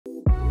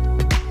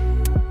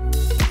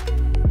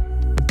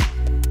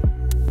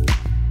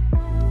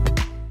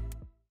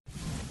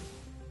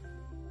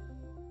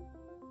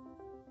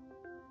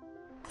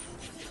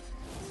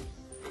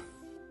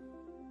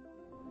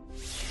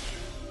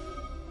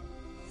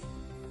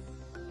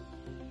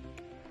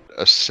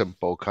a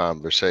simple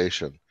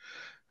conversation?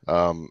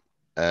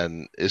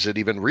 And is it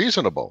even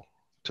reasonable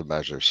to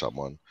measure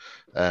someone?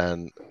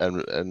 And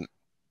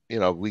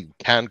we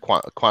can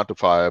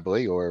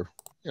quantifiably or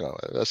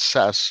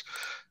assess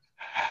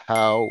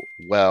how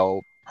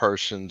well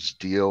persons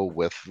deal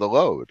with the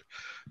load,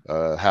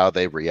 how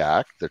they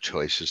react, the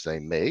choices they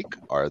make.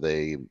 Are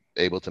they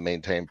able to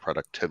maintain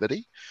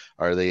productivity?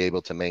 Are they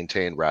able to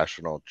maintain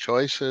rational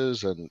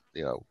choices and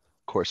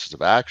courses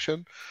of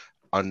action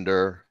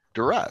under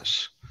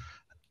duress?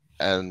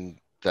 And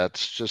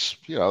that's just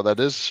that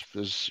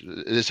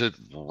is it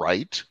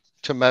right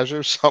to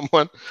measure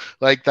someone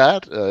like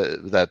that?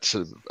 That's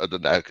a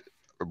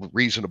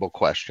reasonable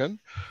question,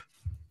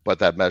 but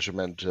that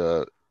measurement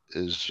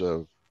is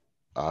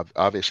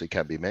obviously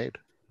can be made.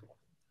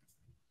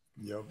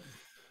 Yep.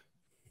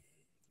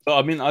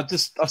 I mean, I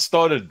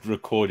started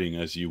recording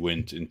as you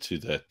went into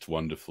that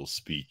wonderful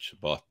speech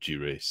about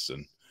duress,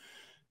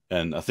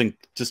 and I think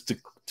just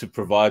to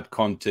provide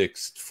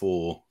context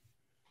for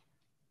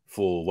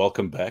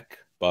welcome back,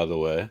 by the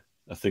way.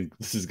 I think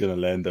this is going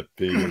to land up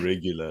being a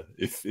regular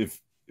if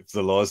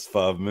the last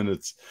 5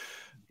 minutes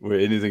were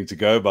anything to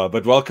go by.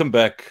 But welcome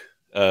back,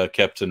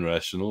 Captain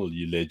Rational,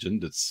 you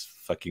legend. It's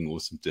fucking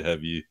awesome to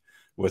have you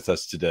with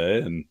us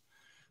today.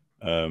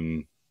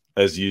 And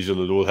as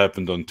usual, it all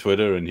happened on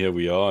Twitter, and here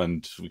we are,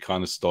 and we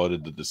kind of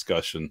started the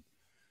discussion,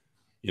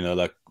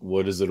 like,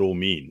 what does it all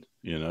mean?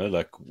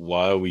 Like,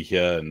 why are we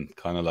here and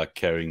kind of like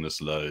carrying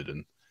this load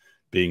and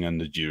being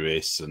under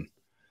duress, and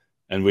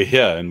we're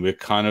here and we're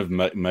kind of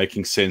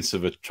making sense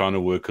of it, trying to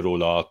work it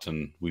all out.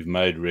 And we've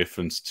made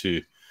reference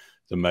to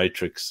the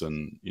Matrix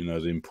and,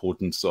 the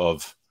importance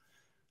of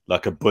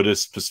like a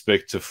Buddhist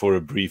perspective for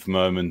a brief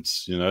moment.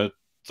 The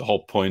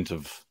whole point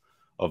of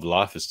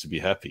life is to be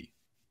happy.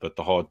 But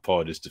the hard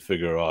part is to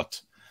figure out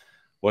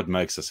what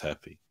makes us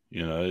happy.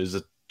 Is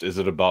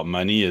it about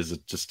money? Is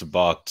it just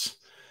about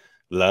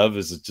love?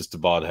 Is it just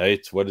about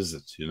hate? What is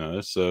it?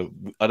 So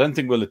I don't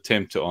think we'll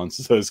attempt to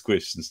answer those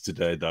questions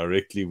today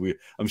directly.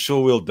 I'm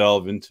sure we'll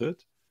delve into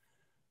it.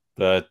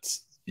 But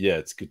yeah,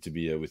 it's good to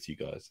be here with you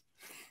guys.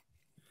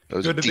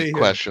 Those are deep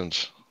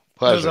questions.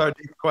 Pleasure. Those are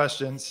deep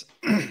questions.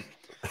 Isn't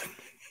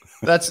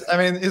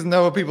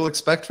that what people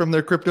expect from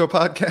their crypto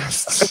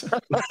podcasts?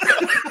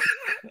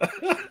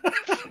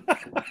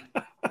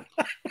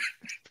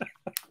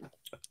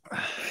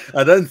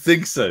 I don't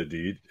think so,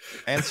 dude.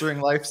 Answering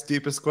life's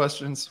deepest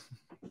questions.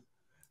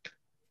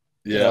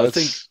 Yeah, I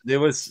think there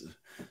was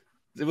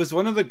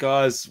one of the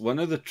guys, one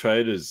of the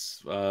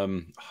traders,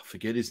 I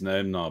forget his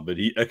name now, but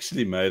he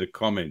actually made a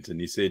comment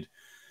and he said,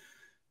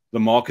 the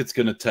market's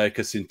going to take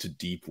us into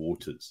deep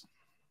waters.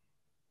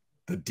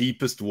 The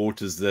deepest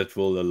waters that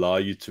will allow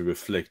you to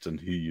reflect on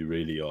who you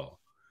really are.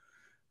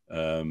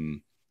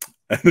 And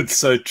it's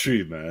so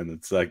true, man.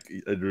 It's like,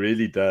 it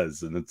really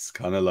does. And it's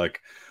kind of like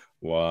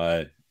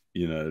why,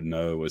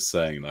 Noah was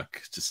saying,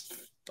 like, just,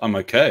 I'm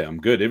okay, I'm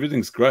good,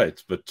 everything's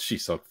great, but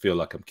geez, I feel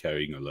like I'm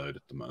carrying a load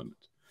at the moment.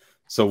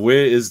 So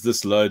where is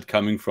this load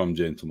coming from,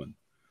 gentlemen?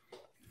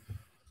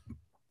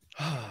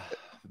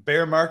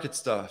 Bear market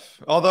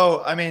stuff.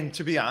 Although,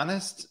 to be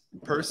honest,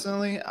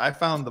 personally, I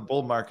found the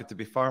bull market to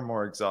be far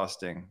more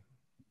exhausting.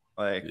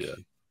 Like,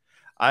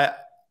 yeah.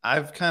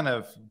 I've kind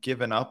of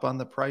given up on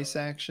the price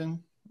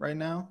action right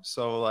now.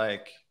 So,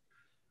 like,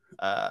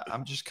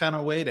 I'm just kind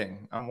of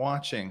waiting. I'm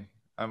watching.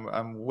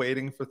 I'm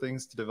waiting for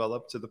things to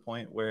develop to the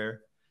point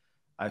where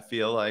I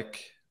feel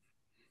like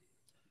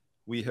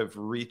we have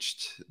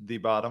reached the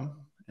bottom,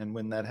 and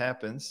when that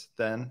happens,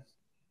 then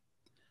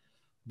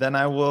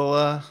I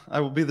will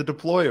be the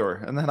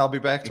deployer, and then I'll be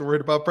back to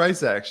worried about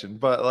price action.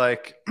 But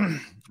like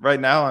right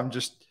now, I'm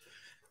just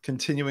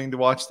continuing to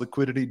watch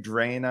liquidity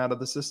drain out of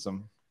the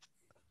system.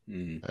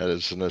 That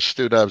is an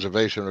astute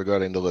observation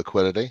regarding the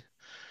liquidity.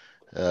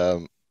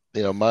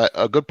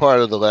 A good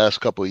part of the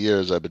last couple of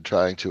years, I've been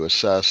trying to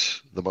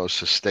assess the most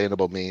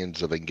sustainable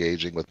means of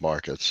engaging with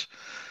markets.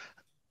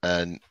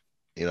 And,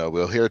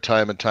 we'll hear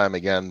time and time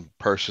again,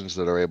 persons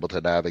that are able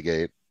to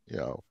navigate,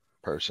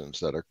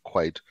 persons that are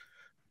quite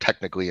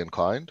technically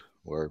inclined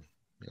or,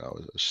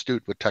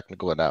 astute with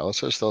technical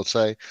analysis. They'll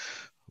say,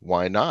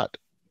 why not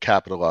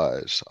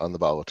capitalize on the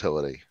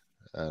volatility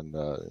and,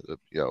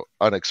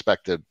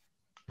 unexpected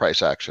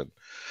price action?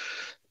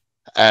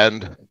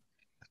 And,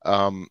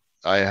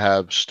 I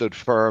have stood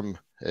firm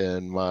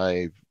in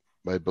my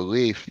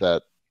belief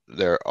that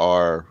there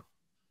are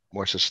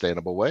more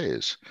sustainable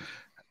ways,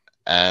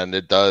 and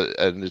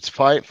it's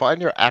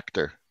find your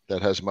actor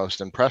that has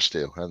most impressed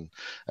you, and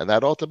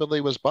that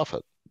ultimately was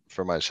Buffett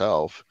for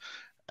myself,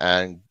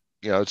 and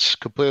it's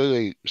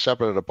completely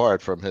separate and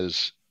apart from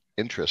his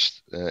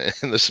interest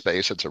in the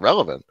space. It's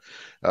irrelevant.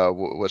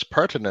 What's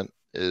pertinent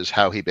is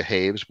how he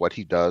behaves, what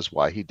he does,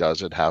 why he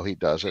does it, how he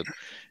does it.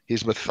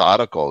 He's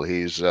methodical.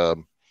 He's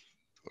an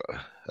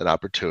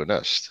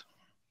opportunist.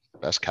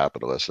 Best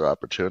capitalists are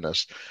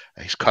opportunists.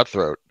 He's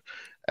cutthroat,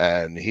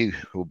 and he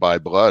will buy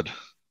blood.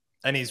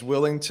 And he's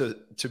willing to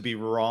be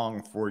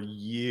wrong for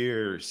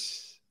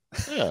years.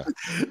 Yeah.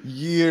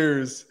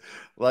 Years.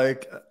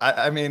 Like,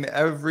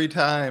 every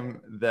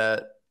time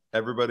that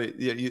everybody,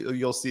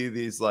 you'll see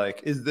these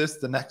like, is this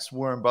the next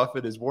Warren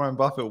Buffett? Is Warren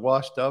Buffett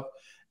washed up?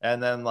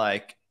 And then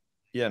like,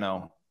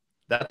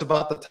 that's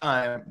about the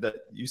time that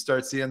you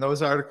start seeing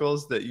those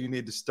articles that you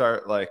need to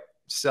start like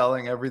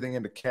selling everything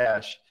into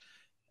cash,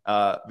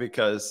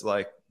 because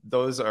like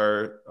those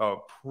are a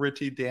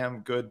pretty damn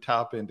good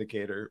top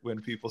indicator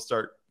when people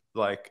start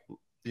like,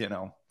 They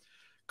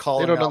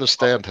calling don't out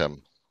understand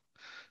him.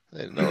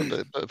 They know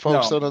the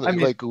folks no, don't I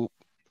mean, like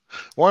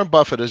Warren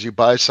Buffett. As you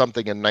buy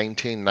something in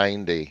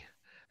 1990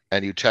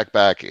 and you check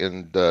back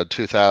in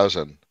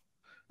 2000,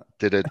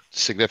 did it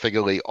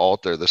significantly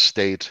alter the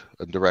state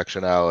and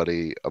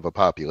directionality of a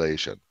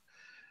population?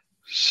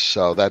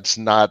 So that's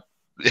not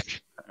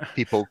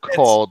people it's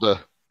called.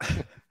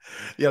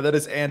 yeah, that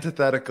is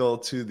antithetical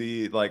to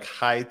the like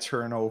high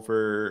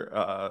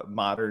turnover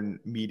modern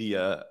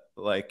media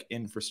like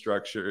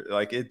infrastructure.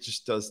 Like it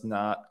just does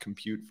not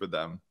compute for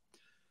them.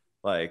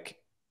 Like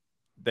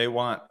they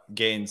want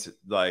gains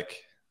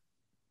like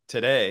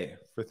today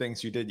for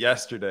things you did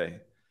yesterday,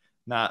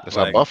 not That's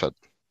not like, Buffett.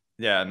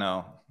 yeah,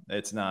 no,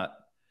 it's not.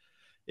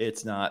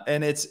 It's not.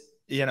 And it's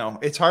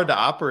hard to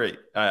operate.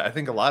 I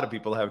think a lot of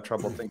people have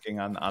trouble thinking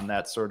on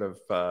that sort of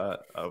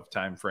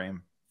time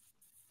frame.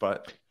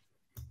 But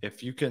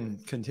if you can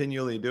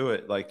continually do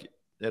it, like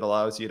it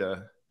allows you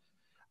to,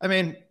 I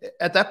mean,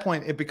 at that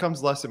point, it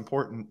becomes less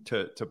important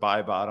to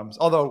buy bottoms.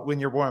 Although when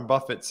you're Warren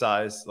Buffett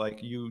size,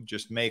 like you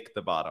just make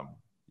the bottom.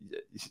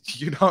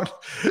 You don't.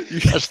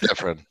 That's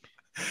different.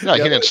 No, he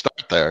Yeah, didn't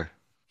start there.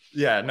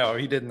 yeah, no,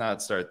 he did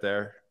not start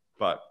there.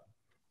 But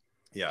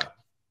yeah,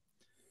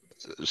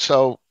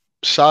 So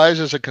size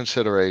is a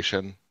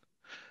consideration,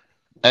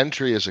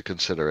 entry is a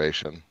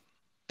consideration,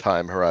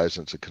 time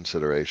horizon's a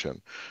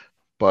consideration.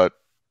 But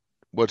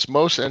what's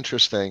most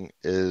interesting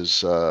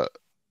is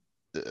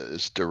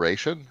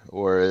duration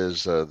or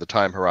is the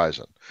time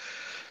horizon.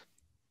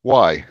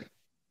 Why?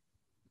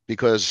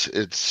 Because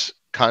it's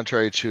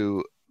contrary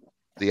to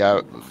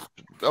the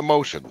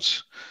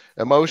emotions.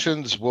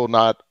 Emotions will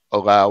not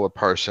allow a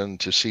person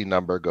to see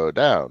number go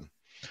down.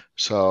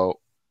 So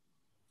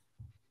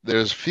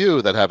there's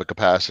few that have a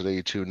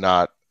capacity to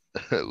not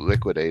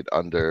liquidate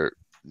under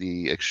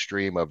the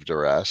extreme of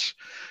duress.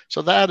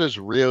 So that is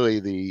really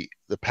the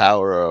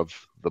power of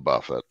the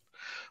Buffett.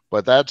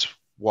 But that's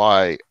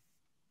why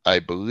I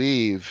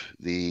believe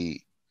they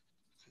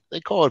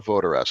call it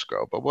voter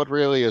escrow, but what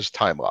really is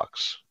time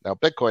locks. Now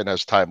Bitcoin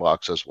has time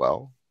locks as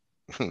well,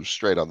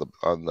 straight on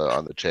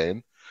the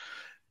chain.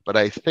 But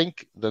I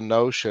think the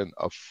notion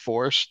of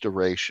forced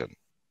duration,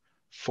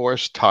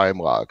 forced time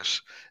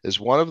locks, is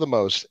one of the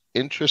most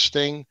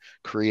interesting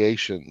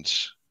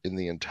creations in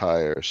the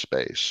entire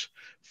space.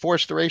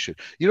 Forced duration.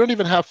 You don't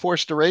even have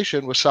forced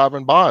duration with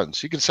sovereign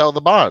bonds. You can sell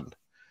the bond.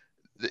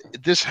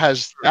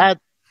 That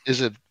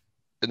is an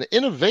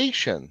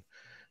innovation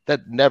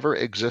that never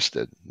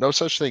existed. No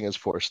such thing as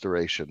forced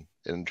duration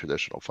in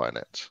traditional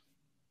finance.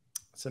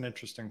 it's an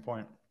interesting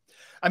point.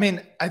 I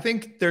mean, I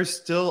think there's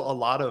still a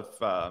lot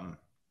of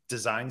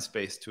design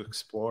space to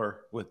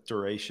explore with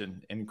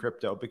duration in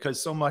crypto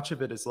because so much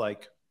of it is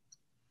like,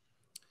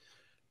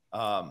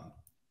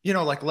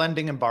 like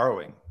lending and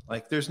borrowing.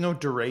 Like there's no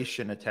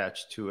duration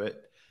attached to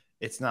it.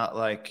 It's not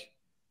like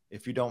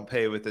if you don't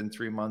pay within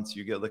 3 months,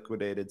 you get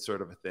liquidated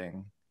sort of a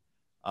thing.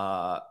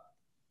 I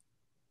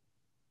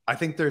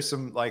think there's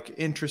some like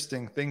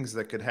interesting things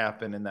that could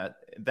happen in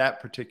that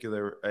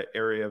particular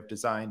area of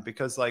design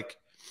because like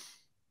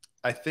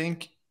I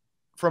think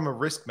from a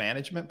risk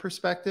management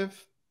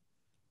perspective,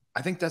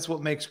 I think that's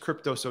what makes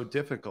crypto so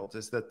difficult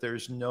is that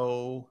there's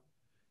no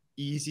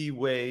easy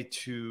way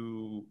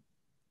to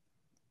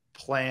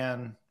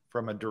plan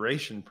from a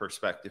duration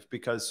perspective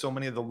because so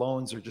many of the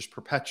loans are just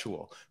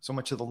perpetual. So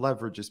much of the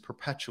leverage is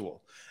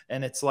perpetual.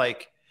 And it's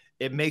like,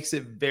 it makes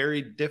it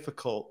very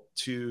difficult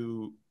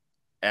to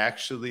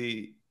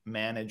actually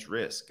manage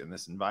risk in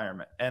this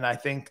environment. And I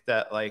think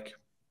that like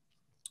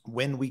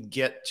when we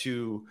get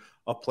to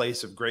a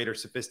place of greater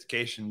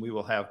sophistication, we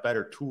will have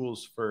better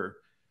tools for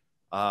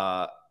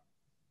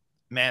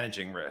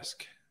managing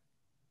risk.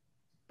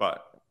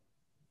 But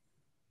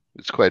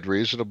it's quite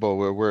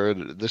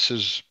reasonable. This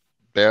is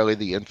barely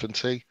the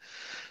infancy.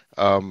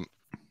 The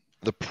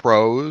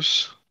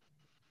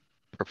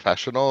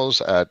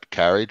professionals at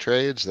carry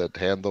trades that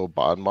handle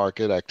bond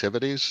market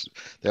activities,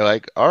 they're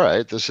like, all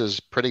right, this is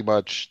pretty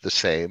much the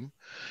same.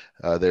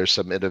 There's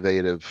some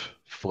innovative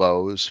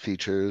flows,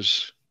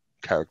 features,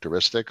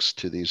 characteristics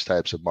to these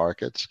types of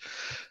markets.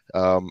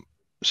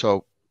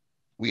 So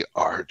we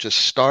are just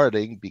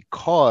starting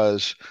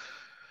because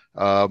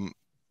the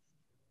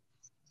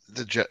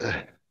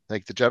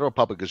general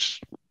public is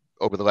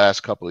over the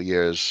last couple of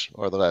years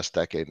or the last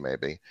decade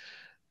maybe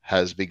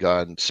has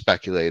begun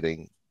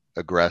speculating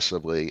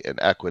aggressively in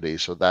equity.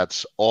 So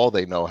that's all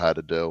they know how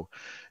to do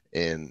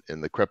in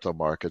the crypto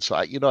market. So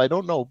I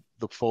don't know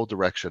the full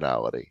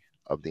directionality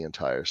of the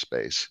entire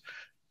space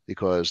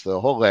because the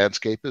whole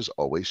landscape is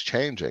always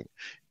changing.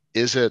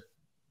 Is it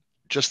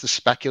just the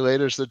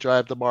speculators that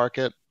drive the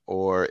market,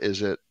 or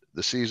is it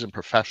the seasoned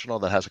professional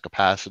that has a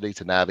capacity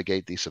to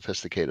navigate these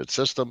sophisticated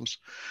systems.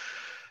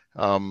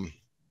 You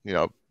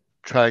know,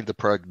 trying to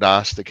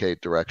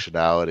prognosticate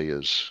directionality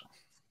is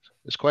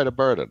quite a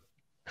burden,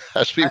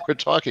 as we were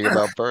talking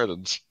about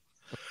burdens.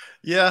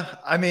 Yeah,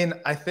 I mean,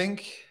 I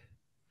think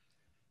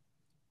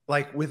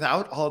like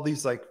without all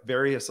these like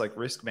various like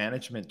risk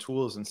management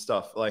tools and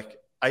stuff, like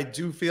I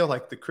do feel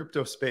like the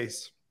crypto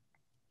space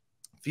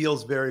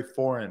feels very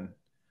foreign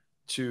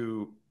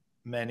to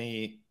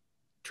many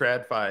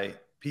TradFi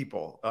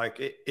people. Like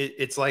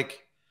it's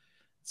like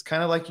it's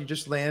kind of like you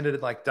just landed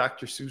in like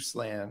Dr. Seuss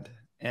land,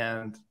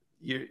 and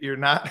you're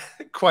not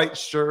quite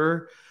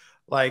sure.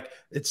 Like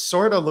it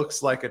sort of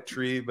looks like a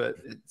tree, but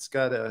it's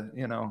got a,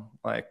 you know,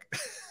 like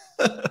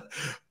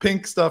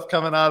pink stuff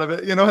coming out of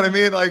it. You know what I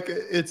mean? Like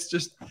it's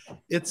just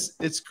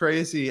it's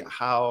crazy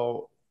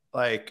how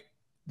like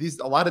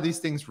a lot of these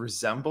things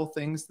resemble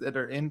things that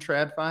are in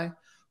TradFi,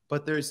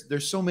 but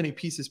there's so many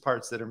pieces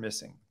parts that are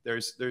missing.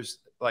 There's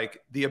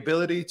like the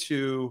ability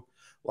to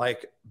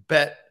like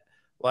bet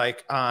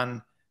like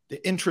on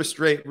the interest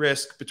rate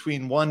risk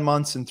between 1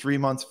 month and 3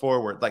 months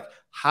forward. Like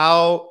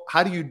how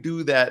do you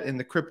do that in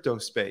the crypto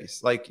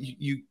space? Like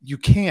you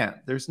can't.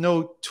 There's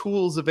no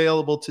tools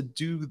available to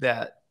do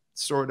that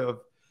sort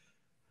of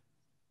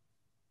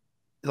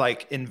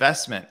like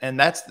investment, and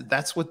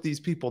that's what these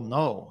people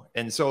know.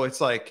 And so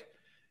it's like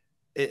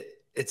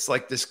it's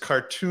like this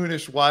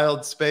cartoonish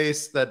wild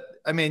space that,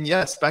 I mean,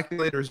 yeah,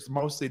 speculators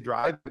mostly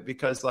drive it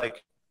because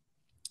like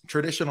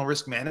traditional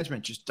risk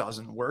management just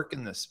doesn't work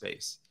in this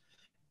space.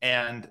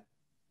 And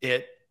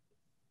it,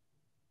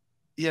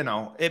 you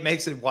know, it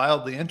makes it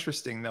wildly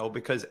interesting though,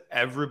 because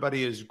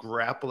everybody is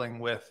grappling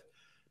with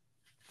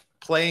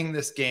playing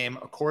this game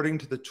according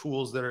to the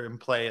tools that are in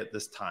play at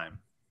this time.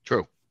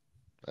 True.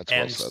 That's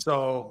well and said.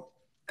 So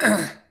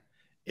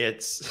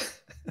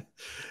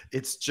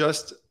it's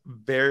just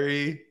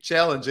very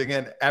challenging,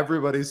 and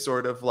everybody's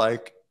sort of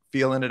like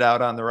feeling it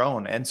out on their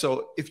own. And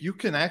so if you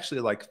can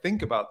actually like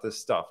think about this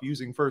stuff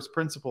using first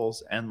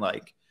principles and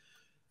like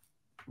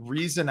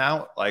reason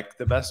out like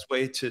the best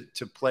way to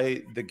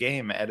play the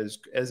game as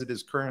it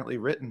is currently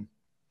written,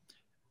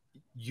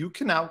 you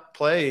can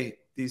outplay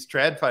these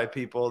TradFi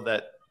people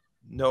that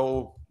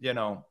know, you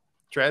know,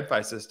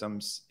 TradFi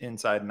systems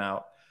inside and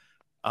out.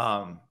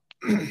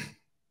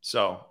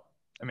 So,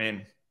 I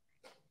mean,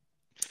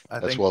 I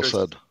That's think well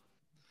said.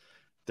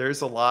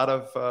 There's a lot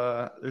of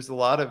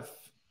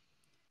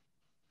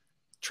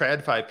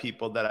TradFi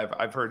people that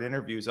I've heard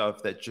interviews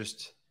of that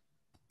just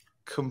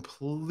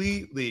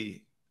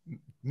completely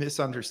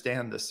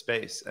misunderstand the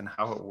space and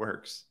how it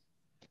works.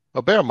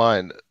 Well, bear in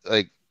mind,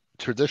 like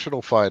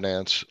traditional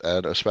finance,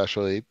 and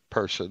especially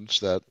persons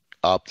that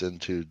opt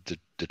into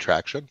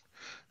detraction,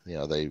 you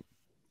know, they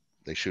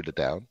shoot it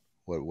down.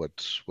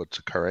 What's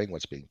occurring,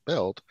 what's being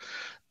built,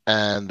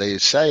 and they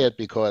say it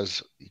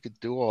because you could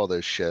do all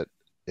this shit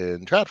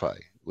in TradFi,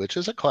 which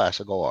is a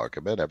classical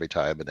argument every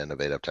time an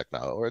innovative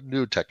technology or a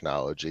new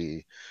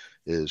technology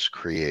is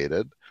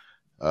created.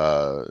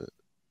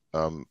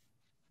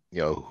 You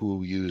know,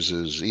 who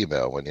uses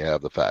email when you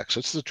have the fax?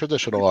 It's the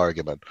traditional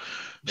argument.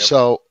 Yep.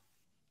 So,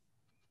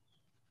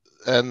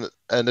 and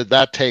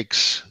that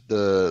takes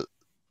a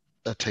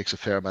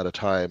fair amount of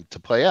time to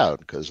play out,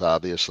 because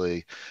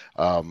obviously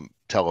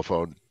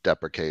telephone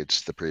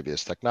deprecates the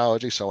previous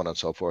technology, so on and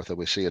so forth, and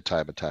we see it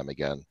time and time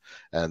again.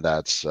 And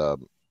that's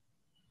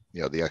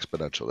you know, the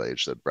exponential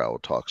age that Brow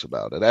talks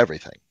about, and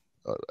everything,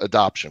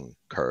 adoption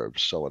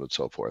curves, so on and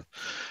so forth.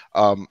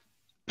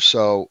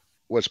 So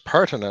what's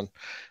pertinent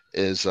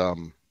is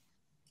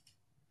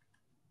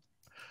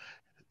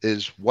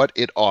what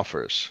it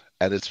offers,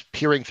 and it's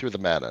peering through the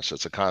madness.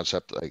 It's a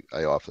concept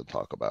I often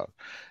talk about,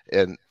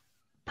 and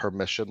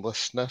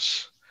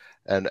permissionlessness.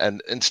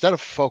 And instead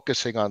of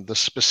focusing on the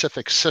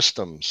specific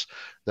systems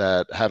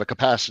that have a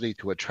capacity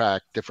to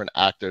attract different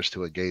actors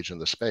to engage in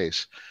the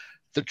space,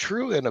 the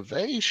true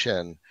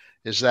innovation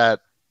is that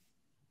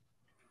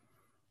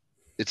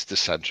it's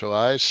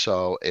decentralized,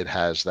 so it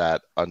has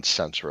that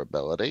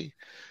uncensorability,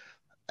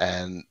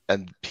 and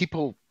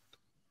people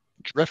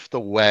drift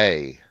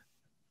away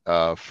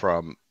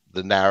from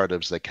the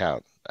narratives that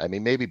count. I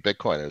mean, maybe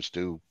Bitcoiners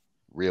do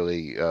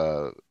really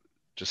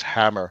just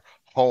hammer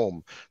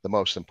home the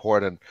most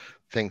important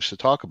things to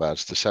talk about.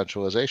 It's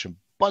decentralization,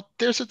 but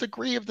there's a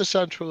degree of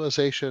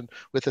decentralization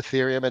with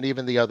Ethereum and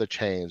even the other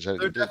chains.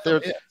 There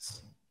definitely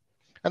is.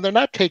 And they're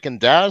not taken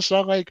down. It's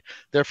not like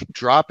they're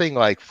dropping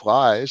like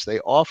flies. They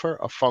offer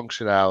a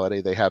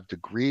functionality. They have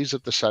degrees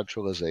of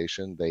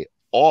decentralization. They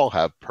all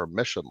have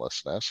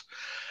permissionlessness.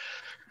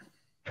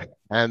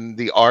 And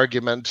the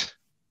argument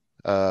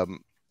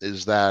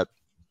is that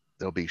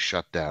they'll be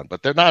shut down,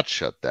 but they're not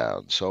shut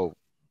down. So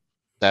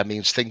that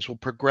means things will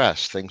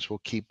progress. Things will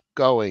keep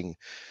going.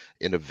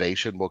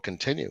 Innovation will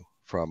continue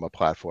from a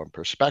platform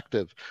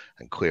perspective.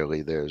 And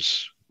clearly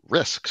there's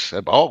risks.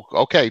 And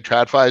okay,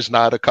 TradFi is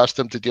not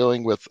accustomed to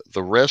dealing with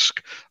the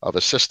risk of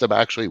a system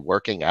actually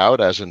working out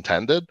as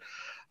intended.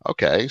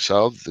 Okay,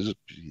 so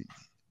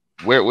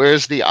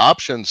Where's the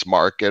options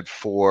market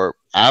for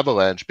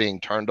Avalanche being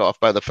turned off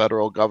by the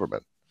federal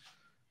government?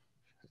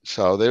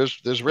 So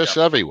there's risks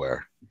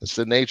everywhere. It's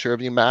the nature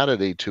of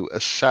humanity to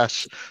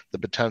assess the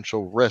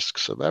potential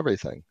risks of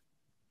everything.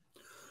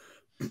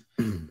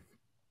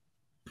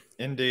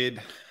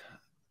 Indeed.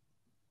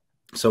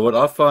 So what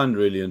I find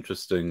really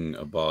interesting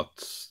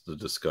about the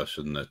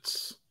discussion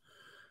that's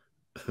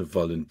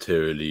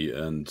voluntarily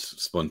and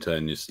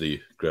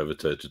spontaneously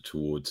gravitated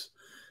towards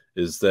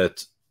is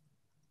that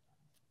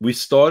we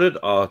started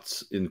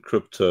out in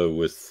crypto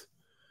with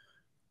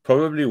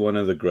probably one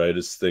of the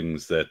greatest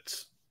things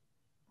that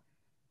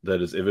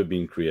has ever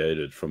been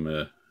created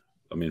from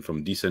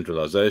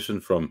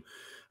decentralization, from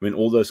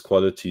all those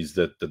qualities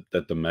that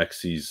the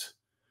maxis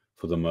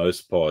for the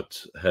most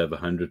part have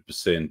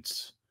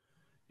 100%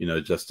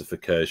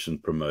 justification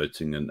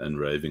promoting and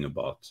raving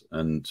about.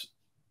 And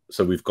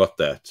so we've got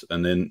that.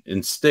 And then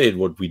instead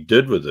what we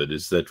did with it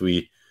is that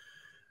we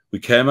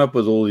came up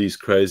with all these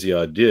crazy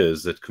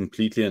ideas that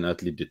completely and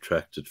utterly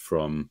detracted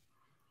from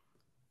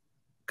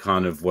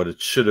kind of what it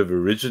should have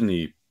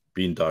originally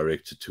been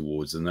directed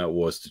towards, and that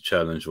was to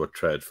challenge what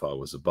Tradfi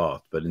was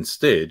about. But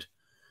instead,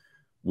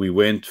 we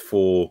went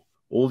for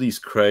all these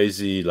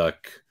crazy,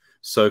 like,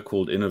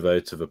 so-called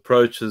innovative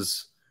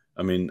approaches.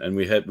 I mean, and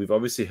we've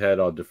obviously had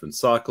our different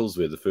cycles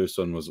where the first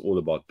one was all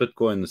about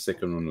Bitcoin, the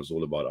second one was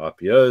all about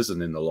IPOs,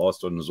 and then the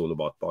last one was all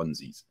about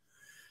Ponzi's.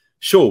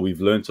 Sure, we've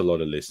learned a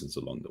lot of lessons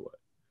along the way,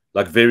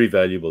 like very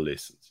valuable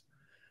lessons.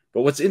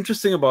 But what's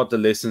interesting about the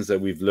lessons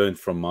that we've learned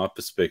from my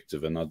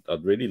perspective, and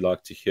I'd really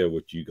like to hear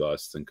what you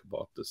guys think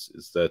about this,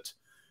 is that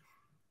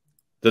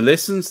the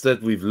lessons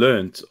that we've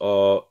learned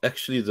are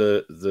actually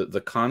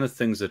the kind of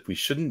things that we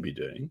shouldn't be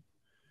doing.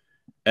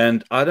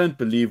 And I don't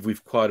believe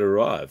we've quite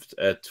arrived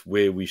at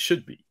where we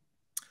should be.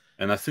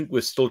 And I think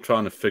we're still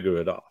trying to figure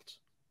it out.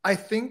 I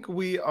think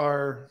we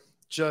are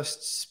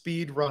just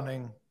speed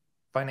running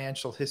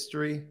financial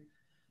history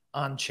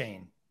on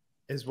chain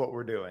is what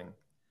we're doing.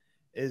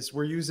 Is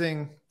we're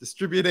using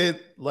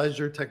distributed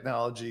ledger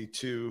technology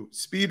to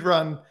speed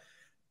run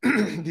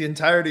the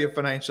entirety of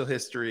financial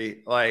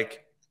history.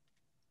 Like,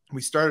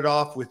 we started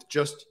off with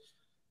just,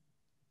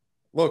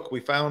 look,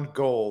 we found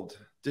gold,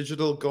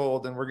 digital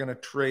gold, and we're going to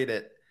trade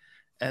it.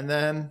 And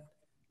then,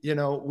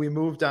 we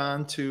moved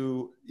on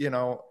to,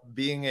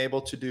 being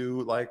able to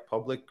do like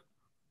public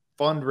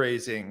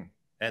fundraising.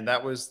 And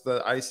that was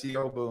the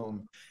ICO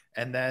boom.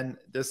 And then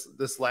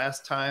this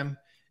last time,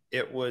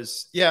 it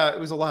was a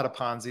lot of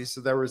Ponzi. So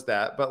there was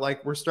that, but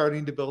like, we're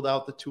starting to build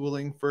out the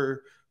tooling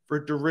for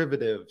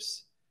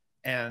derivatives.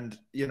 And,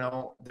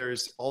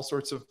 there's all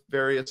sorts of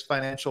various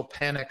financial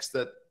panics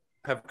that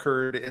have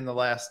occurred in the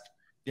last,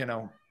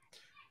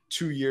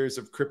 2 years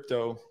of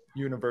crypto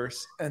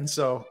universe. And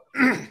so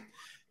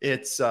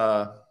it's,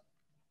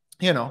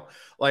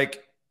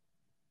 like,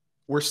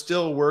 we're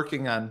still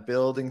working on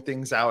building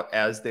things out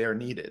as they are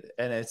needed.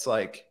 And it's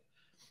like,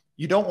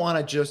 you don't want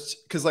to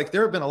just, because like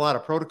there have been a lot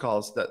of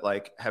protocols that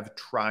like have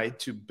tried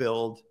to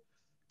build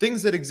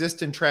things that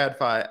exist in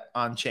TradFi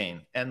on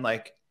chain. And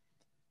like,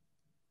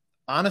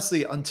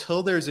 honestly,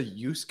 until there's a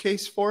use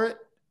case for it,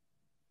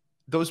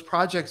 those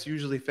projects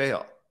usually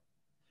fail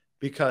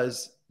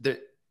because they're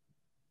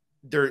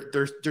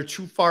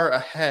too far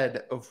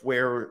ahead of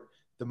where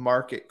the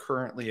market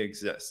currently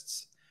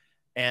exists.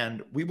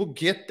 And we will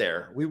get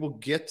there. We will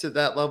get to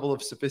that level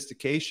of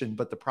sophistication.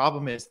 But the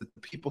problem is that the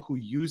people who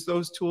use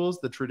those tools,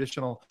 the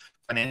traditional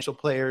financial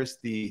players,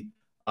 the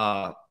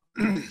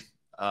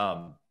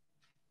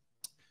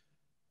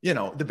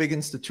big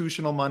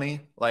institutional money,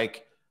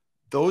 like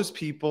those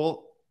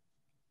people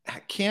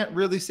can't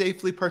really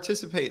safely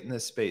participate in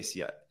this space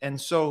yet.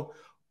 And so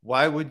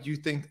why would you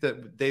think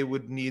that they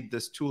would need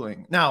this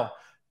tooling? Now,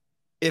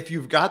 if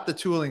you've got the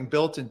tooling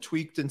built and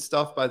tweaked and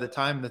stuff by the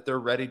time that they're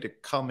ready to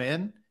come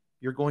in,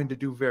 you're going to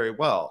do very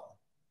well,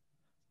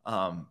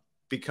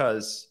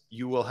 because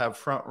you will have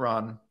front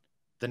run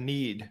the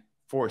need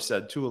for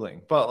said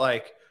tooling. But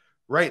like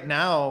right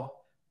now,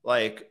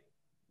 like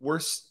we're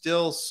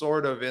still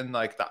sort of in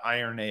like the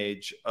iron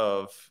age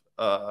of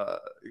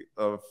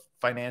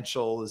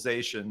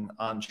financialization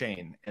on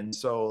chain. And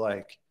so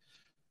like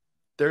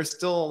there's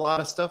still a lot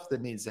of stuff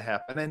that needs to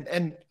happen.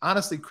 And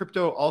honestly,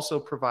 crypto also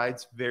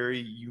provides very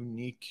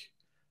unique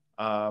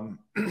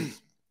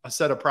a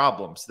set of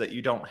problems that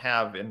you don't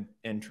have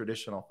in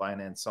traditional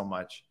finance so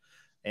much.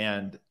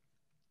 And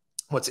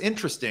what's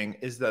interesting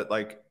is that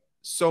like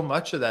so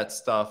much of that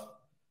stuff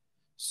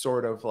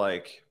sort of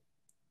like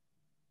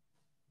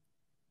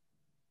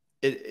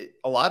a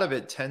lot of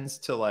it tends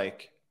to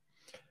like,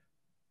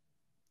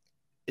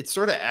 it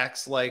sort of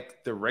acts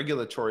like the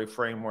regulatory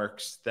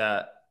frameworks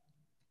that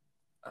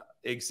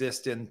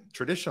exist in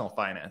traditional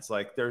finance.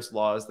 Like there's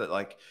laws that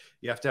like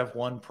you have to have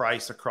one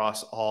price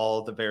across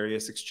all the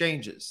various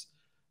exchanges.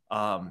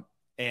 And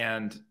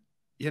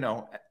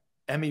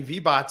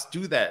MEV bots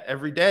do that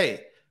every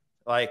day.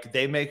 Like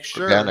they make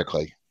sure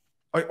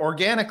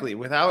organically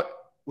without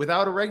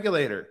a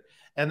regulator.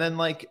 And then,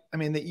 like, I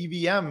mean,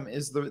 the EVM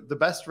is the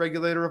best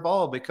regulator of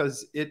all,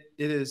 because it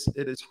is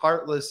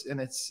heartless in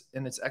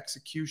its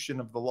execution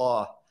of the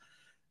law.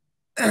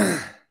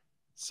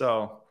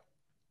 So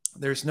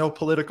there's no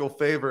political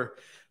favor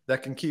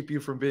that can keep you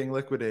from being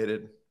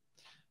liquidated,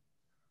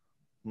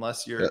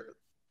 unless you're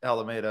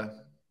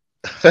Alameda.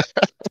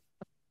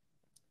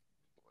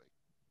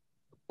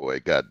 Boy,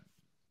 it got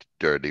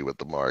dirty with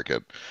the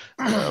market.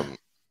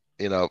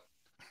 You know,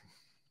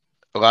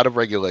 a lot of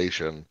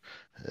regulation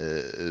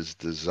is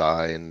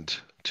designed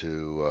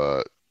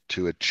to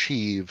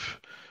achieve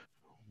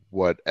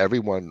what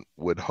everyone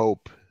would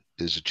hope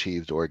is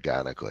achieved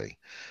organically.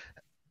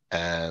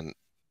 And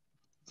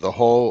the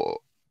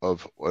whole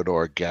of an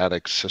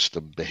organic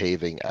system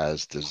behaving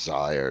as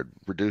desired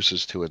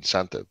reduces to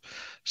incentive.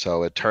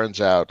 So it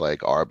turns out like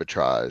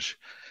arbitrage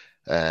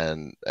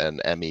and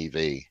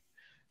MEV.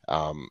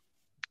 Um,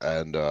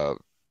 and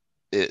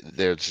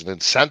there's an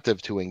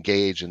incentive to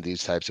engage in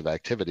these types of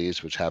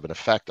activities, which have an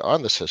effect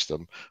on the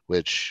system,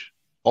 which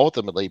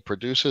ultimately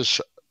produces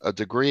a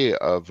degree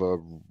of a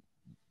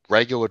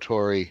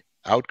regulatory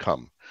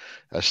outcome,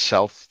 a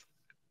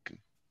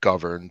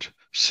self-governed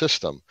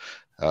system,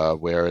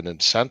 where an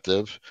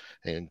incentive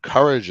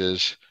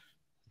encourages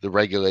the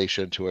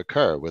regulation to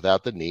occur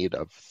without the need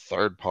of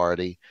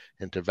third-party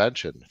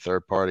intervention,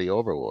 third-party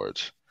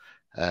overlords.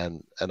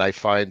 And I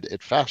find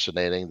it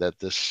fascinating that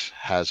this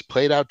has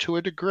played out to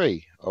a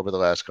degree over the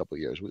last couple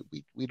of years.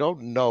 We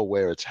don't know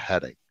where it's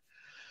heading,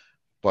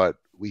 but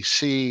we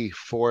see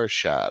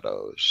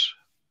foreshadows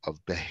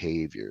of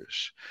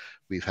behaviors.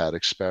 We've had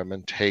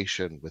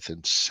experimentation with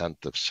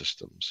incentive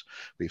systems.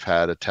 We've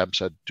had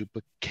attempts at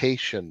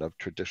duplication of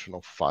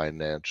traditional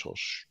financial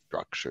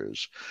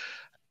structures.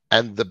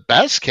 And the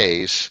best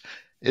case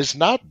is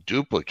not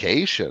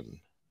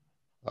duplication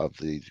of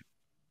the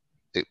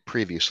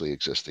previously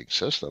existing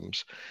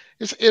systems,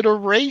 is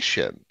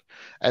iteration.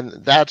 And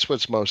that's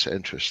what's most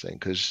interesting,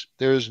 because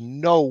there's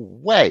no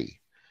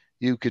way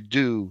you could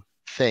do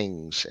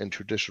things in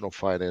traditional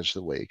finance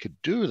the way you could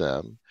do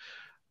them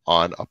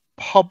on a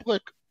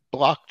public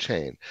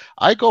blockchain.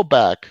 I go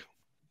back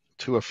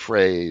to a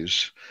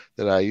phrase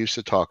that I used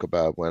to talk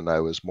about when I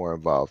was more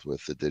involved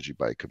with the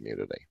DigiByte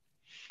community,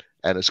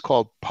 and it's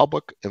called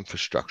public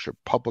infrastructure,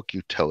 public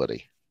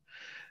utility.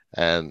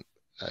 And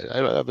I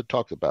haven't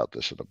talked about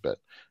this in a bit,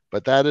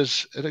 but that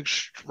is an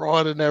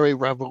extraordinary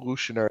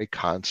revolutionary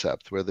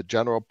concept where the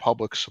general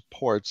public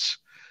supports,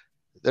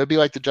 it'd be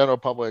like the general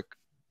public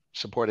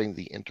supporting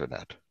the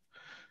internet.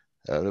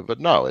 But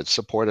no, it's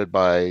supported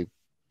by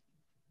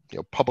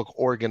public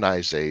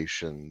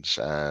organizations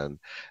and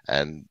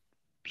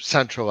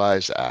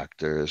centralized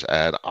actors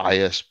and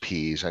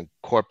ISPs and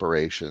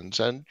corporations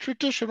and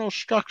traditional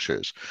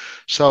structures.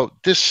 So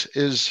this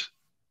is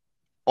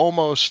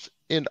almost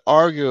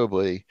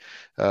inarguably,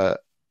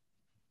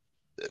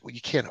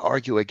 you can't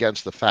argue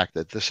against the fact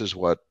that this is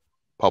what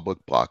public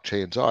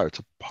blockchains are. It's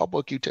a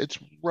public it's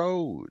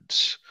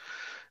roads,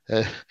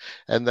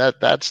 and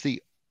that's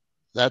the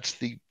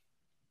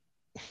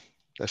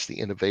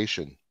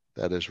innovation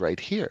that is right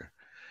here.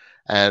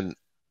 And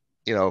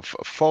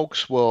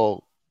folks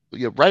will,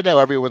 right now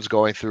everyone's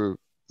going through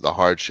the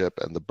hardship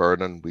and the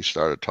burden we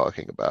started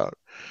talking about,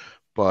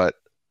 but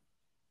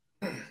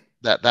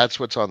that's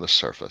what's on the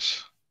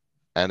surface.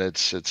 And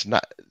it's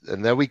not,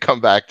 and then we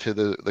come back to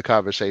the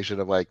conversation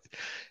of like,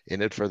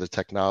 in it for the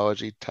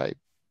technology type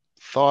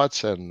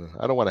thoughts. And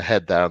I don't want to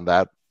head down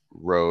that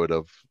road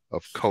of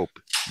cope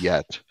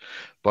yet,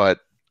 but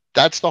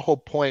that's the whole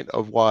point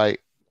of why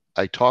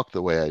I talk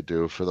the way I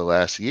do for the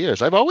last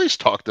years. I've always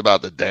talked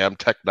about the damn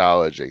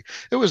technology.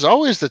 It was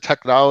always the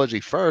technology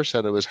first,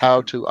 and it was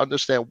how to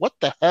understand what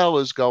the hell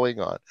is going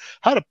on,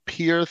 how to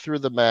peer through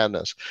the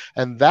madness.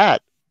 And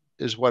that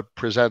is what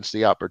presents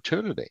the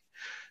opportunity.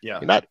 Yeah.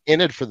 You're not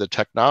in it for the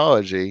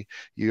technology.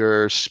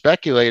 You're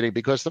speculating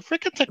because the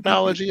freaking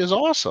technology is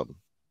awesome.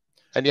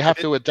 And you have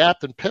to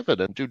adapt and pivot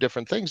and do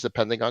different things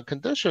depending on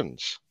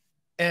conditions.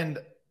 And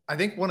I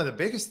think one of the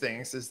biggest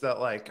things is that,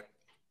 like,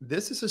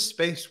 this is a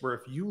space where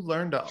if you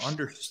learn to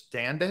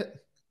understand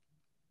it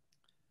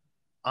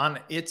on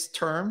its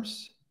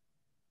terms,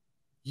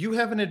 you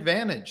have an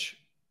advantage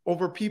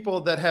over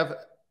people that have,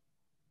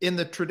 in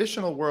the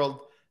traditional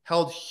world,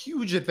 held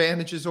huge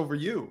advantages over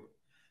you.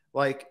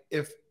 Like,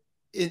 if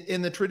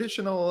in the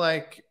traditional,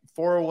 like,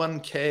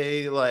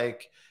 401k,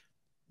 like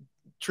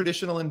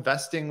traditional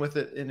investing with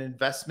an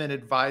investment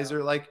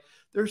advisor, like,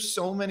 there's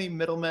so many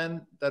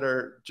middlemen that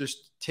are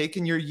just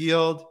taking your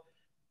yield,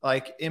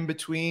 like, in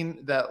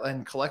between that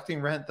and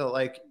collecting rent, that,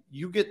 like,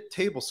 you get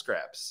table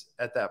scraps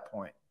at that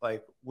point,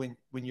 like when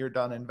you're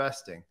done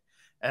investing.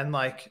 And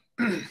like,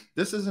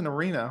 this is an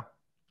arena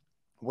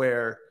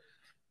where,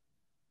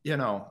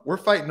 we're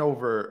fighting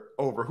over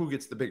who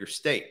gets the bigger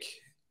stake.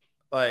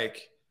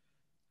 Like,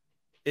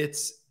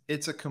 it's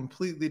a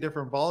completely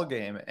different ball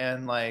game.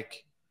 And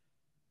like,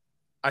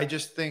 I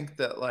just think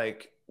that,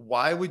 like,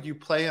 why would you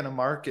play in a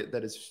market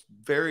that is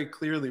very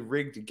clearly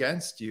rigged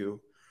against you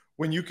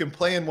when you can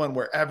play in one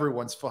where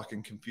everyone's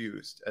fucking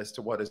confused as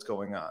to what is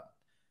going on?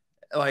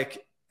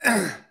 Like,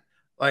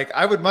 Like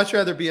I would much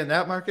rather be in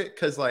that market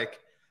because like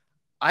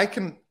I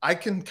can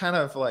kind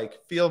of like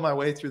feel my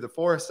way through the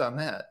forest on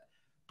that.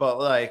 But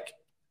like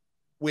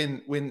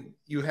when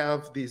you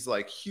have these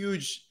like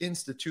huge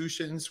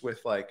institutions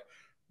with like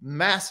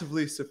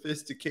massively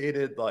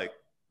sophisticated like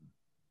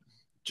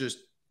just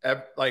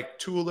like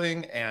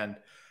tooling and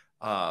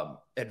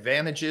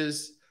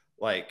advantages,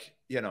 like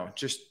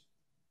just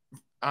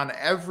on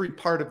every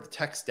part of the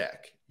tech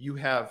stack, you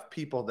have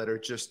people that are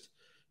just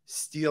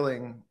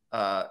stealing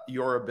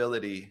your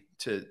ability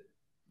to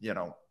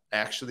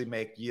actually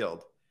make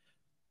yield.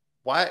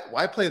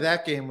 Why play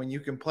that game when you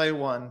can play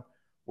one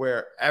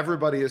where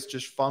everybody is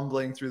just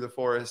fumbling through the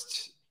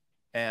forest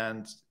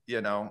and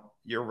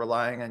you're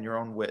relying on your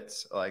own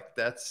wits? Like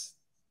that's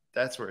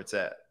where it's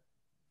at.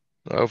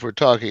 Well, if we're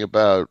talking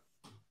about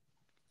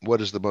what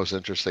is the most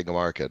interesting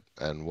market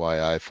and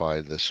why I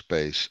find this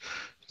space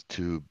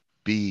to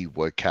be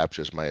what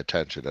captures my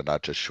attention and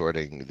not just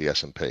shorting the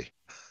S&P,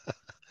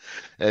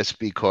 it's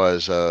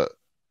because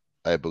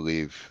I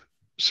believe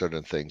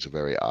certain things are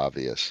very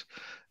obvious.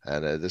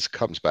 And this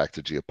comes back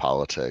to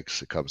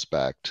geopolitics. It comes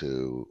back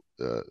to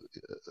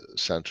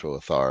central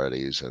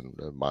authorities and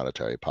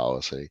monetary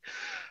policy.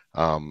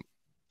 And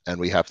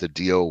we have to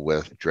deal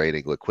with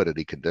draining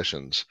liquidity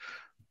conditions.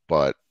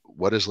 But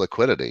what is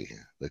liquidity?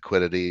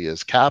 Liquidity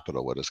is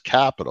capital. What is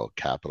capital?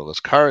 Capital is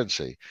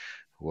currency.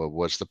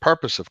 What's the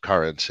purpose of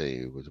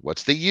currency?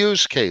 What's the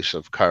use case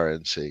of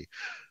currency?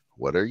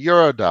 What are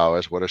euro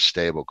dollars? What are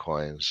stable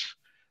coins?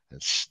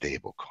 And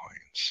stable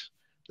coins.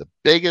 The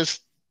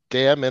biggest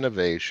damn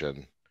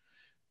innovation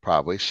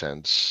probably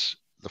since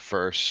the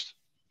first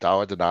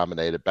dollar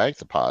denominated bank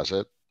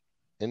deposit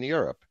in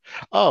Europe.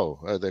 Oh,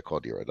 they're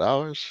called euro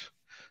dollars.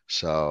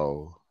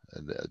 So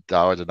a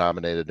dollar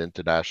denominated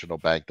international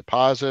bank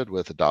deposit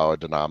with a dollar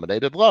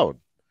denominated loan.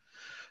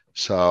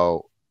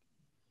 So,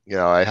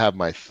 I have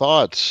my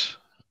thoughts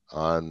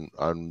on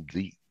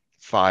the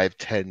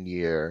 5-10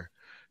 year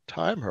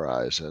time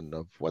horizon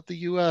of what the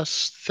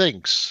US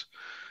thinks.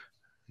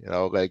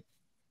 Like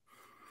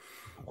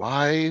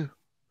why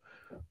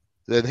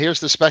then here's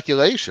the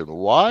speculation.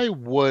 Why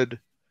would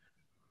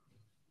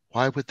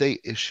they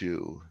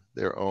issue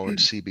their own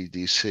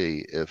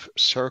CBDC if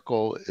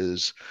Circle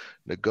is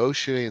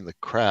negotiating the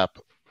crap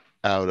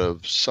out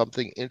of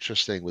something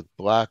interesting with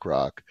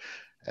BlackRock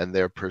and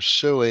they're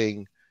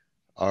pursuing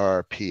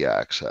RRP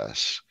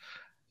access?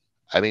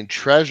 I mean,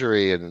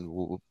 Treasury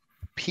and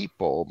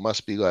people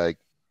must be like,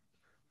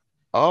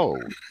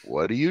 oh,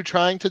 what are you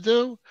trying to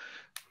do?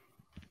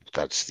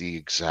 That's the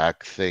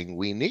exact thing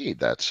we need.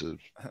 That's a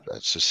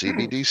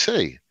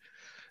CBDC.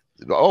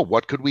 Oh,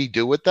 what could we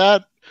do with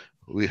that?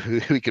 We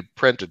could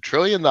print $1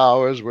 trillion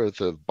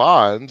worth of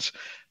bonds,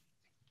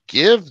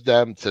 give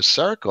them to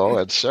Circle,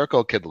 and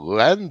Circle could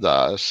lend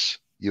us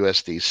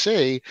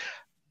USDC.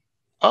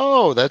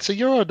 Oh, that's a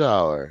euro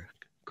dollar.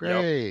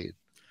 Great.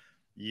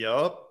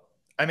 Yep.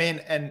 I mean,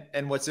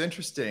 and what's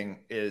interesting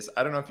is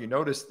I don't know if you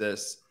noticed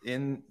this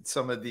in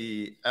some of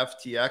the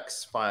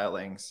FTX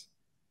filings.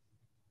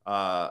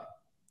 I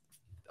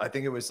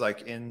think it was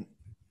like in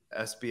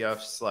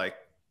SBF's like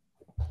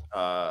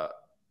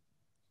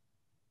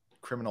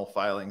criminal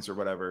filings or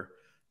whatever,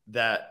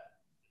 that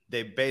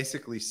they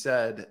basically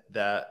said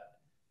that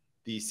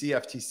the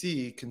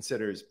CFTC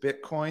considers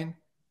Bitcoin,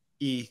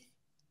 ETH,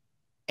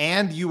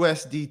 and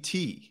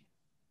USDT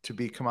to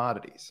be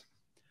commodities.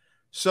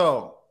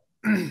 So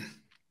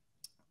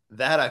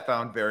that I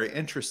found very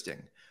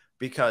interesting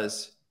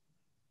because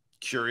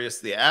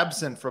curiously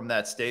absent from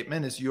that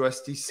statement is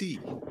USDC,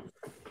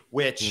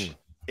 which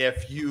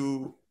if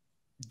you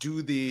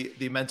do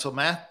the mental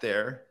math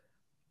there,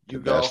 you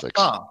Gymnastics.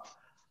 go,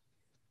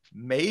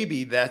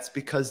 maybe that's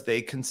because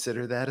they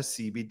consider that a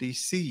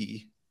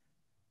CBDC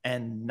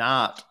and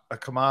not a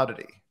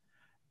commodity.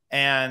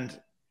 And,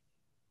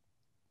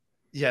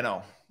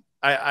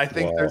 I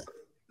think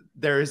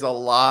there is a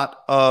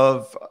lot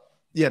of,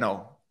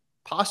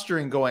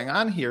 posturing going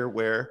on here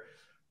where,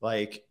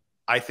 like,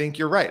 I think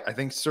you're right. I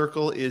think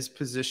Circle is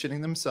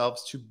positioning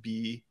themselves to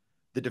be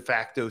the de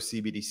facto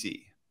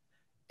CBDC.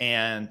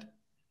 And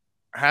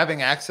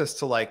having access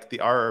to, like, the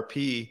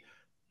RRP,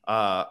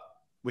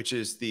 which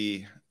is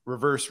the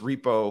reverse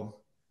repo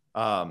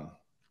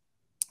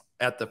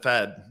at the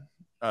Fed,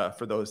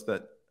 for those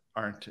that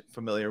aren't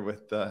familiar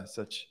with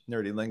such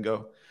nerdy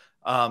lingo.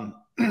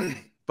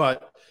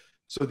 But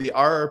so the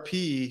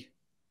RRP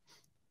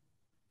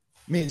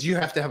means you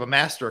have to have a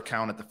master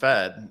account at the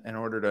Fed in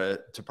order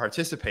to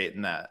participate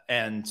in that.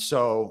 And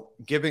so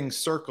giving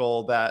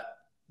Circle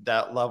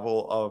that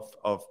level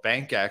of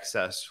bank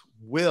access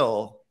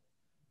will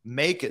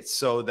make it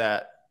so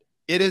that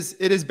it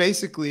is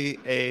basically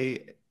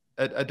a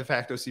de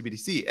facto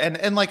CBDC.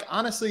 And like,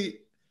 honestly,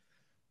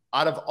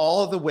 out of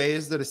all of the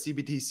ways that a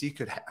CBDC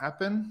could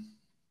happen,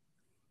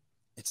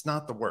 it's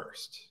not the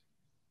worst.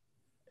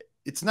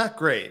 It's not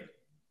great,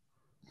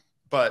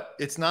 but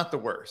it's not the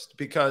worst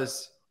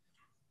because,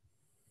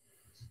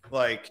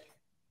 like,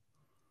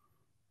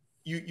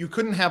 you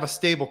couldn't have a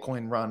stable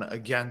coin run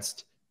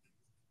against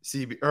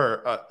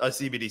a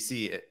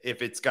CBDC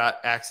if it's got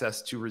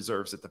access to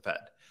reserves at the Fed.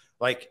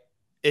 Like,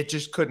 it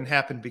just couldn't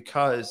happen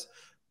because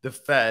the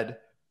Fed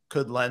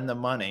could lend the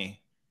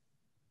money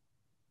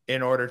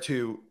in order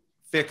to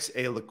fix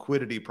a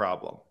liquidity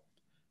problem.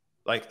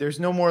 Like, there's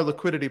no more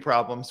liquidity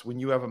problems when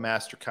you have a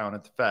master account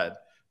at the Fed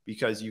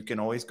because you can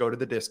always go to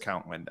the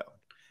discount window.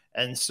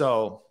 And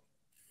so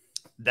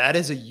that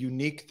is a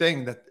unique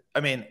thing that, I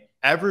mean,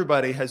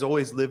 everybody has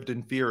always lived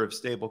in fear of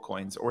stable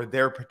coins or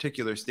their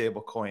particular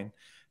stable coin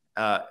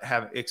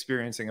have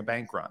experiencing a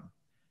bank run.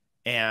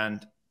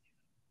 And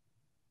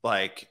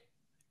like,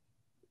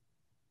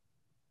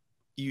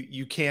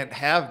 you can't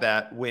have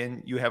that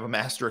when you have a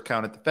master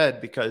account at the Fed,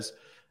 because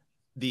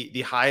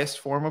the highest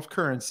form of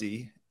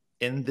currency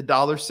in the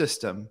dollar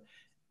system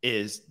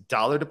is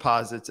dollar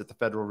deposits at the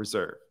Federal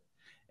Reserve.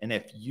 And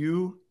if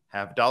you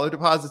have dollar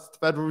deposits at the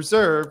Federal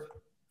Reserve,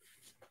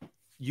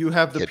 you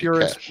have the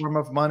purest form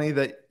of money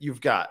that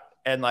you've got.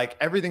 And like,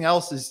 everything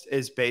else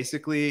is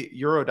basically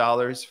euro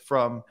dollars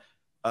from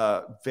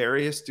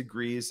various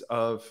degrees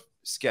of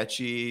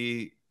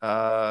sketchy,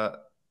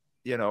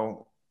 you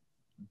know,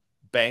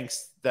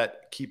 banks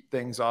that keep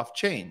things off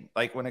chain,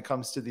 like when it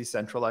comes to these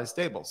centralized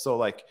stables. So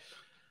like,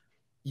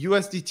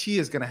 USDT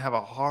is going to have a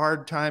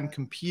hard time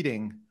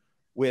competing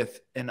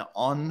with an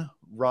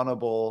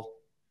unrunnable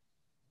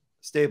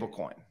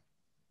stablecoin.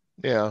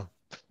 Yeah,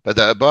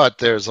 but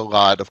there's a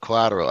lot of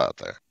collateral out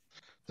there.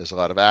 There's a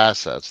lot of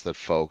assets that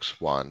folks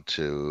want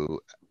to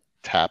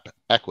tap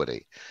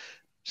equity.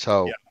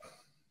 So, yeah.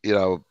 You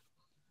know,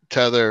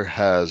 Tether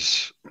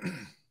has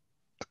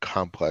a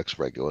complex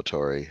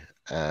regulatory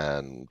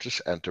and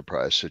just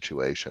enterprise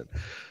situation.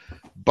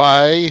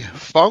 By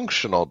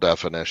functional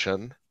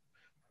definition,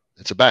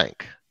 it's a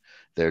bank.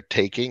 They're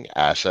taking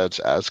assets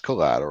as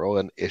collateral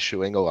and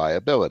issuing a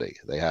liability.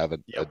 They have a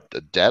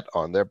debt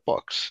on their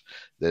books.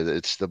 It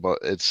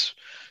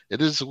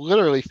is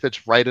literally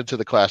fits right into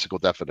the classical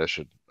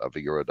definition of a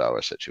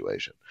Eurodollar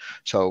situation.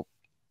 So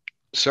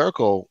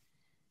Circle,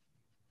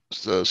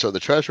 so the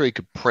Treasury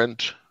could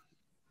print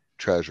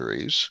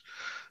treasuries,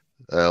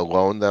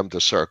 loan them to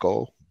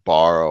Circle,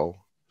 borrow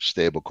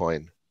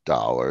stablecoin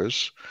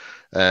dollars,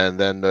 and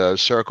then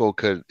Circle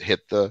could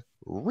hit the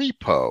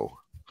repo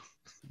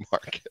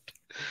market.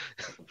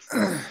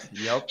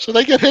 Yep. So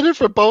they get hit it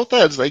from both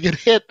ends. They get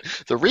hit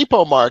the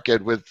repo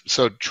market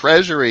so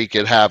Treasury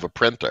could have a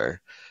printer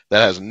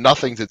that has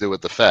nothing to do with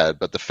the Fed,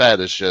 but the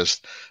Fed is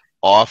just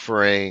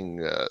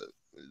offering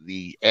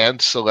the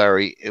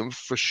ancillary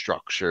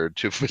infrastructure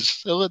to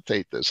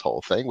facilitate this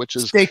whole thing, which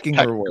is staking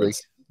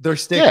rewards. They're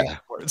staking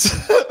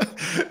rewards.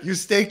 You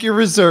stake your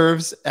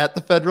reserves at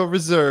the Federal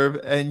Reserve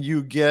and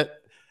you get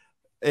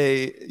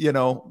a,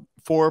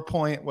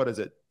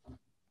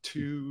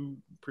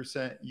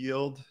 2%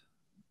 yield.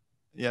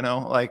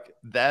 Like,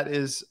 that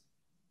is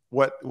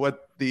what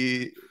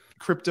the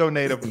crypto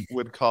native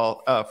would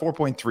call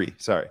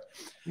 4.3. Sorry.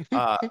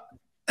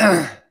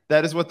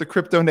 That is what the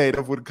crypto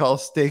native would call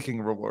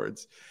staking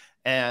rewards.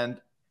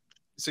 And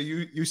so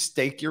you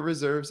stake your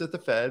reserves at the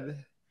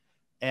Fed,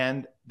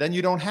 and then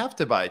you don't have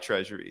to buy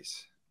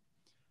treasuries,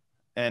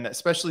 and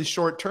especially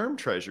short-term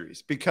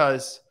treasuries,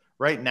 because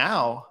right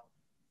now,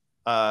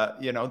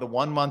 the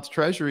 1 month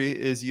treasury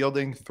is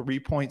yielding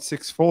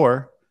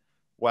 3.64,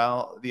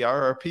 while the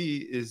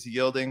RRP is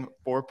yielding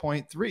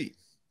 4.3.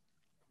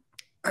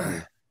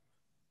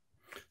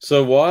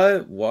 So why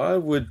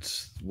would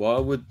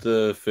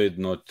the Fed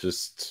not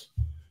just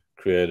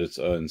create its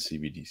own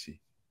CBDC?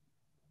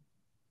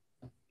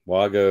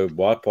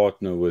 Why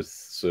partner with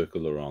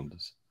Circle around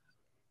this?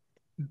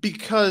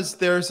 Because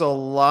there's a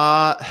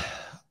lot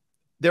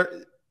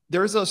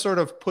there's a sort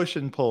of push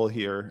and pull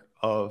here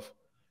of,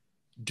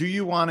 do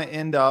you want to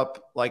end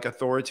up like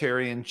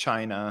authoritarian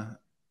China,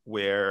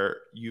 where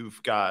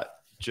you've got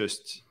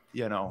just,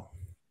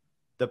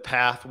 the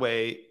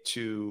pathway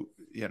to,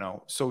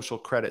 social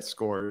credit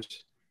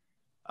scores,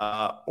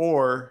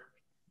 or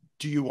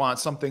do you want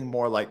something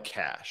more like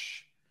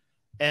cash?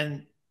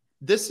 And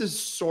this is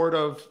sort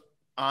of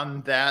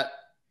on that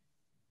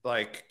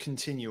like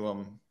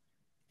continuum.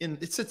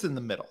 It sits in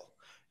the middle.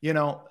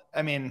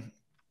 I mean,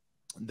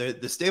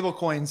 the stable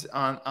coins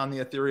on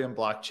the Ethereum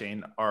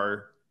blockchain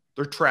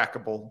they're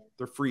trackable,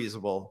 they're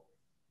freezable.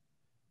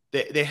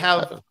 They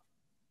have,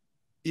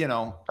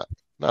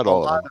 not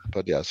all of them,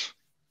 but yes.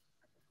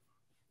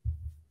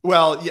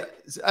 Well, yeah,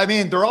 I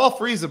mean, they're all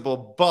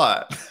freezable,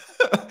 but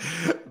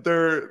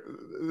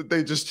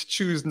they just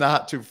choose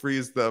not to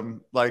freeze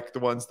them, like the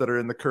ones that are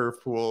in the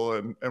curve pool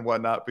and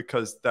whatnot,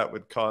 because that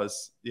would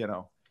cause, There's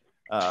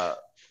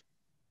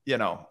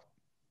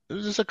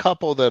a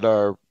couple that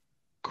are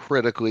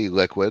critically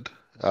liquid.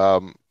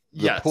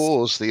 The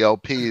pools, the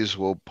LPs,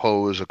 will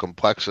pose a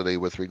complexity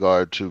with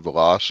regard to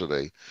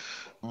velocity,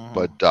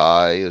 but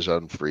DAI is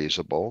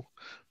unfreezable.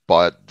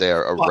 But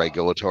they're a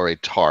regulatory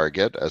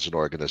target as an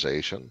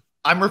organization.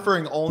 I'm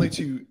referring only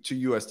to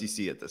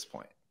USDC at this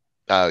point.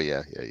 Oh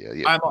yeah.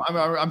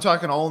 I'm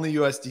talking only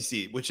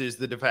USDC, which is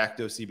the de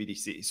facto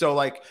CBDC. So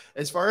like,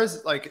 as far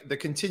as like the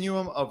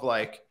continuum of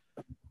like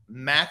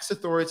max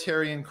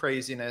authoritarian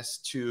craziness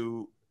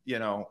to,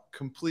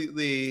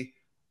 completely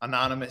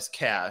anonymous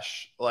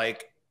cash.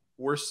 Like,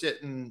 we're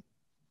sitting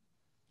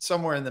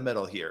somewhere in the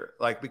middle here,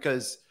 like,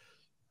 because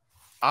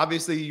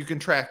obviously you can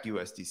track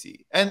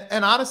USDC, and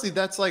honestly,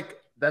 that's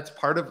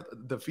part of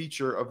the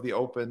feature of the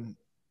open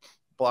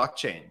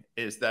blockchain,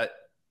 is that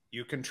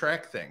you can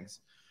track things.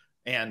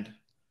 And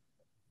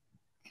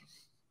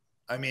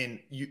I mean,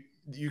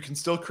 you can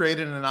still create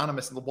an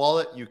anonymous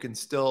wallet. You can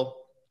still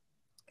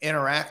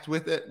interact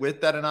with it,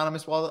 with that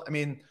anonymous wallet. I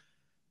mean,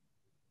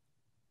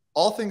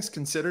 all things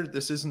considered,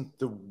 this isn't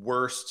the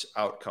worst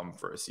outcome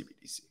for a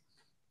CBDC.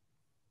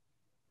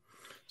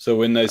 So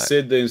when they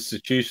said the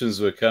institutions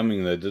were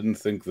coming, they didn't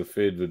think the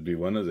Fed would be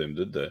one of them,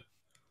 did they?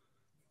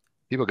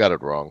 People got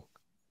it wrong.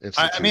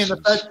 I mean,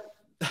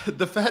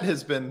 the Fed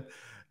has been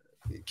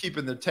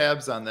keeping their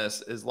tabs on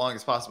this as long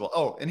as possible.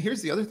 Oh, and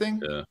here's the other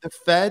thing. Yeah. The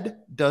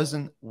Fed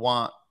doesn't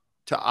want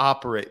to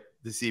operate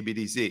the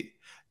CBDC.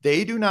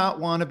 They do not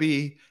want to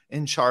be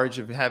in charge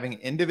of having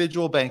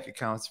individual bank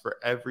accounts for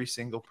every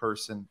single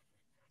person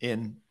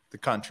in the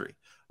country.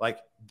 Like,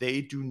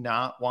 they do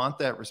not want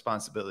that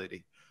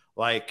responsibility.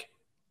 Like,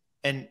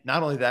 and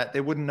not only that,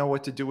 they wouldn't know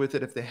what to do with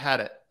it if they had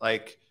it.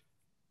 Like,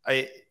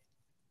 it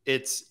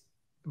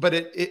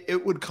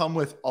would come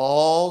with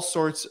all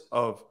sorts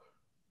of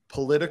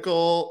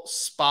political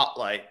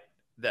spotlight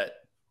that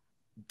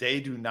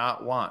they do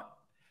not want.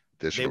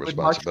 Additional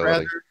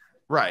responsibility.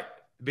 Right.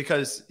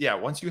 Because, yeah,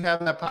 once you have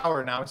that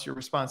power, now it's your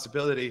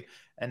responsibility.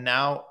 And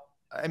now,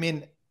 I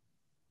mean,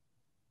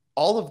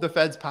 all of the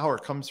Fed's power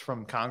comes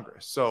from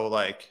Congress. So,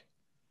 like,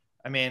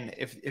 I mean,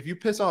 if you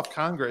piss off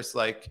Congress,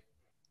 like,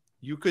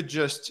 you could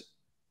just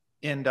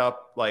end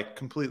up, like,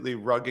 completely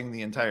rugging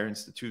the entire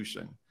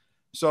institution.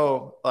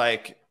 So,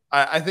 like,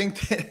 I think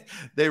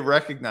they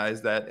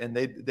recognize that, and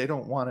they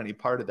don't want any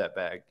part of that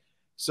bag.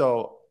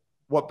 So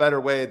what better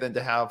way than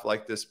to have,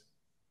 like, this,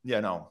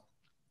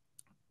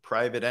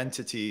 private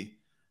entity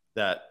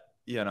that,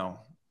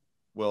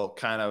 will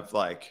kind of,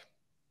 like,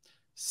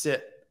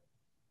 sit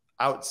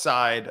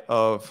outside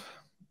of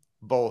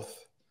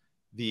both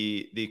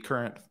the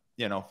current,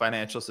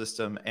 financial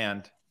system,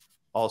 and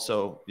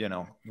also,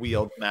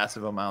 wield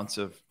massive amounts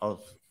of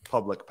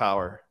public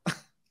power.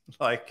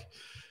 Like,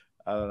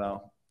 I don't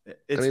know.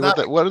 I mean,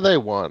 what do they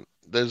want?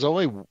 There's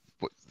only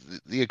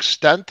the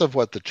extent of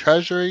what the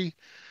Treasury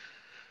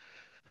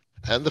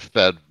and the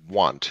Fed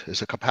want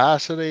is a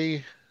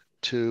capacity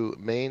to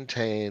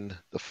maintain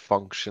the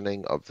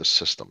functioning of the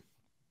system.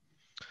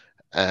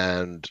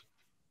 And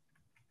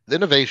the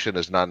innovation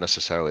is not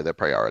necessarily their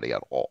priority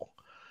at all.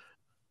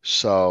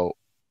 So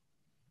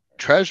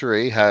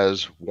Treasury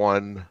has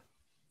one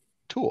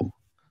tool.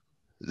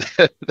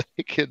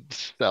 They can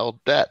sell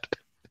debt.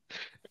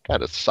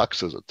 Kind of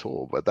sucks as a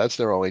tool, but that's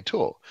their only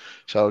tool.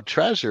 So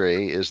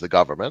Treasury is the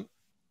government.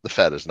 The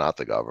Fed is not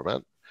the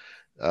government.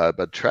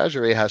 But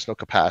Treasury has no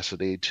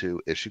capacity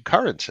to issue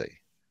currency.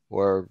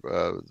 Or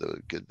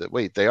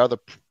they are the...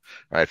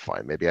 All right,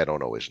 fine. Maybe I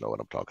don't always know what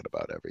I'm talking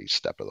about every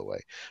step of the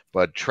way.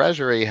 But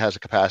Treasury has a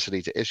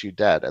capacity to issue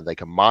debt, and they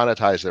can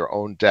monetize their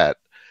own debt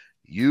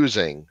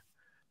using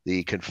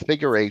the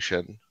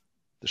configuration,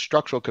 the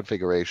structural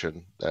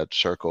configuration that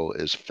Circle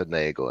is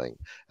finagling.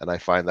 And I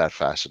find that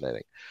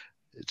fascinating.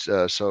 It's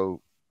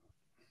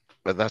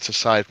but that's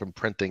aside from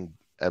printing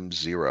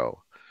M0.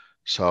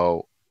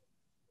 So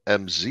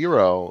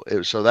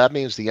M0, so that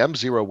means the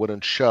M0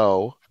 wouldn't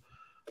show.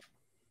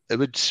 It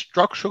would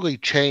structurally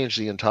change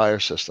the entire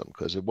system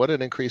because it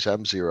wouldn't increase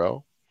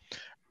M0,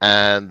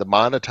 and the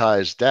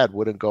monetized debt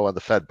wouldn't go on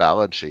the Fed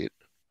balance sheet.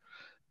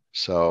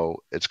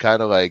 So it's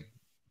kind of like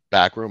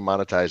backroom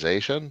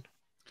monetization.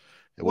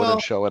 It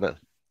wouldn't show in it.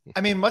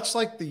 I mean, much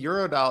like the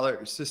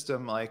Eurodollar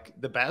system, like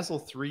the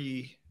Basel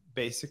III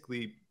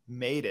basically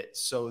made it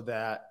so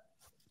that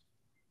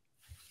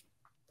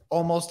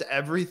almost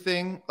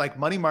everything, like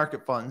money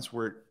market funds,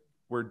 were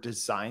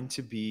designed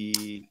to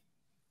be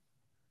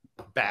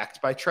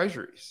backed by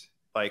treasuries.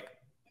 Like,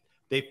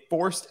 they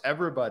forced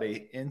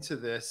everybody into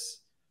this.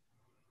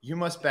 You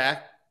must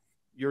back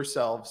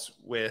yourselves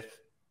with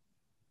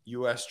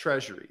U.S.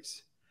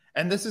 treasuries,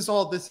 and this is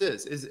all this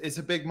is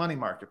a big money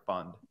market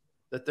fund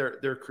that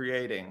they're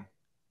creating.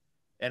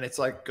 And it's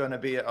like going to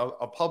be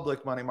a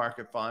public money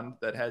market fund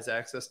that has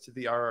access to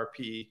the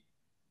RRP.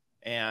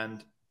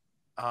 And,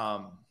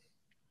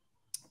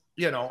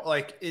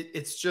 like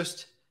it's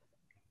just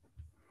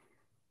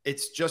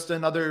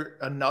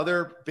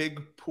another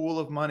big pool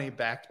of money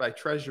backed by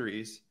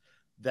treasuries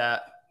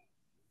that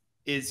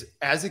is,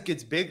 as it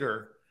gets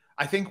bigger,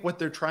 I think what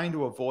they're trying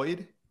to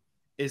avoid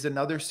is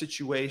another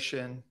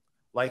situation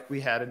like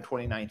we had in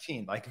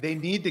 2019. Like, they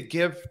need to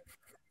give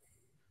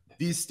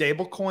these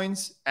stable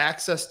coins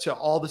access to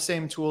all the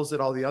same tools that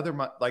all the other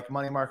like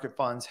money market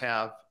funds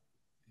have,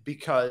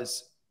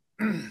 because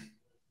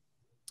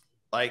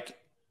like,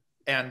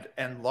 and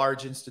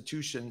large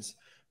institutions,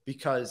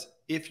 because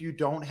if you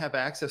don't have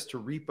access to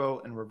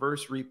repo and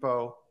reverse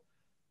repo,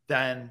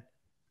 then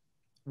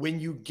when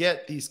you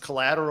get these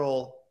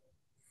collateral,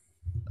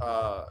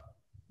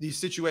 these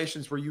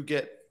situations where you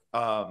get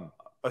a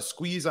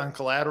squeeze on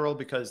collateral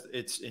because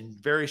it's in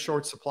very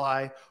short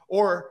supply,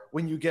 or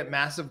when you get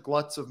massive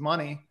gluts of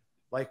money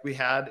like we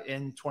had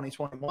in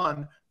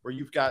 2021, where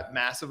you've got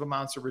massive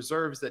amounts of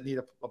reserves that need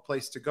a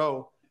place to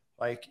go,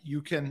 like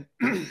you can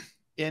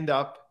end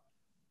up,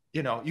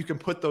 you can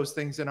put those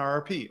things in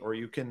RRP, or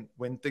you can,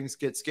 when things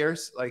get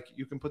scarce, like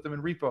you can put them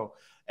in repo,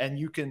 and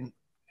you can,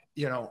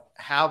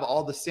 have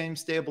all the same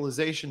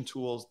stabilization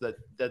tools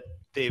that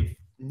they've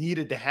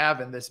needed to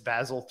have in this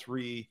Basel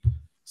III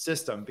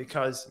system.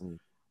 Because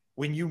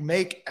when you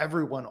make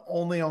everyone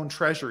only own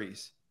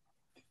treasuries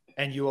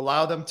and you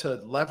allow them to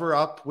lever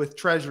up with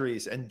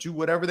treasuries and do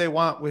whatever they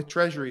want with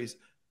treasuries,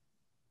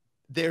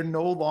 they're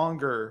no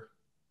longer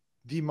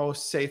the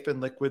most safe and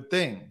liquid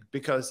thing.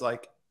 Because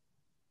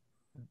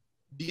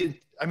the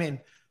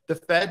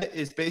Fed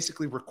is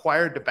basically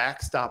required to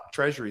backstop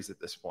treasuries at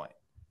this point.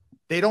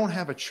 They don't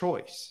have a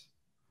choice.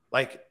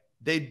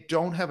 They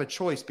don't have a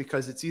choice,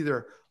 because it's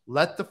either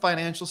let the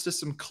financial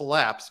system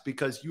collapse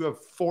because you have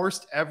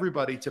forced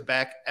everybody to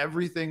back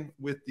everything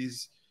with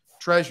these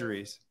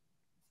treasuries,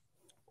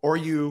 or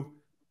you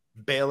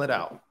bail it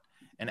out.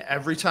 And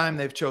every time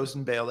they've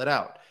chosen bail it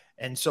out.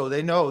 And so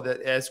they know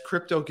that as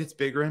crypto gets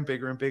bigger and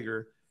bigger and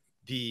bigger,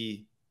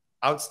 the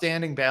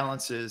outstanding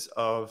balances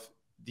of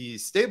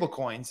these stable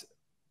coins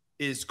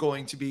is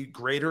going to be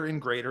greater and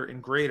greater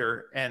and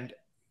greater, and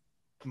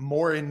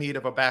more in need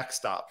of a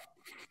backstop.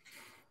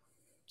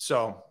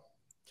 So,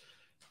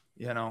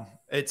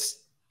 it's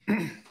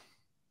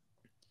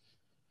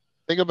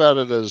think about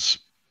it as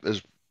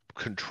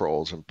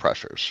controls and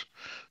pressures.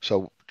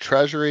 So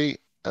Treasury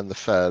and the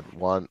Fed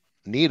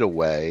need a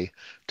way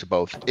to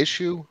both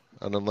issue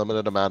an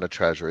unlimited amount of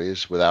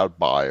treasuries without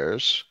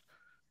buyers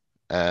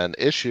and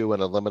issue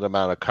an unlimited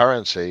amount of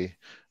currency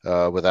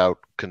without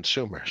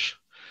consumers.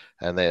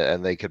 And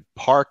they could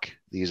park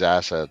these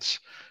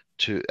assets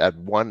at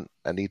one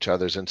and each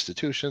other's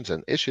institutions,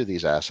 and issue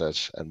these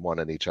assets and one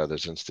and each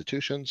other's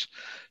institutions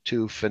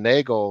to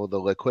finagle the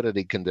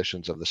liquidity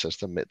conditions of the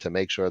system, to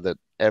make sure that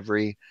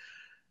everything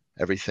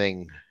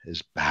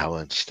is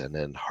balanced and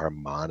in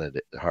harmony,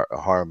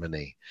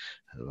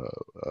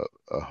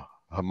 a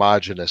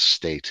homogeneous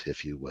state,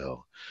 if you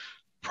will,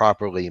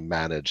 properly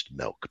managed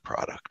milk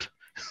product.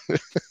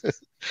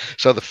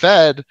 So the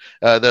Fed,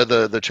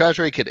 the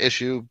Treasury could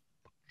issue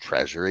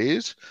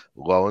treasuries,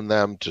 loan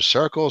them to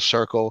Circle.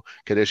 Circle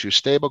could issue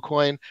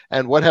stablecoin.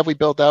 And what have we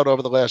built out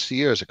over the last few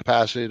years? A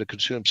capacity to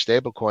consume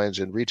stablecoins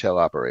in retail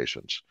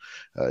operations.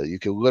 You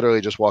can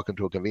literally just walk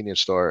into a convenience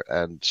store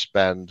and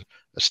spend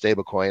a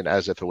stablecoin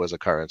as if it was a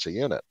currency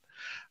unit.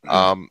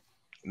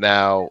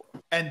 Now,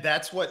 and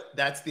that's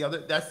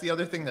the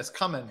other thing that's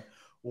coming.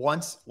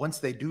 Once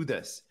they do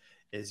this,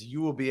 is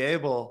you will be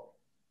able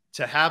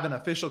to have an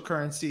official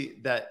currency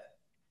that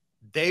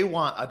they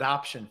want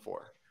adoption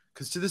for.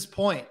 Because to this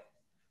point,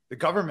 the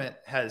government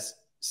has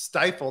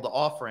stifled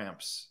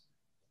off-ramps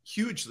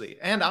hugely,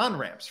 and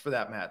on-ramps for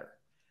that matter.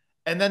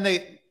 And then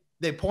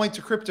they point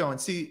to crypto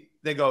and see,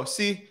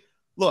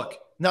 look,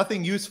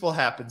 nothing useful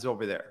happens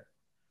over there.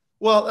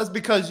 Well, that's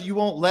because you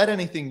won't let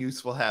anything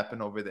useful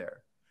happen over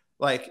there.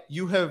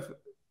 You have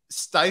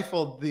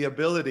stifled the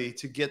ability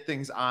to get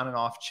things on and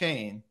off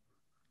chain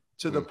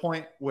to the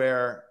point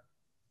where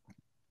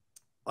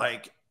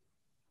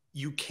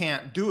you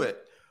can't do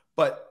it.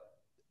 But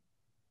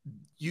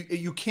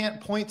you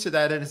can't point to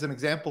that as an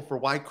example for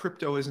why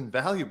crypto isn't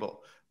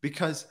valuable,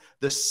 because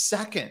the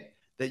second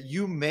that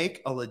you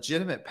make a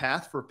legitimate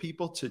path for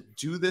people to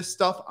do this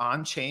stuff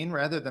on chain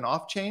rather than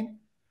off chain,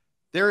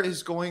 there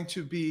is going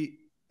to be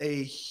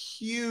a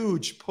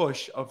huge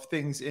push of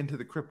things into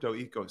the crypto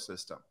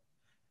ecosystem.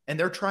 And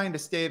they're trying to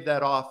stave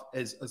that off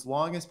as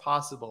long as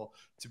possible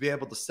to be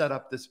able to set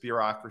up this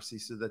bureaucracy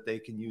so that they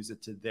can use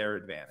it to their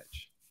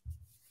advantage.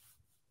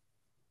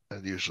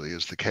 That usually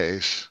is the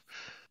case.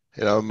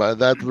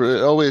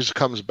 That always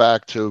comes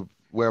back to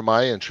where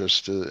my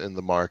interest in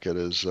the market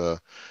is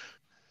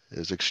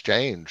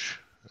exchange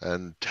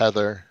and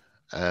tether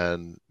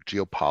and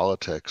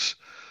geopolitics.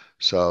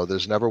 So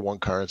there's never one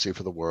currency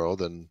for the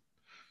world, and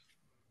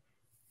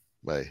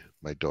my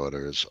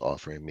daughter is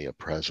offering me a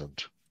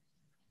present.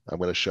 I'm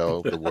going to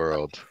show the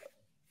world.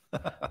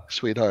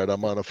 Sweetheart,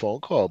 I'm on a phone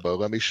call, but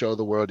let me show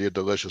the world your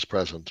delicious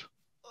present.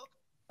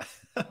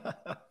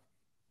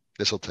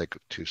 This will take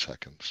 2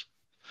 seconds.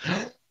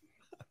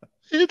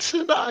 It's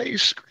an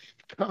ice cream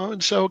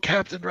cone. So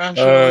Captain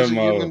Rational is a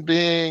human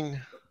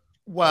being.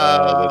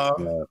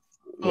 Wow.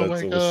 Oh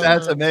my God.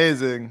 That's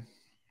amazing.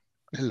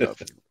 I love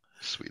you,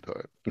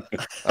 sweetheart.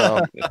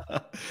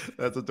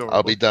 That's adorable.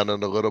 I'll be done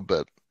in a little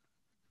bit.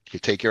 You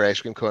take your ice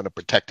cream cone and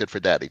protect it for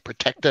daddy.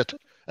 Protect it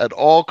at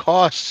all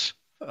costs.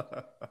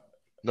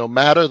 No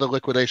matter the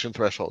liquidation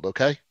threshold,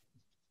 okay?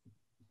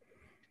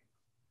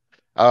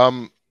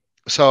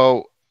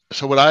 So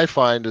what I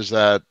find is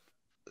that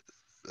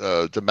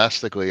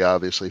domestically,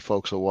 obviously,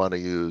 folks will want to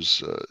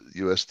use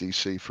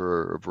USDC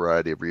for a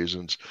variety of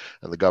reasons,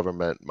 and the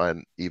government might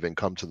even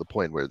come to the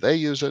point where they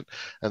use it,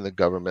 and the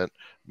government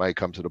might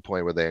come to the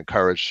point where they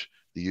encourage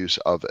the use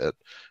of it.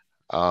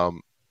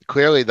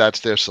 clearly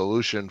that's their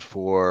solution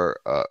for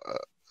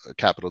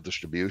capital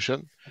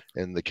distribution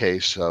in the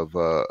case of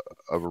a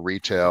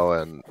retail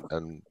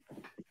and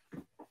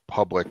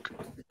public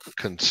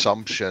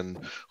consumption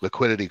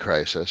liquidity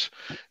crisis,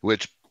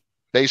 which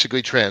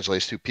basically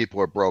translates to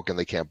people are broke and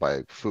they can't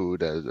buy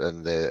food,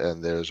 and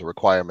there's a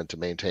requirement to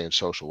maintain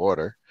social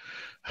order.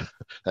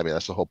 I mean,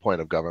 that's the whole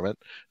point of government.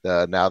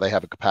 Now they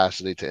have a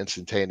capacity to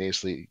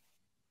instantaneously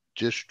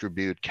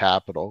distribute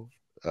capital,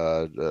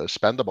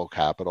 spendable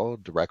capital,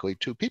 directly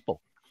to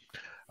people.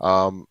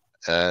 Um,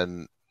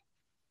 and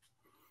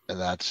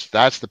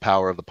that's the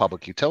power of the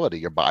public utility.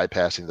 You're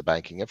bypassing the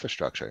banking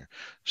infrastructure.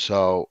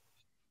 So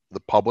the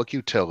public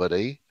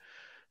utility,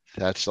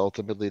 that's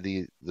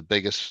ultimately the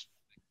biggest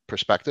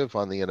perspective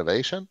on the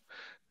innovation.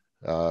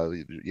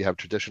 You have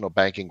traditional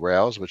banking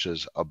rails, which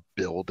is a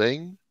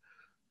building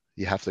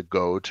you have to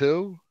go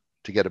to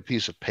get a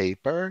piece of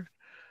paper.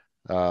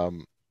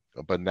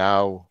 But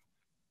now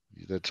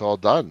it's all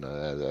done.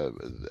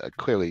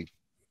 Clearly,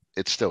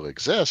 it still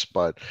exists,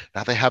 but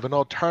now they have an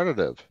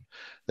alternative.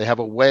 They have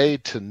a way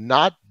to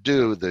not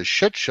do the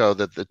shit show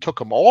that it took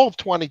them all of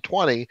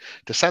 2020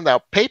 to send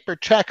out paper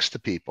checks to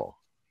people.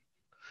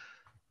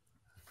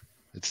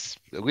 It's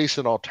at least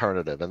an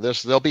alternative. And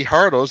there'll be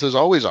hurdles. There's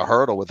always a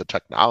hurdle with the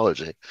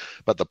technology.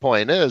 But the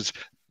point is,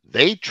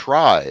 they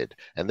tried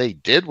and they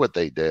did what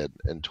they did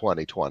in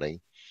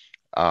 2020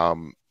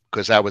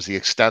 because that was the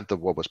extent of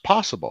what was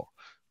possible.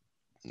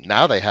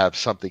 Now they have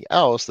something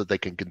else that they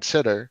can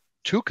consider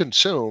to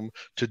consume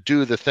to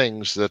do the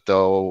things that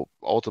they'll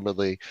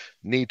ultimately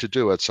need to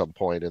do at some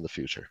point in the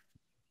future.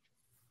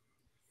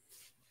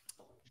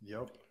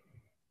 Yep.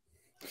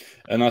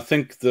 And I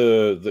think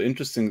the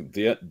interesting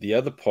the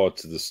other part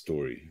to the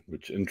story,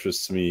 which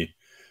interests me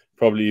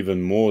probably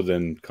even more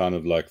than kind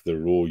of like the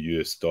raw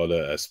US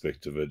dollar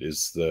aspect of it,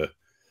 is the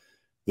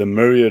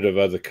myriad of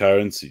other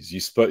currencies. You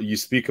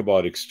speak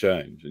about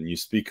exchange, and you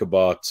speak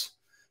about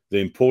the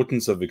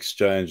importance of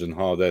exchange and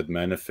how that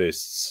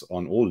manifests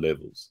on all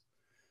levels.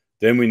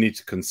 Then we need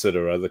to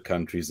consider other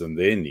countries and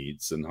their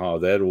needs and how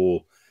that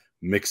all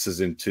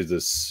mixes into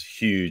this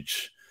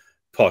huge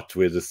pot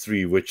where the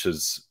three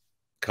witches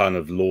kind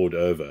of lord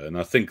over. And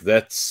I think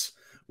that's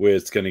where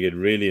it's going to get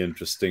really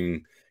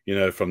interesting, you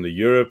know, from the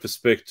Euro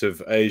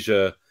perspective,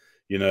 Asia,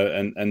 you know,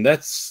 and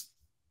that's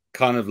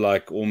kind of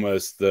like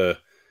almost the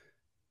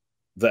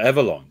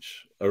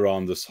avalanche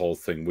around this whole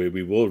thing, where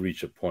we will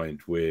reach a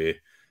point where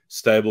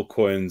stable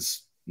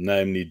coins,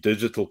 namely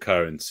digital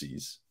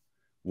currencies,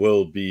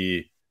 will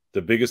be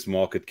the biggest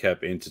market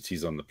cap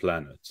entities on the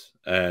planet.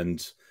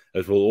 And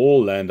it will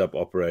all land up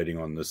operating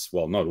on this,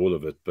 well, not all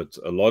of it, but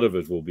a lot of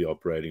it will be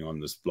operating on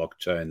this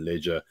blockchain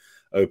ledger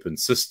open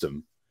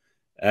system.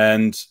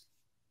 And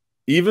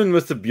even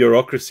with the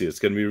bureaucracy, it's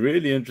going to be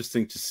really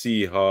interesting to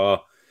see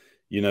how,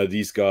 you know,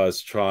 these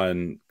guys try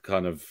and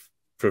kind of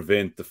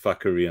prevent the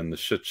fuckery and the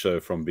shit show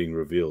from being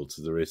revealed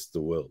to the rest of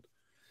the world.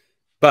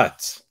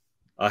 But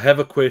I have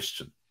a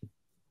question.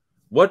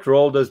 What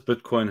role does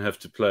Bitcoin have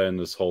to play in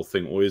this whole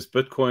thing? Or is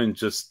Bitcoin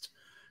just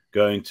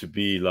going to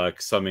be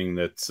like something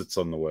that sits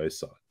on the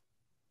wayside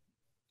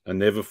and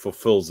never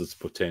fulfills its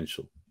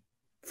potential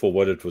for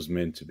what it was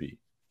meant to be?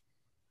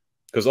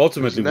 Because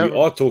ultimately we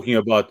are talking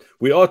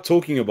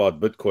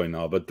about Bitcoin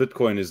now, but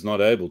Bitcoin is not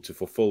able to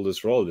fulfill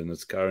this role in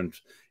its current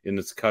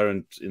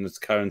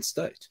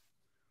state.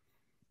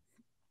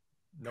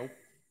 Nope,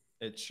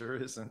 it sure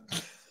isn't.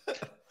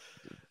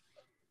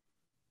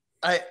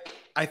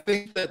 I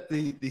think that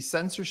the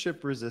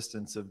censorship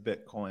resistance of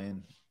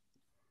Bitcoin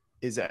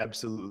is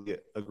absolutely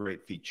a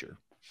great feature.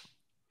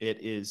 It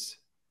is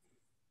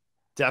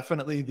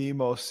definitely the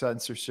most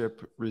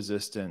censorship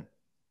resistant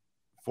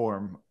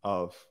form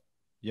of,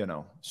 you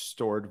know,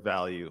 stored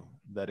value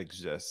that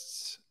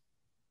exists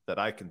that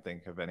I can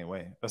think of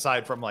anyway,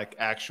 aside from like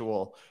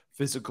actual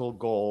physical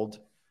gold.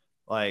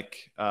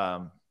 Like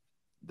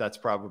that's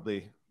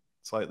probably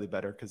slightly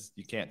better because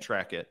you can't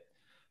track it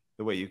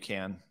the way you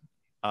can.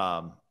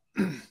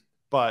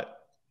 But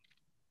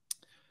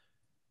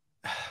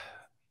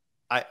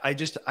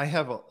I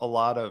have a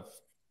lot of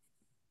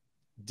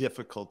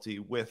difficulty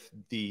with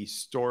the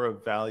store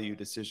of value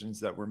decisions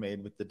that were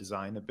made with the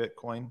design of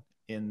Bitcoin,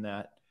 in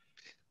that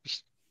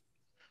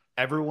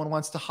everyone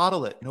wants to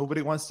hodl it.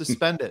 Nobody wants to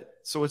spend it.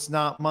 So it's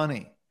not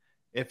money.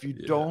 If you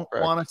don't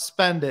want to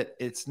spend it,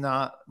 it's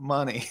not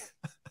money.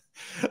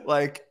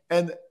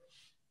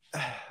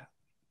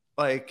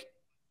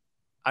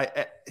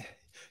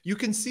 You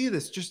can see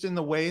this just in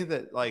the way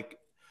that like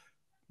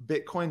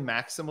Bitcoin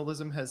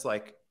maximalism has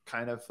like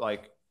kind of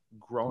like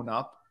grown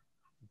up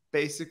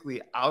basically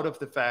out of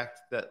the fact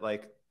that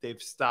like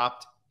they've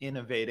stopped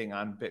innovating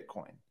on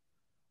Bitcoin.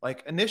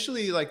 Like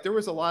initially, like there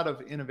was a lot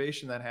of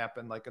innovation that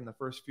happened like in the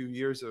first few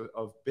years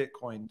of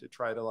Bitcoin to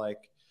try to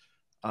like,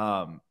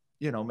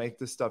 you know, make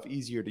this stuff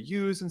easier to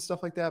use and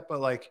stuff like that.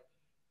 But like,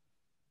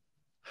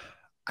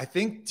 I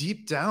think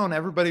deep down,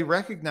 everybody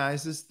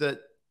recognizes that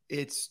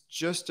it's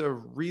just a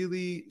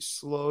really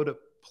slow to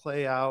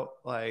play out,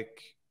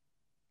 like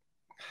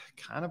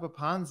kind of a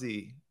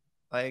Ponzi,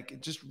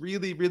 like just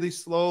really, really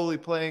slowly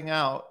playing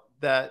out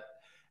that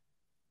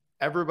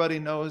everybody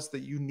knows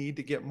that you need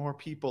to get more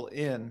people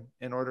in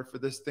order for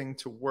this thing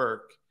to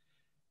work.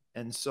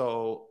 And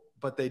so,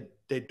 but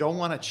they don't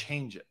want to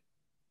change it.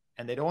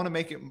 And they don't want to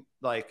make it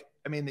like,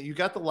 I mean, you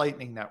got the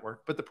Lightning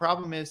Network, but the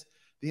problem is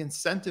the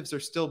incentives are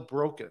still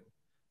broken.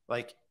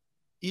 Like,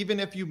 even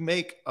if you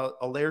make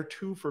a layer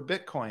 2 for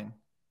Bitcoin,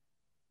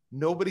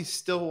 nobody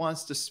still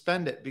wants to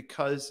spend it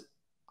because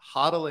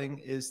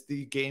hodling is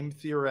the game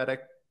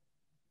theoretic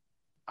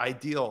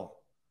ideal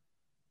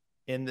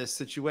in this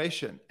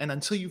situation. And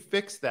until you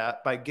fix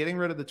that by getting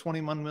rid of the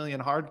 21 million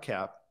hard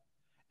cap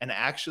and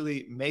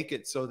actually make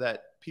it so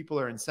that people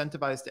are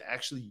incentivized to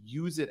actually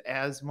use it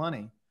as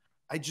money,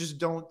 I just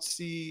don't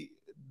see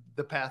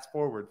the path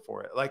forward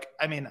for it. Like,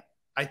 I mean,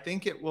 I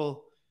think it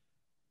will,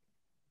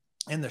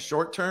 in the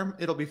short term,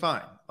 it'll be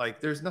fine.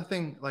 Like, there's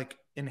nothing like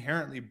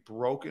inherently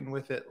broken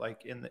with it,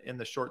 like in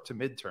the short to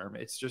midterm.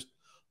 It's just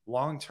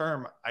long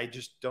term, I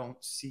just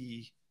don't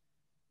see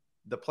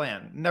the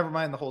plan. Never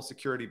mind the whole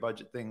security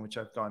budget thing, which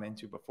I've gone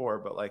into before.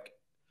 But like,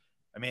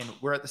 I mean,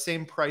 we're at the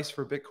same price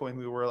for Bitcoin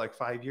we were like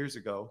 5 years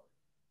ago.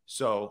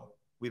 So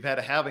we've had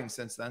a halving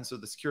since then. So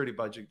the security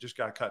budget just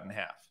got cut in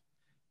half,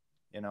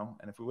 you know,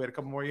 and if we wait a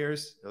couple more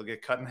years, it'll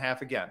get cut in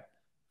half again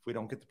if we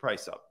don't get the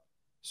price up.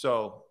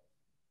 So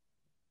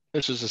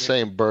this is the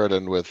same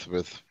burden with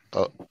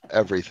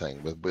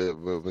everything.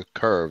 With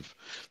Curve,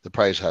 the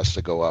price has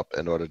to go up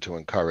in order to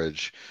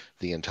encourage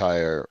the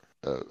entire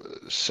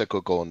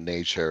cyclical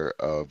nature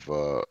of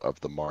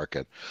the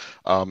market.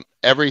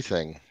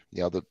 Everything,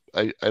 you know,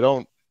 I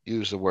don't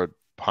use the word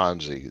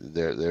Ponzi.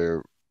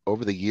 They're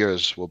over the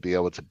years we'll be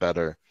able to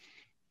better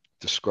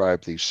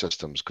describe these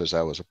systems, because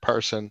that was a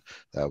person,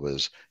 that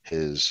was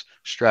his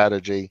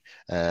strategy,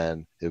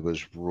 and it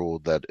was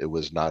ruled that it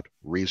was not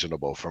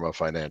reasonable from a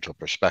financial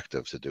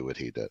perspective to do what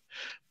he did.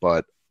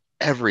 But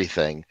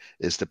everything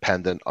is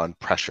dependent on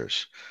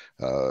pressures,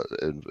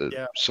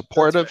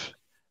 supportive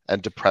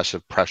and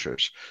depressive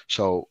pressures.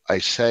 So I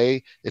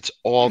say it's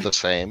all the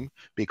same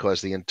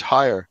because the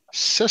entire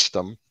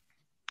system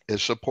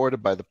is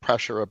supported by the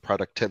pressure of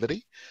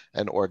productivity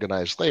and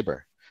organized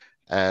labor.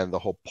 And the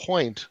whole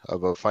point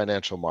of a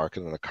financial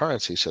market and a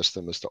currency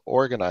system is to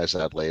organize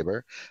that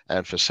labor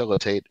and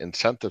facilitate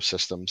incentive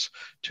systems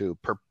to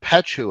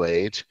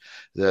perpetuate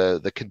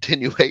the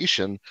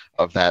continuation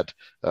of that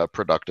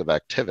productive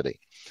activity.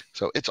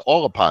 So it's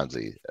all a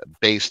Ponzi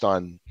based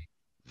on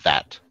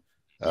that.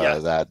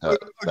 Yes,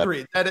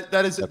 agreed.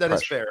 That is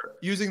fair.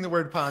 Using the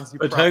word Ponzi.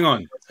 But hang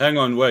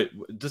on, wait.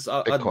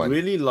 I'd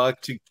really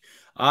like to.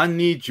 I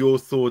need your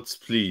thoughts,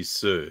 please,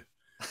 sir,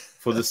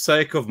 for the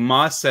sake of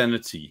my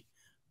sanity,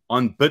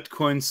 on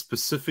Bitcoin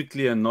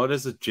specifically, and not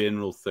as a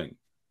general thing.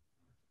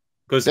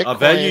 Because I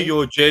value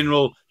your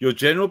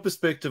general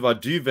perspective. I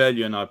do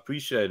value and I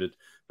appreciate it,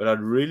 but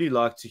I'd really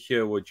like to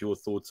hear what your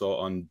thoughts are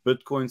on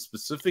Bitcoin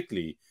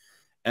specifically,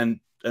 and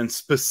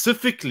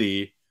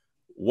specifically,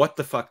 what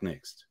the fuck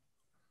next?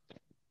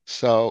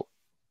 So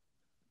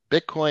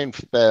Bitcoin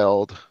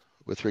failed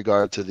with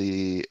regard to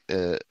the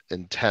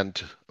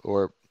intent,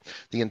 or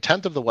the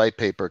intent of the white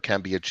paper can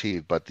be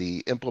achieved, but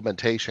the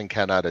implementation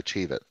cannot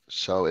achieve it.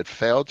 So it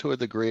failed to a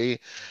degree,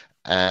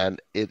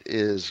 and it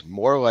is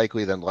more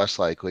likely than less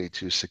likely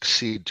to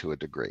succeed to a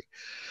degree.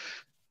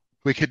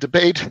 We could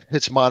debate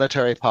its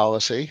monetary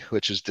policy,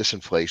 which is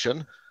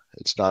disinflation.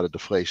 It's not a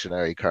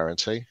deflationary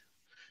currency.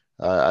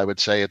 I would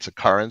say it's a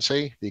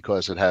currency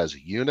because it has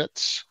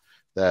units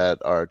that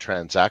are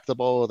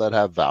transactable, that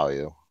have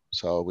value.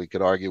 So we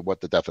could argue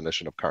what the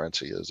definition of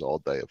currency is all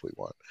day if we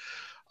want.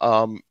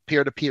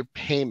 Peer-to-peer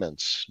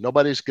payments.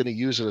 Nobody's going to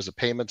use it as a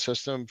payment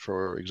system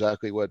for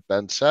exactly what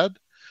Ben said.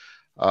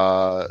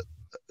 There's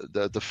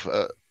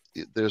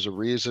a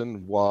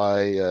reason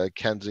why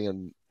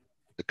Keynesian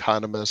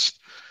economists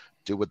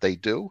do what they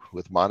do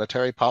with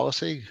monetary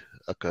policy.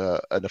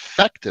 An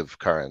effective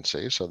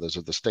currency, so there's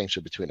a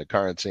distinction between a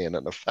currency and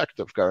an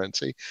effective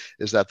currency,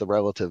 is that the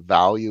relative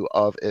value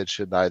of it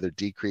should neither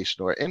decrease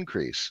nor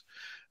increase.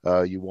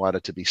 You want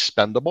it to be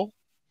spendable.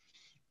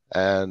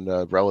 And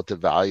relative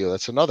value,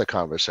 that's another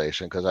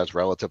conversation, because that's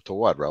relative to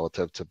what?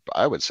 Relative to,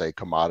 I would say,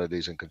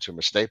 commodities and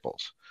consumer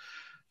staples.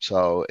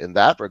 So in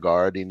that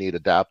regard, you need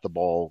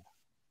adaptable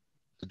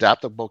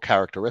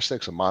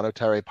characteristics of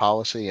monetary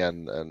policy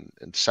and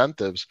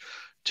incentives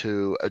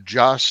to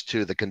adjust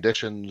to the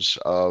conditions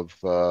of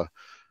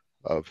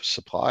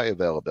supply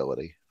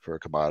availability for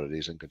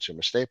commodities and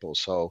consumer staples.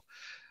 So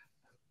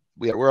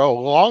we're a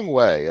long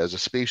way as a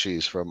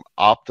species from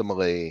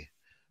optimally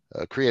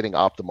creating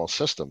optimal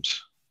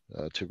systems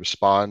to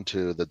respond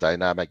to the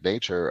dynamic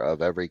nature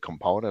of every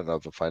component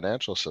of a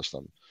financial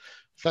system.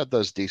 Fed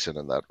does decent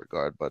in that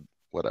regard, but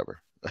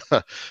whatever.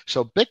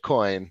 So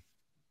Bitcoin,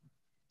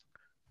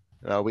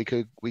 we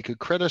could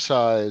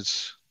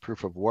criticize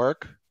proof of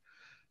work.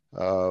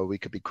 We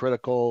could be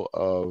critical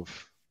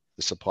of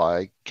the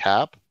supply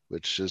cap,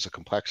 which is a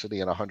complexity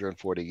in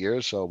 140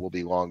 years. So we'll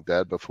be long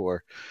dead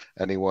before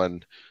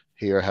anyone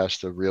here has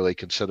to really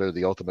consider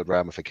the ultimate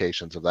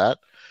ramifications of that.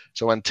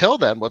 So until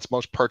then, what's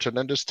most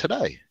pertinent is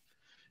today.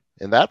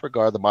 In that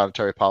regard, the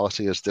monetary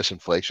policy is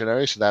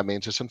disinflationary, so that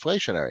means it's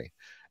inflationary.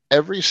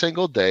 Every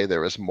single day,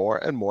 there is more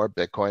and more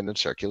Bitcoin in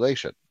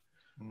circulation.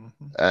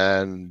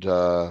 And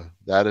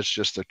that is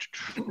just a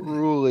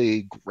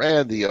truly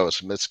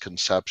grandiose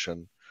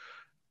misconception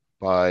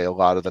by a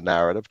lot of the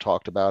narrative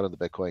talked about in the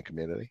Bitcoin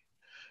community.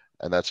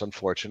 And that's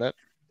unfortunate.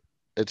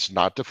 It's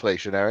not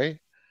deflationary.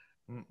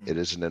 It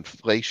is an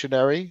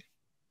inflationary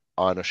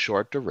on a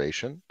short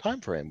duration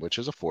time frame, which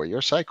is a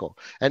 4-year cycle.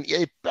 And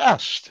at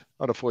best,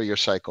 on a 4-year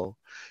cycle,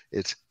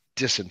 it's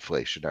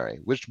disinflationary,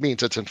 which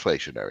means it's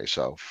inflationary.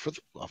 So for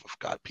the love of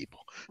God, people.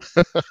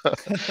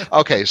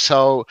 Okay,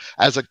 so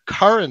as a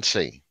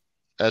currency,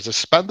 as a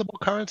spendable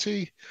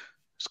currency,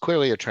 it's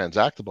clearly a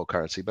transactable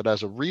currency, but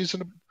as a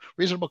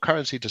reasonable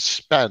currency to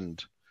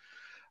spend,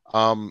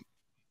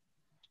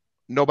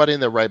 nobody in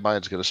their right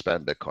mind is going to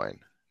spend Bitcoin.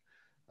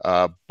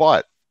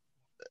 But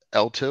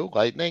L2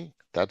 Lightning,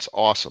 that's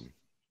awesome.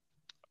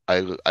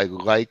 I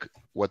like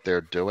what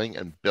they're doing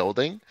and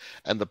building,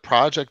 and the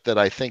project that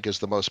I think is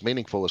the most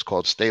meaningful is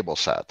called Stable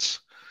Sats.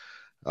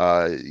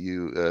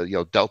 You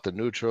know, delta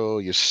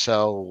neutral, you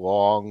sell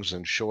longs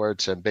and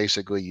shorts, and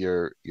basically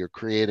you're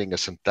creating a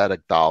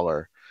synthetic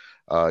dollar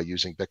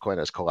using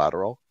Bitcoin as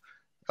collateral,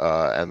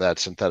 and that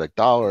synthetic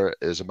dollar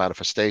is a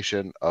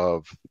manifestation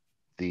of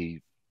the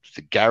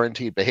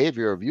guaranteed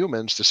behavior of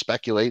humans to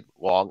speculate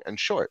long and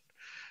short,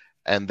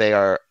 and they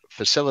are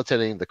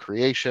facilitating the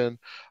creation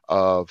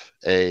of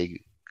a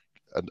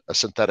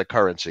synthetic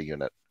currency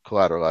unit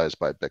collateralized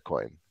by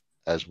Bitcoin,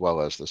 as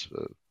well as this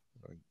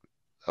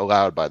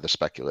allowed by the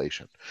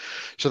speculation.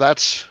 So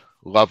that's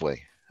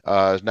lovely.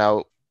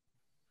 Now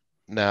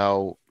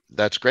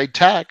that's great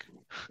tech.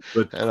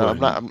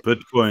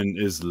 Bitcoin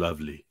is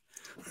lovely.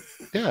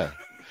 Yeah,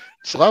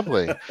 it's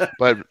lovely,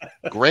 but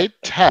great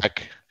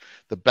tech.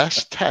 The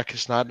best tech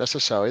is not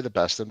necessarily the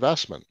best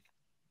investment.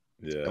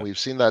 Yeah, and we've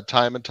seen that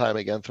time and time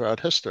again throughout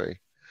history.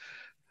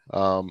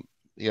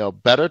 You know,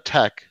 better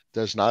tech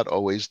does not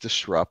always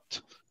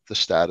disrupt the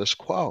status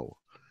quo.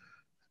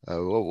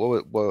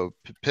 What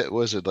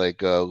was it like?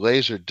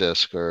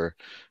 Laserdisc or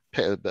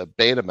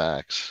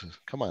Betamax?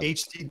 Come on,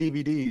 HD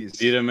DVDs.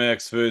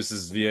 Betamax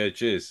versus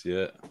VHS.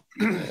 Yeah.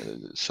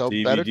 So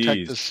DVDs. Better tech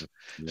is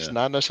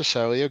not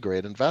necessarily a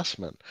great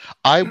investment.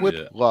 I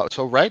would love.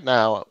 So right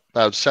now,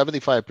 about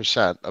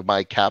 75% of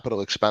my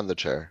capital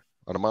expenditure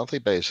on a monthly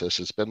basis,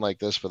 it's been like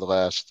this for the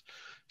last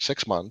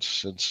 6 months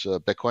since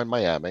Bitcoin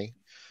Miami.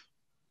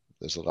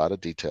 There's a lot of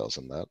details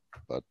in that,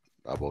 but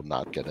I will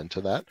not get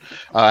into that.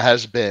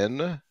 Has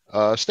been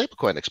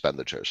stablecoin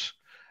expenditures,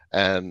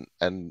 and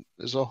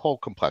there's a whole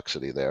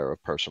complexity there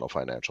of personal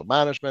financial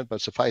management.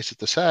 But suffice it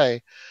to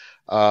say,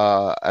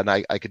 and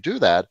I could do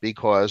that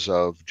because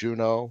of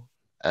Juno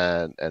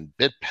and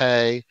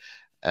BitPay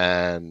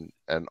and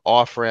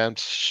off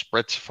ramps,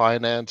 Spritz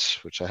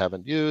Finance, which I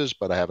haven't used,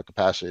 but I have a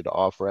capacity to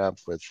off ramp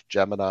with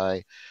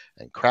Gemini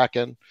and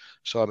Kraken,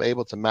 so I'm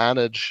able to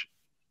manage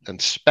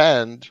and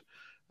spend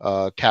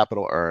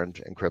capital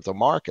earned in crypto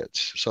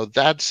markets. So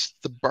that's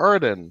the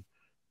burden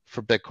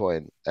for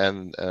Bitcoin,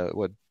 and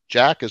what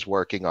Jack is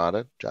working on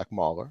it, Jack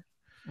Mahler,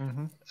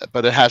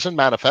 but it hasn't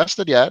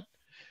manifested yet.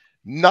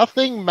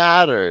 Nothing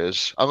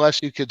matters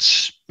unless you could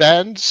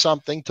spend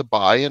something to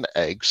buy an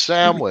egg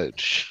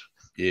sandwich.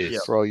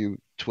 Yes. For all you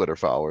Twitter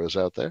followers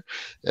out there,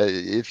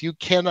 if you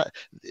cannot,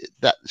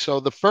 so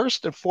the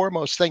first and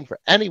foremost thing for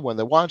anyone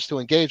that wants to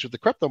engage with the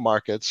crypto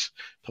markets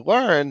to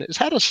learn is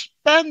how to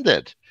spend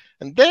it,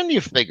 and then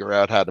you figure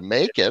out how to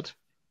make it.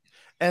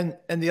 And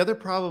the other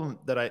problem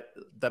that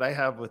I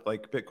have with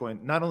like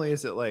Bitcoin, not only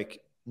is it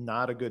like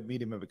not a good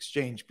medium of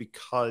exchange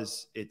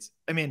because it's,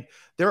 I mean,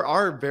 there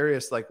are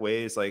various like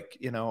ways, like,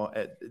 you know,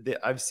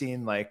 I've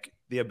seen like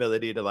the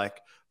ability to like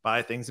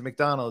buy things at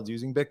McDonald's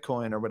using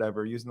Bitcoin or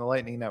whatever, using the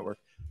Lightning Network.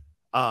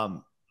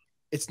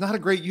 It's not a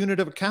great unit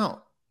of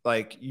account.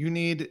 Like you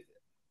need,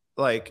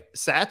 like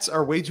sats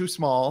are way too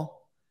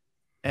small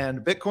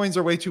and Bitcoins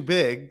are way too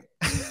big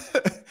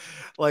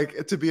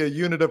like to be a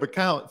unit of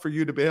account for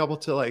you to be able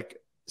to like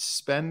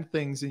spend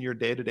things in your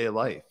day-to-day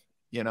life,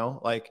 you know?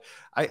 Like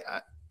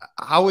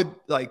how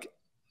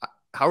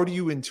do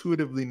you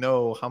intuitively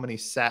know how many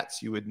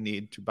sats you would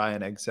need to buy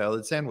an egg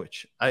salad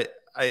sandwich? I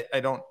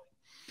don't.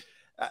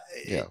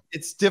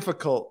 It's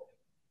difficult.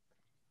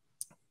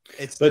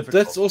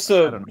 That's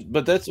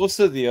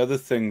also the other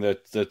thing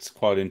that's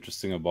quite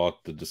interesting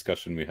about the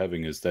discussion we're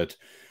having is that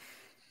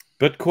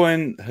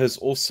Bitcoin has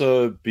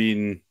also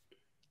been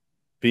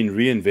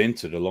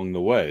reinvented along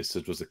the way. So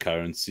it was a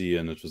currency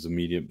and it was a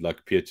medium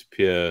like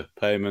peer-to-peer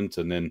payment,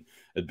 and then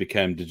it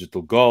became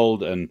digital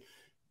gold. And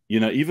you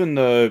know, even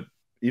though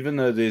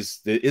there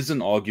is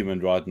an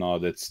argument right now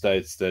that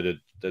states that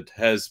it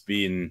has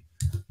been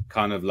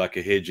kind of like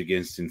a hedge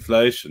against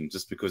inflation,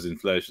 just because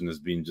inflation has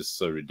been just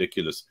so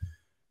ridiculous.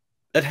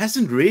 It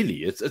hasn't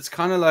really. It's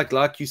kind of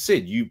like you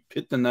said, you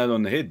hit the nail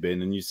on the head,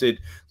 Ben, and you said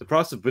the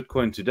price of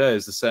Bitcoin today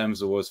is the same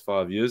as it was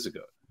 5 years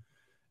ago.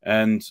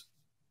 And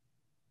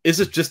is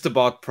it just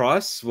about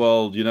price?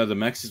 Well, you know, the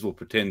maxis will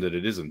pretend that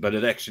it isn't, but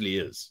it actually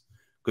is.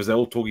 because they're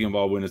all talking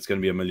about when it's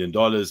going to be $1 million.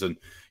 And,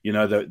 you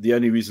know, the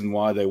only reason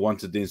why they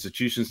wanted the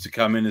institutions to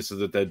come in is so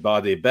that they'd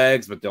buy their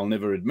bags, but they'll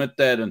never admit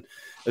that. And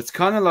it's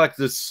kind of like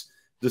this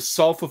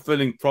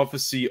self-fulfilling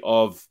prophecy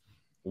of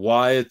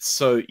why it's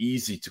so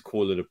easy to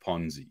call it a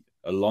Ponzi,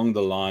 along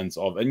the lines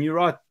of, and you're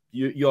right,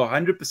 you're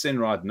 100%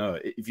 right. No,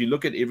 if you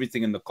look at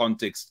everything in the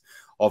context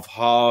of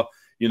how,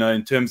 you know,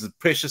 in terms of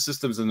pressure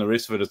systems and the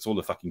rest of it, it's all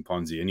a fucking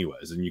Ponzi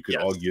anyways, and you could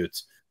argue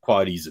it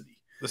quite easily.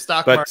 The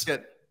stock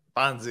market,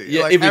 Ponzi.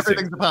 Yeah, like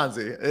everything's a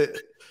Ponzi.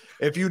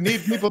 If you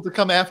need people to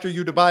come after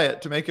you to buy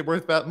it to make it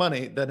worth that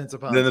money, then it's a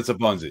Ponzi. Then it's a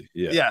Ponzi.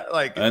 Yeah. Yeah.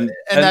 Like, and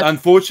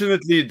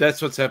unfortunately,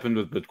 that's what's happened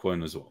with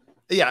Bitcoin as well.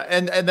 Yeah.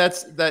 And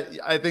that's that.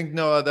 I think,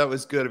 Noah, that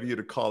was good of you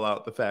to call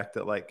out the fact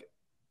that, like,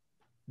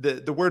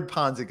 the word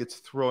Ponzi gets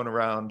thrown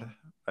around,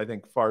 I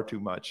think, far too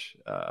much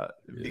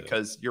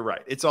because you're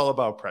right. It's all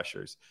about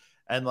pressures.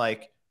 And,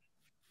 like,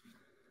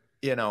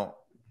 you know,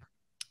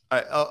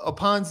 a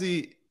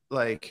Ponzi,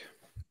 like,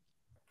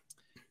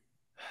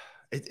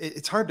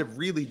 it's hard to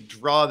really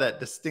draw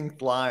that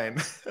distinct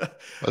line. Well,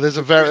 there's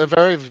a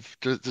very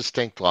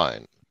distinct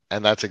line,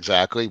 and that's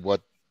exactly what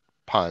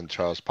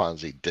Charles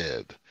Ponzi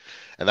did,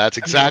 and that's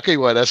exactly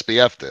what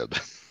SBF did.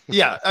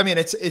 Yeah, I mean,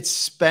 it's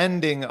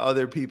spending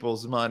other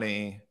people's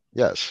money,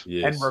 yes,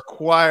 and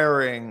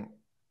requiring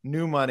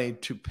new money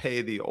to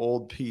pay the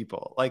old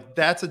people. Like,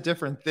 that's a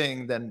different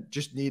thing than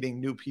just needing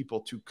new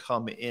people to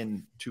come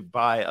in to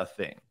buy a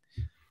thing,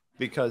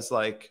 because,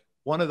 like,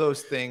 one of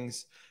those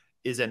things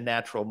is a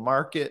natural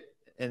market,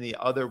 and the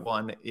other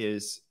one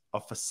is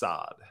a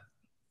facade.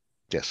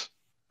 Yes.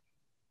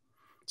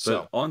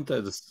 So, aren't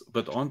they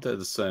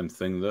the same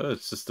thing though?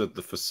 It's just that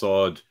the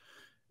facade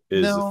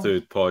is a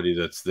third party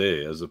that's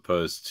there, as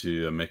opposed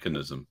to a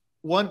mechanism.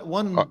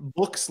 One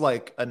looks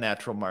like a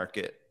natural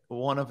market.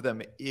 One of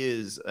them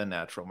is a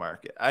natural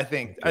market. I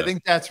think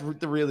that's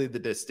really the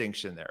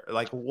distinction there.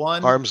 Like,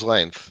 one arm's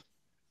length.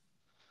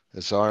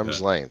 It's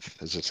arm's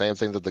length. It's the same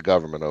thing that the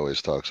government always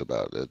talks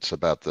about. It's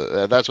about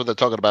that's what they're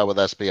talking about with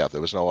SBF.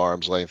 There was no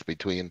arm's length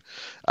between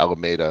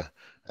Alameda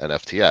and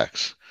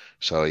FTX.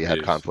 So you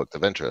had conflict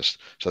of interest.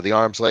 So the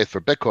arm's length for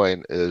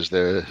Bitcoin is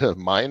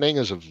mining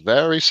is a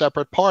very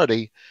separate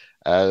party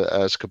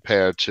as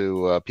compared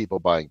to people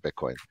buying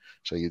Bitcoin.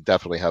 So you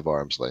definitely have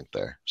arm's length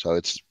there. So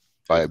it's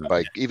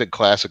by even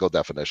classical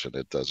definition,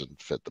 it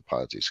doesn't fit the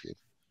Ponzi scheme.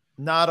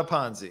 Not a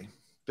Ponzi.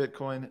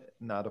 Bitcoin,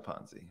 not a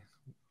Ponzi.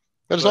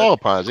 But it's all a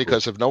Ponzi,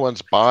 because if no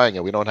one's buying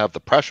and we don't have the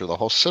pressure, the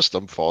whole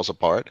system falls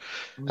apart,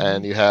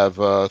 and you have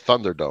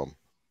Thunderdome.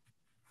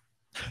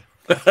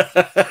 When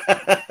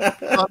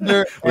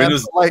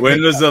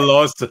was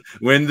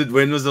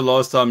the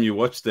last time you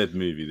watched that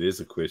movie? There's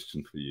a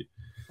question for you.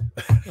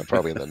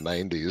 Probably in the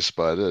 90s,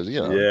 but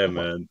you know. Yeah,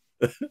 man.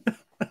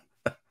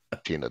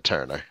 Tina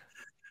Turner.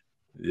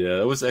 Yeah,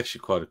 that was actually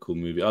quite a cool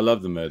movie. I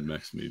love the Mad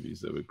Max movies.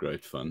 They were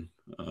great fun.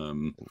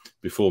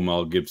 Before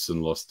Mel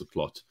Gibson lost the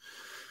plot.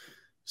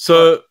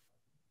 So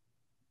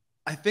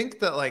I think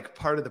that, like,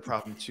 part of the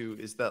problem too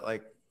is that,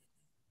 like,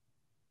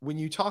 when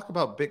you talk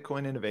about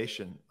Bitcoin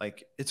innovation,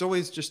 like, it's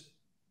always just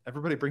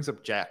everybody brings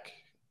up Jack.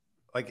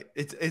 Like,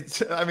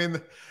 it's I mean,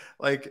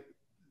 like,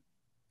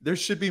 there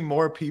should be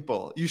more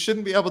people. You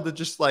shouldn't be able to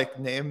just, like,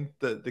 name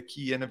the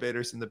key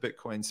innovators in the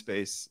Bitcoin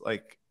space,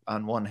 like,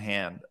 on one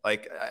hand.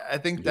 Like, I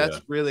think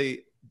that's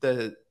really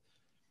the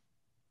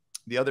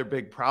other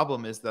big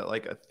problem, is that,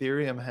 like,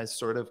 Ethereum has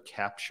sort of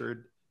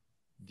captured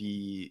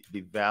the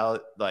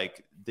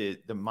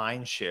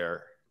mind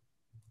share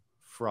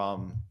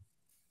from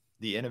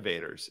the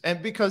innovators.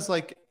 And because,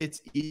 like,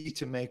 it's easy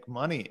to make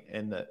money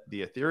in the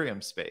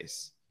Ethereum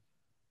space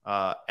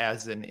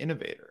as an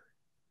innovator.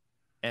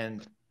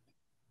 And,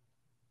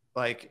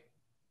 like,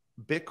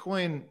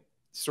 Bitcoin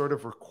sort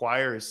of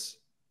requires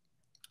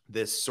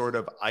this sort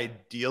of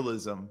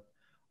idealism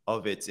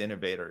of its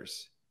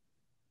innovators.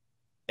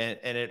 And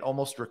it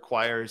almost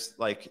requires,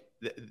 like,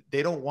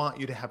 they don't want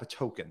you to have a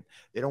token.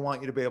 They don't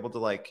want you to be able to,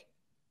 like,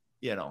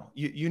 you know,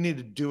 you need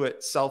to do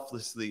it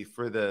selflessly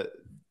for the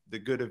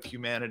good of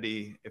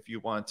humanity if you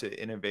want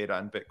to innovate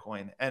on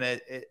Bitcoin. And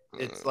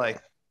it's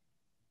like,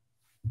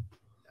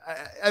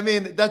 I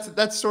mean,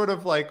 that's sort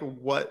of like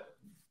what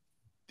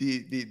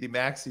the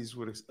maxis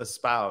would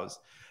espouse.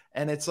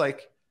 And it's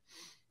like,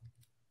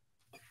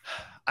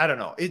 I don't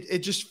know. It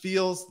just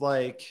feels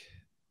like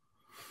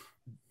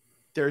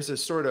there's a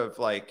sort of,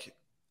 like,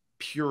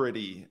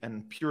 purity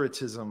and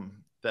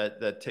puritanism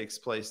that takes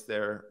place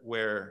there,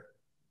 where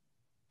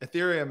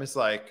Ethereum is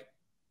like,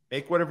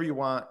 make whatever you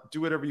want,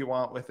 do whatever you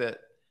want with it.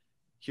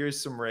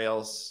 Here's some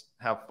rails,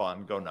 have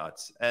fun, go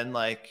nuts. And,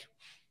 like,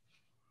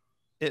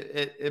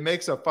 it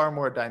makes a far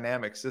more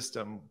dynamic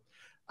system.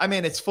 I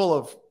mean, it's full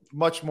of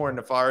much more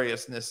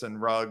nefariousness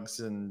and rugs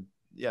and,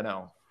 you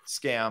know,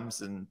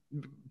 scams,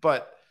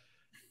 but,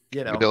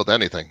 you know, you build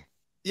anything.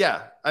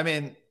 Yeah. I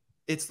mean,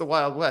 it's the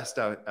Wild West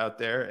out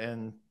there,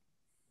 and,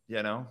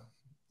 you know,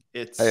 I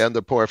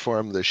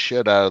underperformed the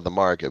shit out of the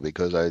market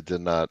because I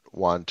did not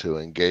want to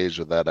engage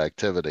with that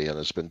activity, and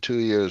it's been 2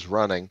 years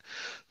running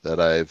that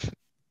I've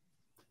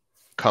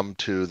come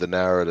to the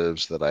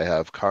narratives that I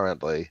have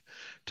currently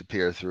to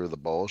peer through the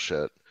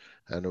bullshit.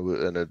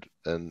 And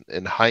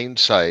in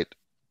hindsight,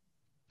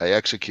 I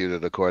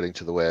executed according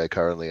to the way I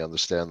currently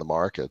understand the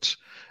markets.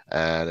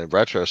 And in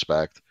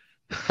retrospect,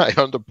 I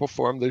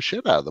underperformed the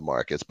shit out of the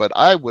markets, but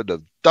I would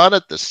have done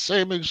it the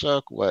same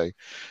exact way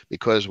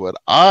because what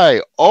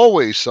I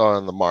always saw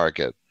in the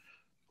market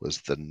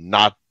was the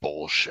not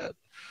bullshit,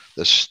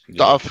 the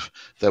stuff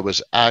that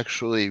was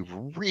actually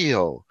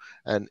real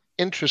and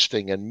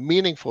interesting and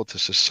meaningful to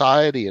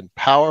society and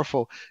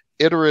powerful,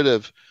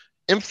 iterative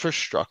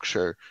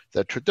infrastructure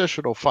that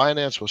traditional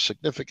finance will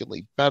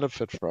significantly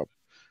benefit from.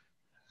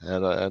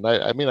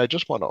 I mean, I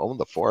just want to own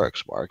the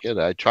forex market.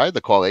 I tried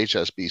to call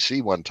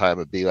HSBC one time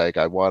and be like,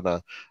 I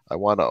wanna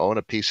own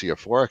a piece of your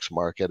forex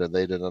market, and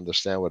they didn't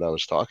understand what I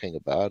was talking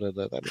about. And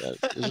I mean,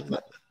 isn't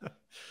that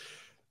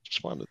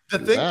just wanted to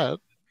do that?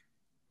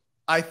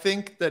 I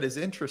think that is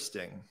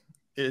interesting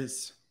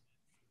is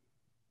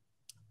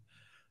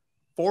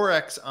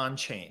forex on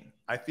chain.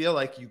 I feel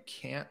like you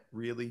can't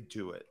really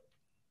do it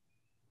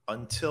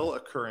until a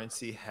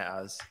currency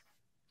has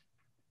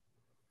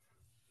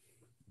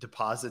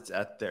deposits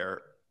at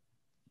their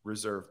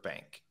reserve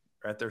bank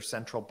or at their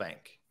central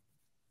bank,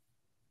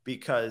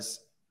 because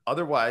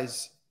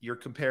otherwise you're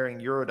comparing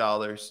euro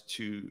dollars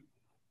to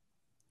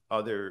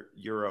other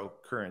euro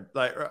current,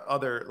 like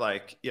other,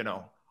 like, you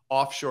know,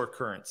 offshore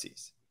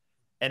currencies,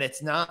 and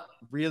it's not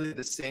really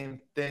the same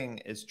thing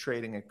as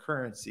trading a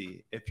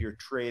currency. If you're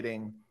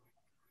trading,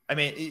 I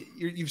mean,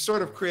 you've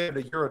sort of created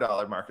a euro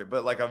dollar market,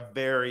 but like a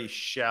very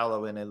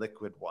shallow and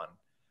illiquid one.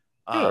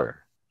 Sure.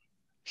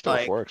 Still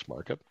Like, a forex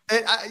market.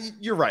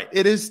 You're right.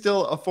 It is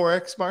still a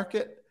forex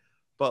market,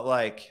 but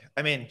like,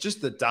 I mean, just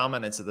the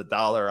dominance of the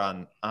dollar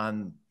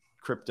on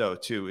crypto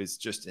too is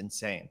just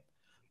insane.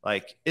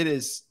 Like, it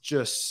is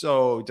just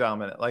so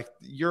dominant. Like,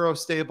 euro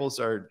stables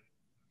are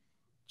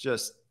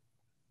just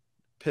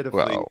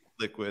pitifully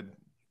liquid.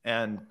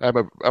 And I'm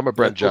a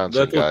Brent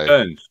Johnson guy. That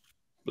will change,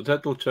 but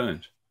that will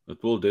change.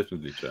 It will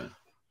definitely change.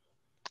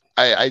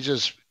 I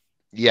just,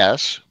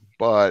 yes,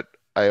 but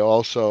I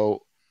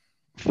also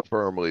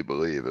firmly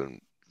believe in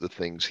the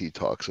things he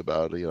talks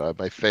about. You know,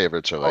 my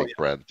favorites are like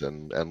Brent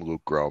and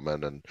Luke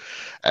Groman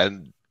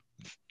and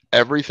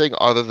everything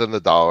other than the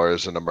dollar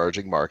is an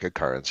emerging market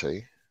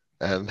currency,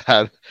 and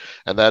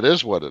that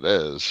is what it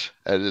is.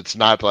 And it's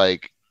not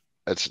like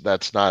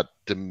that's not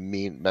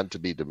meant to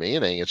be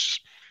demeaning.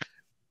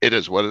 It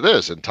is what it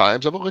is. In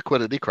times of a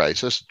liquidity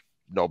crisis,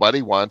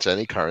 nobody wants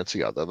any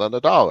currency other than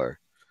the dollar.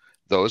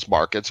 Those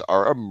markets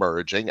are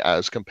emerging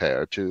as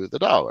compared to the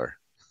dollar.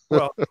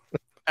 Well,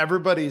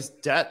 everybody's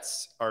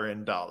debts are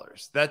in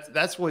dollars.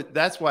 That's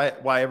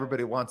why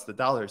everybody wants the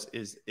dollars.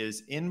 Is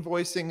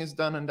invoicing is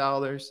done in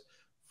dollars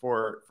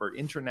for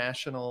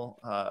international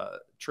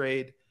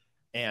trade,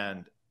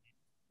 and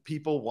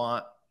people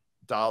want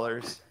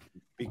dollars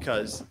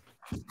because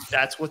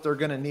that's what they're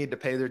going to need to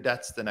pay their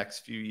debts the next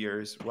few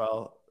years.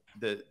 Well,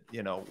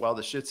 while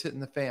the shit's hitting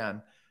the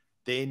fan,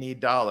 they need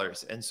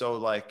dollars. And so,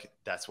 like,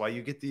 that's why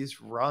you get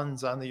these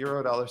runs on the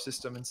euro dollar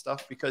system and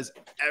stuff, because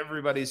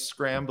everybody's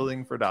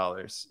scrambling for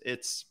dollars.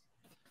 It's,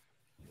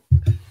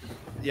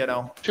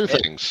 two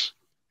things.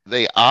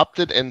 They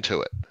opted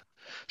into it.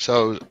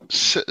 So,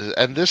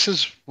 and this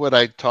is what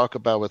I talk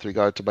about with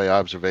regard to my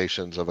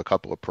observations of a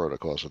couple of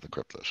protocols of the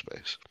crypto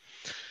space.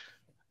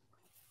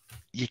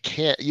 You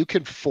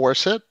can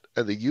force it,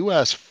 and the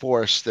US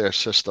forced their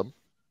system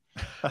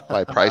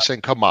by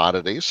pricing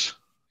commodities.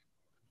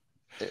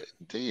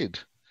 Indeed.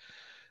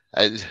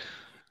 And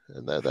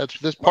that's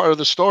this part of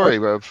the story.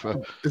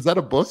 Is that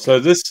a book? So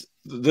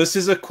this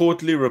is a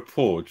quarterly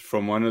report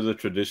from one of the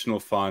traditional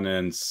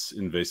finance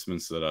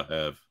investments that I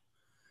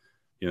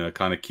have,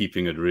 kind of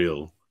keeping it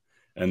real.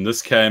 And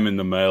this came in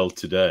the mail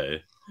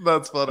today.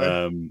 That's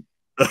funny.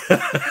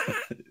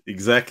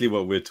 Exactly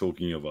what we're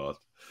talking about.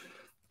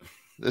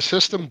 The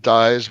system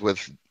dies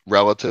with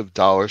relative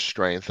dollar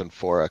strength in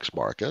forex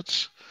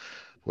markets,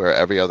 where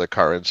every other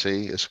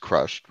currency is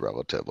crushed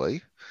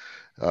relatively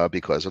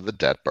because of the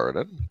debt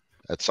burden.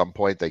 At some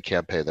point, they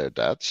can't pay their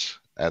debts,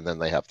 and then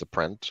they have to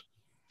print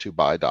to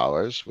buy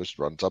dollars, which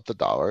runs up the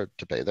dollar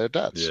to pay their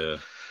debts. Yeah.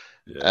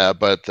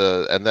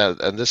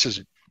 And this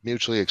is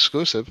mutually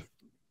exclusive,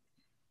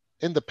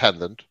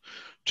 independent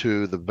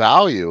to the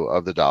value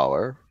of the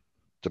dollar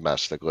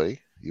domestically,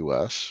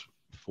 U.S.,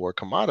 for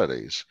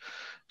commodities.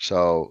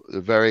 So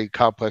very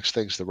complex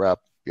things to wrap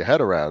your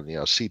head around.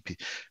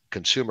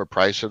 Consumer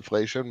price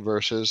inflation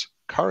versus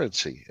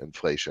currency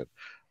inflation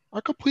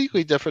are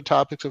completely different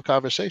topics of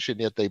conversation,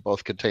 yet they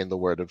both contain the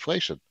word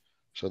inflation.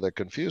 So they're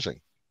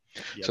confusing.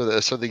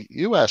 Yep. So the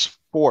U.S.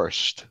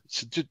 forced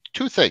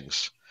two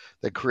things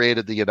that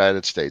created the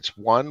United States.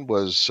 One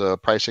was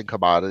pricing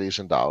commodities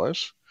in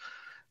dollars,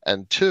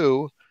 and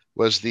two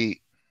was the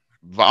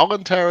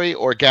voluntary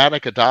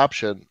organic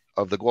adoption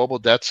of the global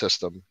debt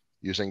system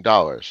using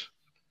dollars.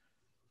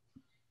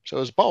 So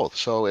it's both.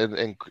 So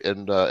in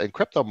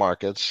crypto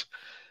markets,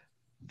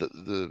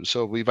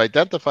 so we've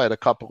identified a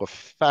couple of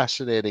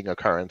fascinating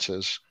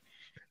occurrences,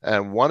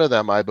 and one of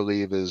them, I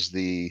believe, is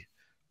the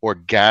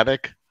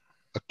organic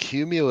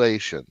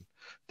accumulation,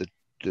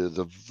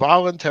 the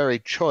voluntary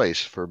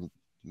choice for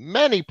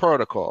many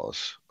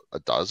protocols, a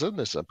dozen,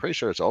 I'm pretty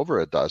sure it's over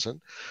a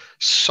dozen,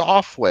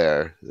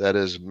 software that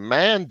is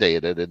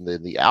mandated in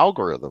the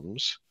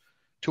algorithms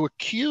to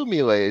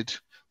accumulate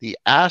the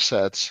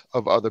assets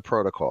of other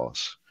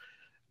protocols.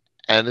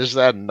 And is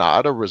that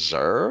not a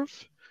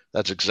reserve?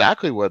 That's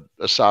exactly what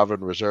a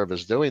sovereign reserve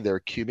is doing. They're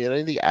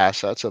accumulating the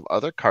assets of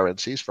other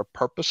currencies for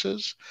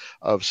purposes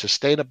of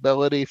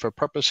sustainability, for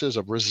purposes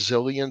of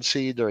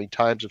resiliency during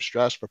times of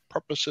stress, for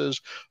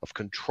purposes of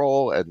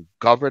control and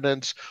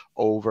governance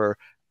over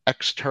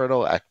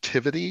external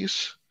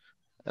activities.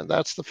 And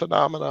that's the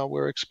phenomenon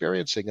we're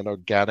experiencing in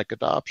organic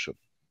adoption.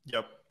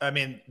 Yep. I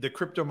mean, the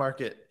crypto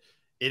market,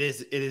 it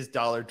is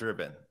dollar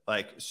driven.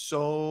 Like,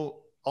 so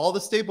all the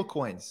stable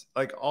coins,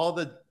 like all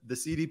the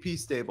CDP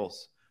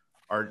stables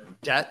are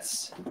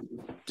debts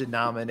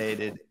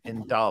denominated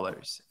in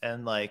dollars.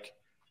 And like,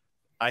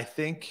 I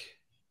think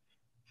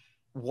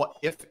what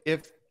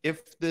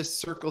if this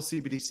Circle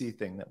CBDC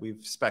thing that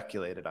we've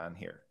speculated on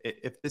here,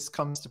 if this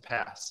comes to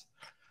pass,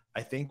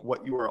 I think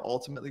what you are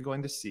ultimately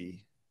going to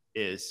see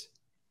is,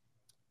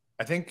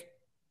 I think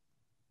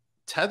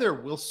Tether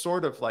will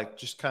sort of like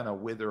just kind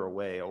of wither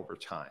away over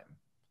time.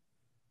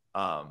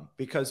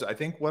 Because I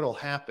think what'll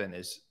happen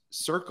is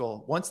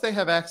Circle, once they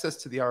have access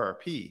to the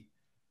RRP,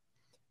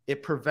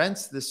 it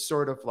prevents this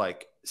sort of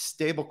like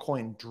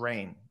stablecoin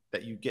drain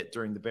that you get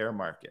during the bear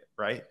market,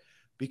 right?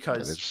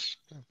 Because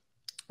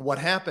what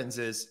happens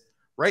is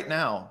right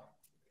now,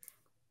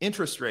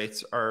 interest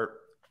rates are,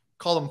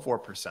 call them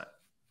 4%,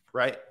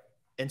 right?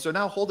 And so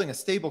now holding a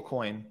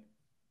stablecoin,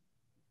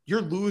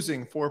 you're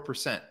losing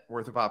 4%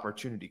 worth of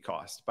opportunity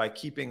cost by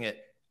keeping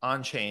it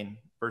on chain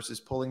versus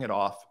pulling it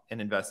off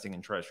and investing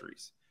in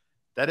treasuries.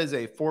 That is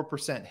a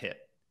 4% hit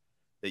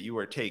that you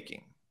are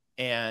taking.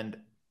 And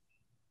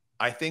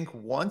I think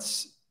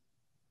once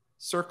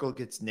Circle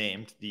gets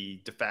named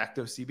the de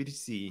facto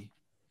CBDC,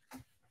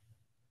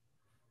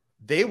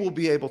 they will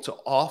be able to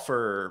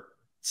offer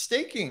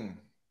staking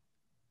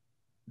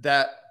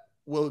that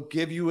will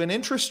give you an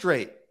interest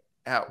rate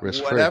at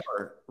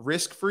whatever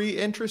risk-free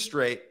interest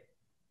rate,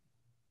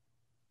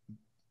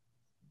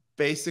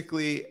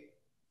 basically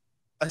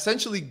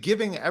essentially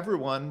giving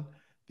everyone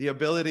the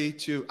ability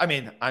to, I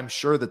mean, I'm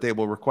sure that they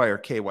will require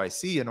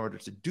KYC in order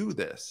to do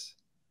this,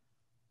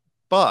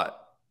 but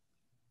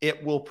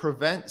it will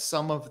prevent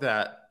some of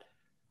that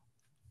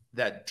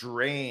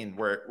drain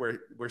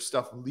where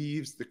stuff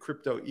leaves the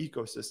crypto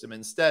ecosystem.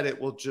 Instead, it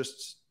will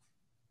just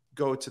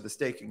go to the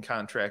staking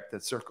contract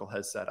that Circle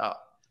has set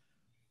up.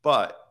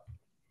 But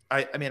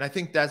I mean, I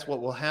think that's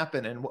what will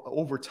happen. And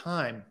over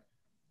time,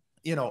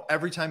 you know,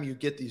 every time you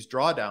get these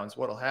drawdowns,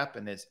 what will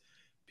happen is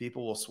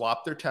people will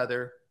swap their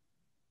Tether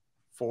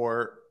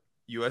for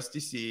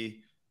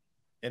USDC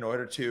in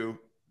order to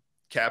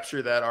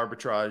capture that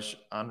arbitrage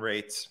on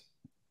rates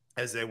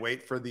as they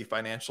wait for the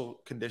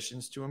financial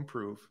conditions to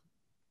improve.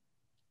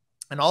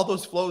 And all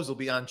those flows will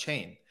be on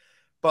chain.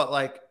 But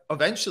like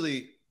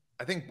eventually,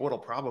 I think what'll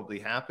probably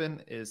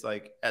happen is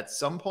like at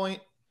some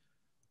point,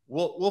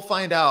 we'll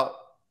find out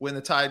when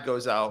the tide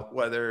goes out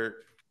whether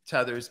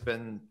Tether's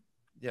been,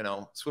 you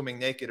know, swimming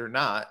naked or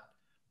not.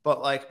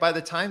 But like by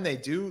the time they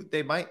do,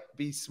 they might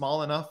be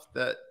small enough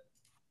that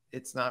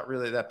it's not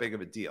really that big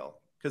of a deal.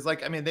 Because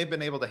like, I mean, they've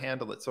been able to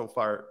handle it so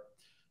far,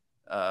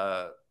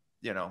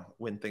 you know,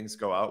 when things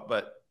go out.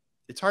 But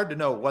it's hard to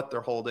know what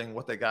they're holding,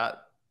 what they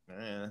got.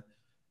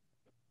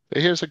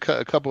 Here's a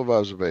couple of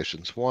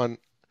observations. One,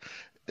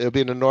 it would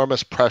be an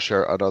enormous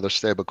pressure on other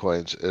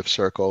stablecoins if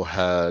Circle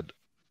had.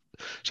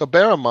 So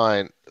bear in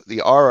mind, the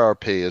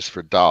RRP is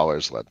for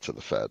dollars lent to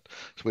the Fed,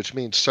 which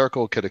means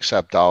Circle could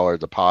accept dollar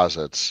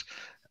deposits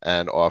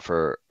and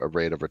offer a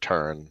rate of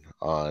return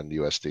on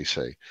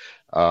USDC.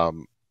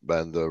 And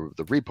the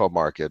repo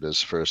market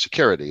is for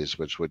securities,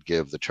 which would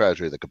give the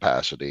Treasury the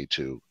capacity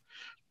to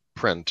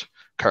print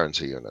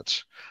currency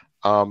units.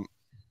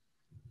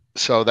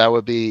 So that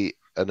would be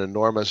an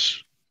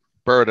enormous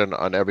burden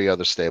on every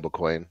other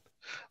stablecoin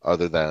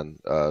other than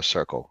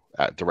Circle,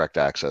 direct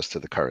access to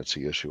the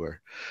currency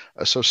issuer.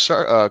 So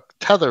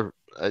Tether,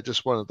 I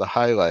just wanted to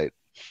highlight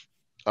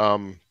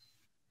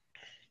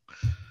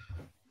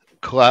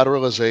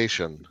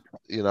collateralization.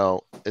 You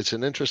know, it's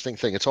an interesting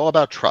thing. It's all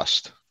about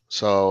trust.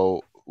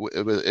 So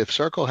if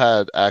Circle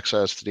had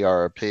access to the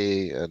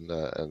RRP and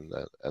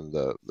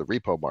the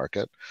repo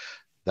market,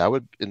 that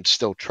would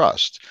instill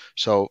trust.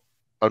 So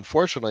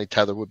unfortunately,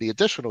 Tether would be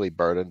additionally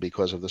burdened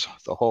because of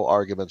the whole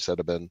arguments that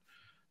have been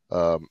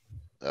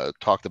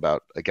talked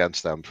about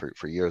against them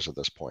for years at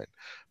this point.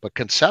 But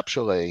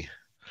conceptually,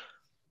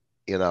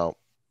 you know,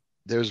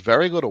 there's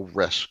very little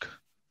risk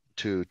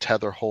to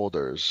Tether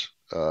holders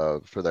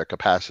for their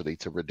capacity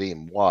to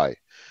redeem. Why?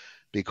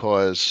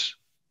 Because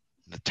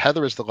the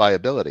Tether is the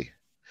liability.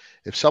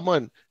 If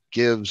someone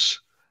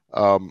gives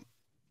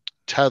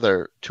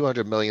Tether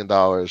 $200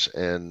 million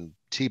in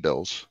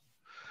T-bills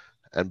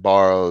and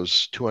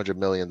borrows $200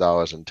 million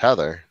in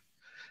Tether,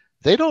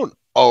 they don't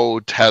owe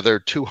Tether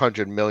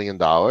 $200 million.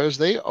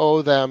 They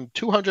owe them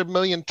 200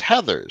 million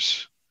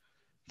tethers.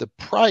 The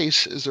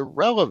price is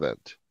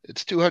irrelevant.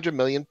 It's 200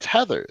 million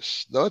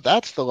tethers. Though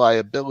that's the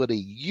liability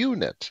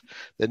unit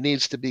that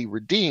needs to be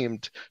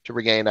redeemed to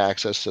regain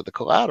access to the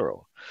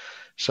collateral.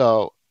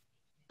 So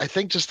I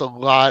think just a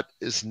lot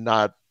is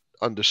not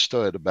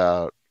understood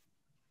about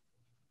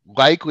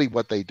likely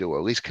what they do, or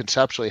at least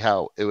conceptually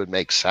how it would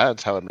make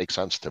sense, how it makes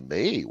sense to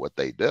me what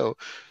they do.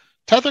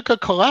 Tether could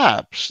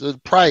collapse the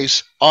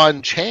price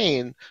on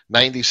chain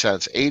 90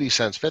 cents, 80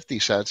 cents, 50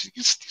 cents.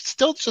 You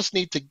still just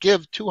need to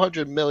give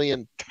 200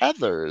 million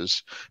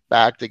tethers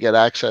back to get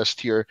access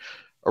to your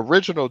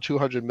original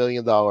 $200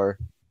 million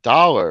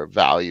dollar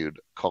valued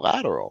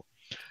collateral.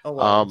 Oh,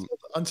 well,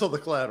 until the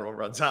collateral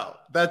runs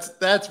out.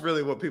 That's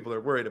really what people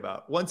are worried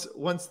about.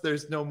 Once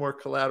there's no more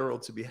collateral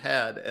to be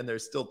had and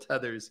there's still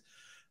tethers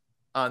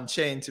on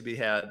chain to be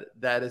had,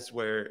 that is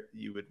where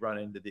you would run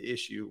into the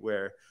issue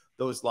where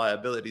those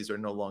liabilities are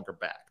no longer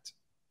backed.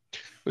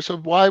 So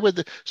why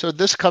would so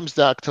this comes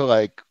back to,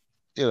 like,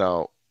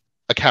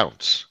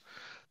 accounts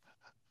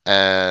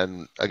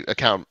and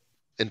account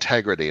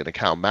integrity and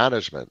account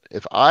management.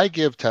 If I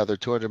give Tether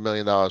 $200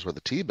 million worth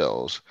of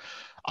T-bills,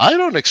 I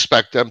don't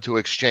expect them to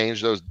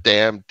exchange those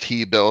damn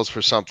T-bills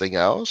for something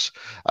else.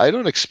 I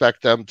don't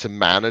expect them to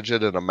manage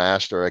it in a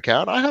master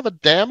account. I have a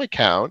damn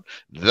account.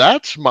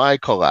 That's my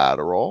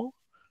collateral.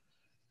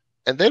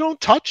 And they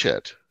don't touch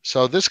it.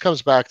 So this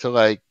comes back to,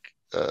 like,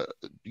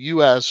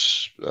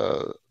 U.S.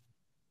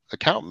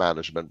 Account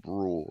management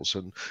rules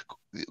and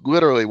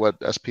literally what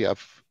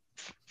SPF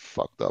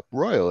fucked up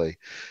royally.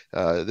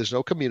 There's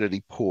no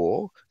community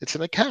pool. It's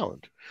an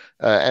account.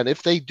 And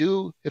if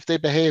they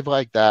behave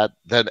like that,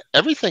 then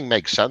everything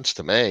makes sense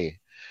to me.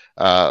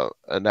 Now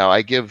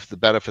I give the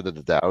benefit of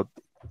the doubt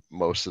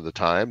most of the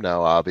time.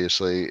 Now,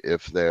 obviously,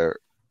 if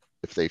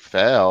they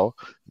fail,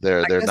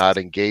 they're not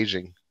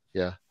engaging.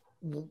 Yeah.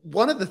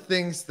 One of the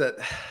things that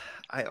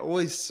I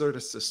always sort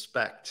of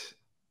suspect,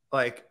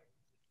 like,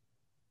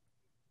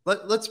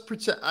 let's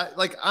pretend,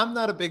 I'm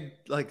not a big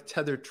like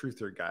Tether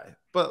truther guy,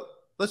 but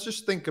let's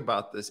just think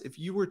about this. If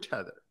you were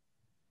Tether,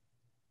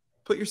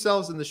 put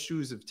yourselves in the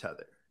shoes of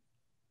Tether.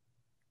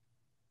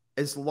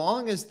 As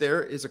long as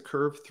there is a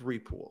curve 3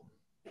 pool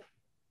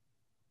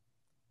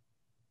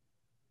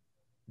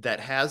that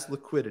has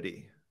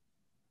liquidity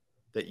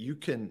that you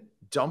can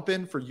dump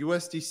in for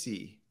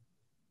USDC,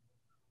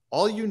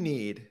 all you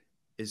need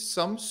is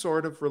some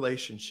sort of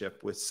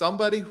relationship with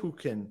somebody who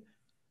can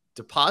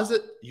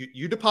deposit.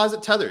 You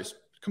deposit tethers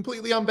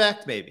completely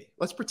unbacked, maybe.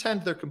 Let's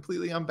pretend they're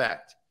completely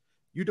unbacked.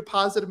 You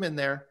deposit them in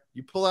there.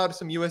 You pull out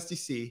some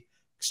USDC,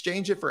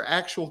 exchange it for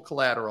actual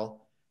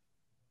collateral.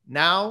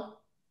 Now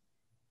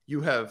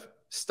you have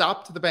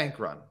stopped the bank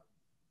run.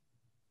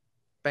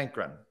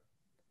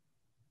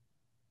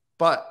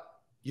 But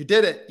you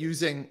did it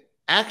using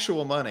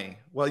actual money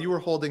while you were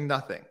holding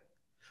nothing.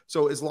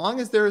 So as long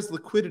as there is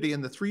liquidity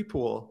in the 3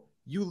 pool,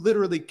 you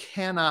literally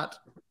cannot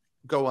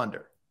go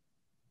under.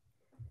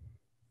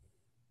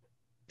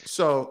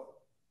 So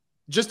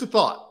just a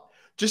thought,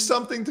 just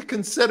something to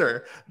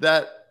consider,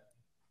 that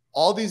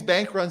all these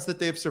bank runs that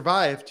they've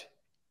survived,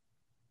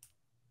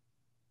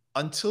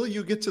 until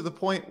you get to the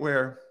point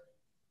where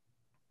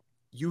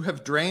you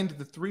have drained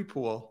the 3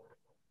 pool,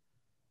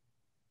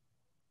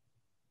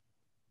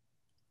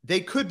 they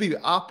could be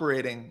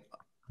operating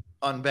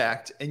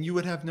unbacked and you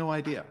would have no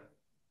idea.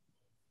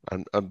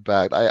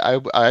 Unbacked.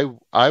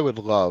 I would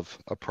love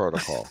a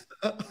protocol.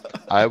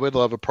 I would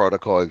love a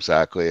protocol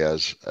exactly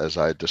as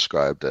I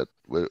described it,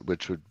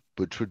 which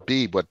would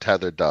be what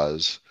Tether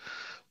does,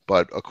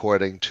 but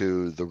according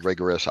to the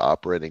rigorous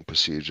operating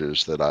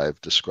procedures that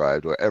I've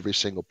described, where every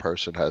single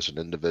person has an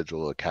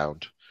individual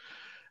account,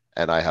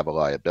 and I have a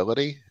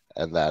liability,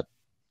 and that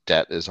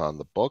debt is on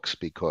the books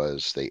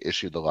because they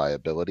issued the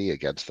liability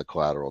against the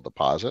collateral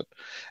deposit.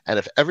 And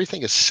if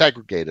everything is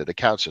segregated,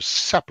 accounts are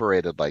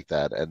separated like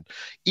that, and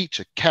each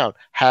account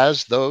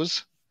has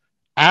those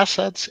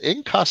assets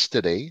in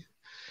custody,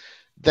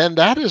 then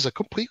that is a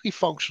completely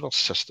functional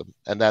system,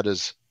 and that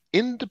is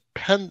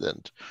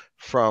independent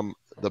from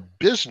the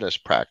business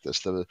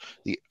practice, the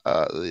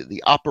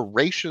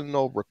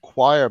operational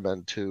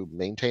requirement to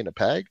maintain a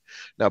peg.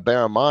 Now,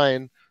 bear in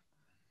mind,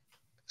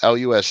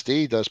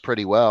 LUSD does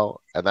pretty well,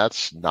 and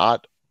that's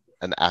not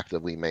an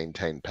actively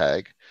maintained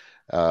peg.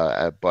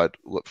 But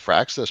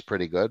Frax does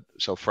pretty good.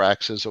 So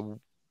Frax is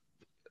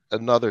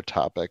another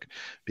topic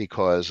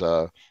because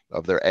of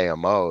their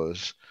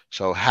AMOs.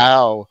 So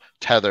how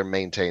Tether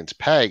maintains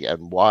peg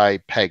and why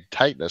peg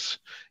tightness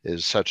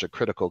is such a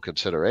critical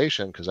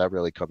consideration, because that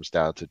really comes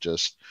down to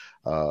just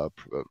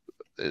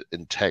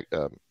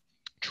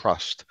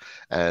trust.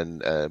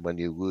 And when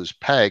you lose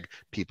peg,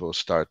 people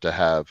start to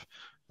have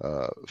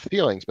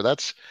feelings, but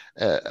that's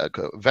a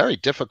very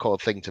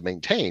difficult thing to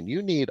maintain.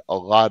 You need a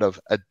lot of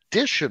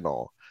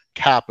additional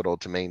capital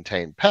to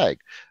maintain peg.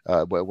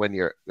 When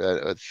you're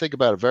think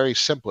about it very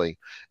simply,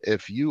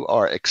 if you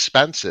are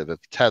expensive, if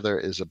Tether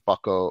is a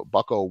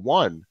bucko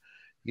one,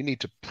 you need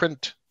to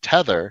print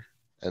Tether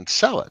and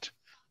sell it.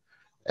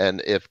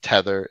 And if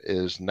Tether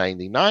is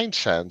 99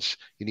 cents,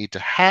 you need to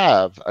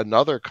have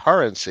another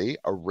currency,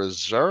 a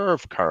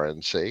reserve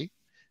currency,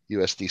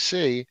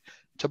 USDC,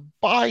 to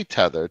buy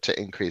Tether to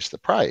increase the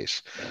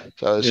price.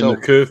 In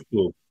the curve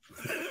pool.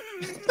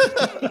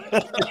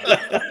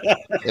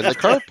 In the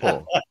curve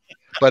pool.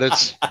 But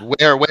it's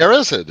where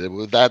is it?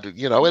 That,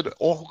 you know, it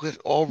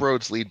all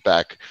roads lead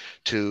back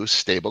to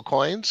stable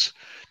coins,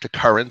 to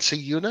currency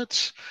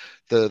units,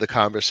 the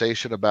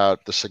conversation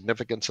about the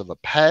significance of a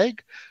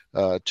peg,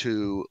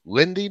 to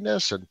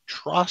lendiness and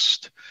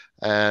trust,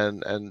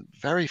 and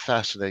very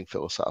fascinating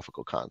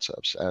philosophical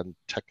concepts and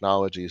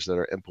technologies that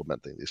are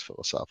implementing these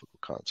philosophical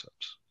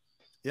concepts.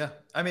 Yeah,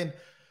 I mean,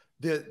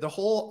 the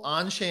whole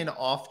on-chain,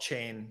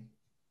 off-chain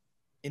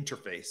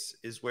interface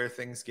is where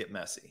things get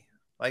messy.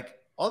 Like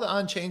all the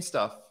on-chain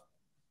stuff,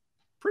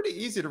 pretty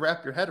easy to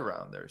wrap your head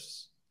around.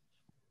 There's,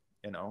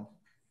 you know,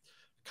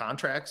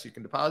 contracts you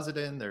can deposit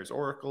in. There's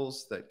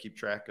oracles that keep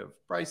track of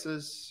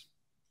prices.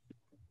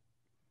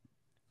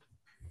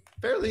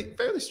 Fairly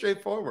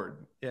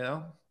straightforward, you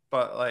know,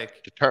 but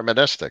like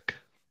deterministic.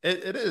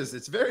 It is.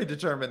 It's very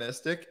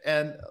deterministic.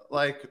 And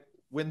like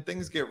when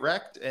things get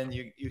wrecked and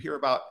you hear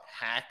about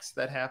hacks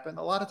that happen,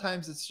 a lot of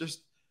times it's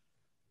just,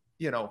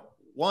 you know,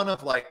 one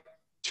of like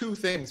two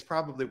things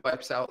probably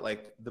wipes out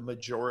like the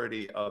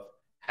majority of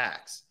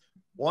hacks.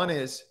 One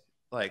is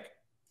like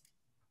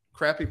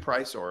crappy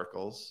price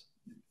oracles,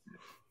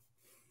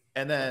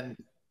 and then,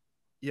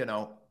 you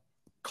know,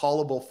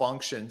 callable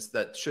functions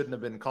that shouldn't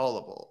have been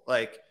callable.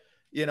 Like,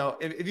 you know,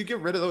 if you get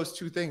rid of those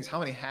two things, how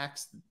many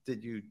hacks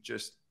did you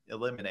just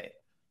eliminate?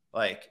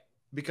 Like,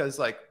 because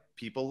like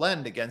people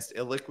lend against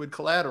illiquid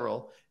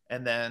collateral,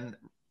 and then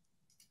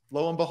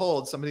lo and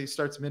behold, somebody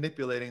starts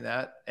manipulating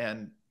that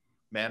and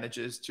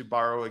manages to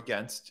borrow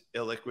against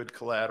illiquid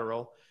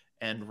collateral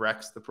and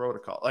wrecks the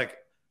protocol. Like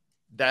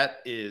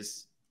that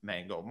is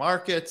Mango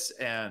markets,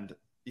 and,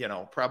 you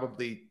know,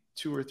 probably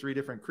 2 or 3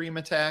 different cream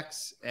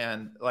attacks.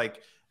 And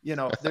like, you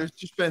know, there's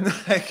just been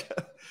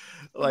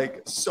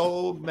like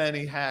so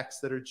many hacks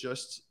that are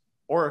just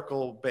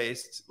Oracle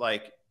based.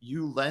 Like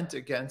you lent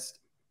against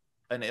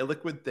an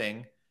illiquid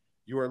thing.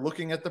 You are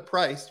looking at the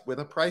price with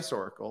a price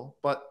oracle,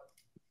 but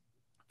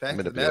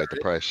manipulate the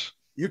price.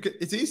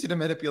 It's easy to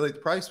manipulate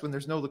the price when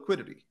there's no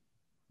liquidity.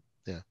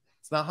 Yeah.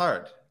 It's not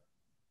hard.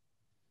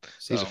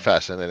 So. These are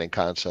fascinating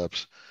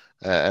concepts.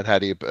 And how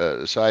do you,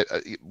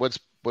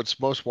 what's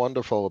most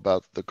wonderful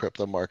about the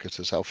crypto markets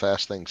is how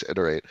fast things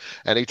iterate.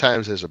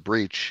 Anytime there's a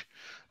breach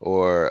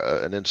or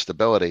an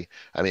instability,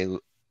 I mean,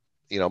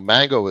 you know,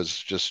 Mango was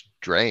just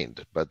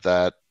drained, but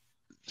that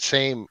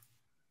same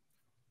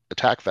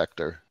attack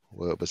vector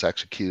was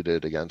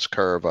executed against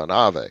Curve on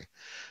Aave,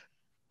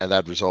 and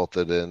that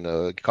resulted in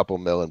a couple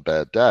million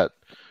bad debt.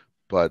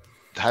 But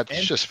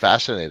that's just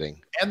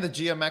fascinating. And the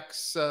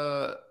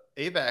GMX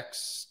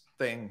AVAX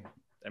thing,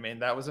 I mean,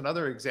 that was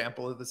another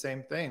example of the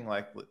same thing.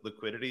 Like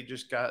liquidity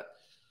just got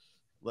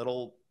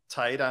little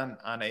tight on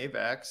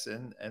AVAX,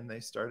 and they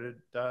started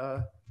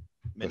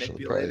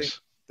manipulating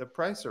the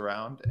price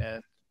around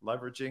and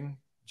leveraging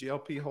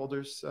GLP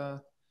holders,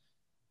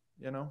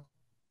 you know,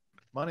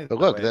 money. But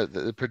look,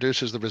 that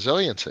produces the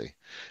resiliency.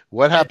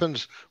 What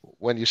happens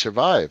when you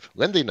survive?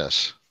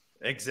 Lendiness.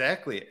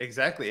 Exactly.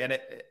 And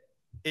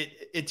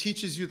it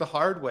teaches you the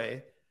hard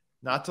way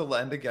not to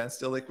lend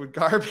against illiquid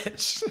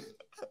garbage.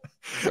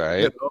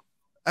 Right. You know?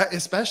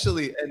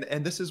 Especially,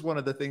 and this is one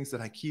of the things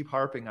that I keep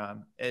harping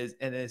on, and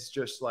it's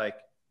just like,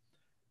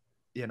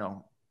 you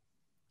know,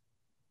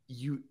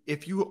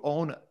 if you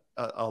own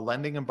a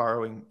lending and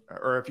borrowing,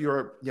 or if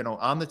you're, you know,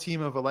 on the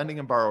team of a lending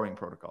and borrowing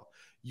protocol,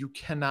 you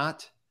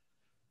cannot,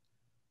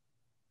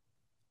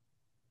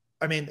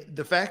 I mean,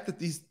 the fact that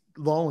these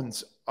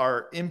loans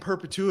are in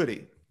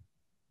perpetuity,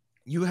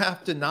 you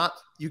have to not,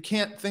 you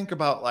can't think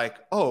about like,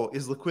 oh,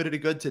 is liquidity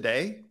good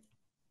today?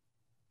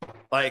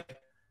 Like,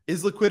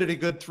 is liquidity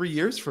good 3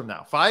 years from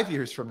now, 5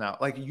 years from now?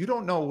 Like, you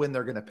don't know when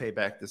they're going to pay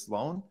back this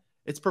loan.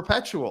 It's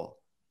perpetual.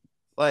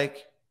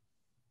 Like,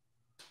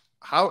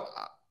 how,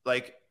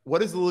 like,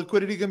 what is the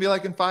liquidity going to be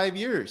like in 5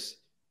 years?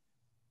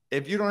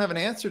 If you don't have an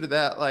answer to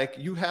that, like,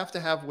 you have to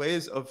have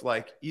ways of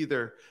like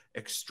either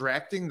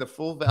extracting the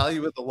full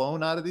value of the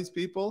loan out of these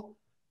people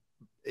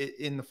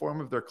in the form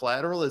of their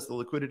collateral as the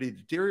liquidity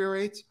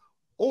deteriorates,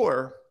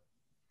 or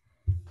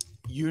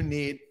you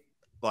need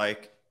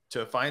like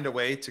to find a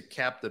way to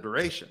cap the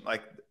duration.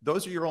 Like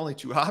those are your only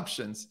two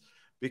options,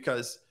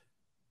 because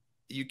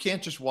you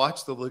can't just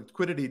watch the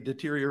liquidity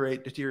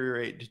deteriorate,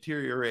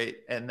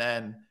 and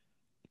then,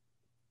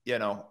 you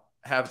know,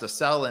 have to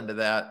sell into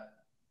that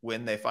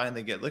when they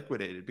finally get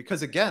liquidated.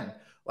 Because again,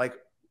 like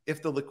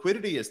if the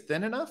liquidity is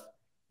thin enough,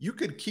 you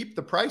could keep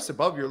the price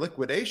above your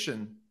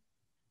liquidation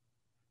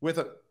with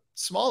a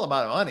small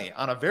amount of money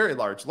on a very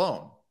large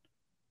loan.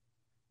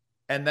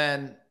 And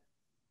then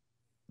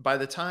by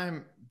the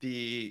time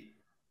the,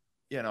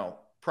 you know,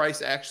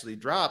 price actually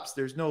drops,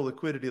 there's no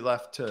liquidity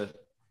left to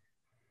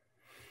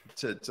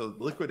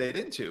liquidate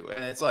into.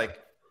 And it's like,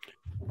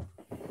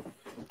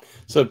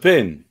 so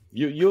Ben,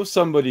 you're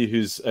somebody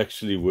who's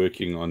actually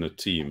working on a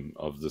team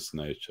of this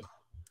nature.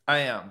 I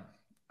am.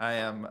 I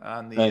am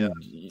on the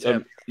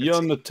And you're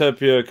on the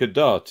tapioca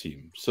DAR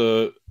team.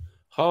 So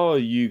how are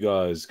you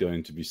guys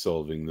going to be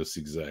solving this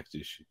exact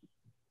issue?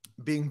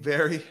 Being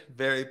very,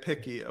 very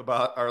picky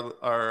about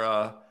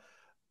our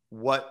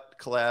what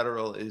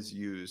collateral is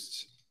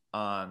used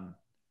on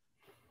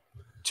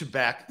to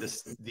back the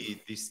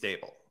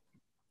stable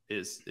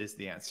is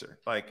the answer.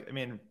 Like, I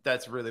mean,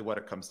 that's really what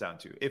it comes down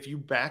to. If you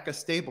back a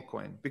stable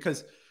coin,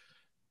 because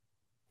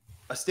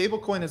a stable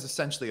coin is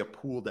essentially a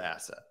pooled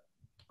asset,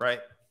 right?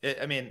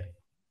 I mean,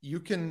 you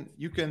can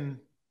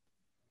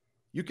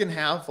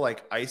have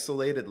like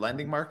isolated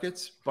lending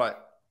markets,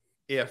 but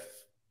if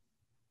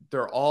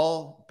they're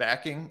all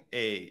backing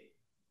a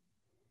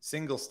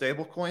single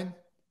stable coin,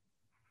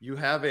 you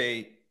have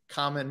a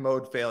common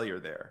mode failure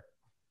there.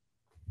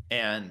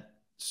 And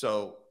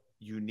so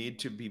you need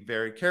to be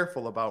very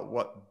careful about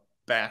what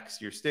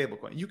backs your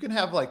stablecoin. You can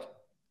have like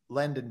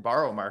lend and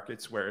borrow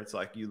markets where it's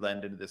like you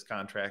lend into this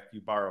contract,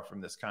 you borrow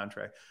from this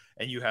contract,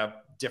 and you have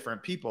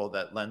different people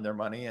that lend their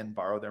money and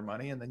borrow their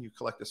money, and then you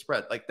collect a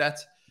spread. Like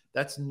that's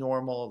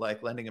normal,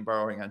 like lending and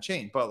borrowing on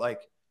chain. But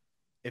like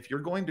if you're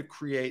going to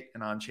create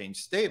an on-chain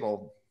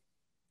stable,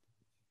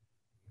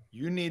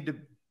 you need to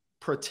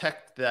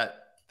protect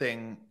that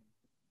thing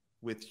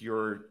with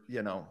your,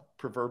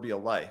 proverbial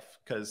life,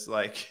 because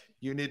like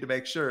you need to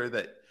make sure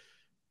that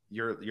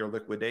your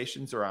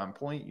liquidations are on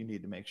point. You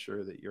need to make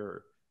sure that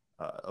your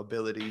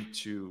ability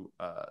to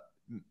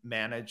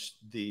manage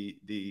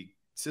the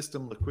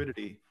system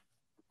liquidity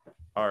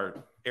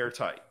are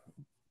airtight,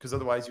 because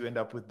otherwise you end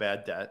up with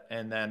bad debt.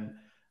 And then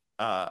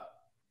as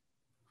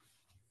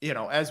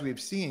we've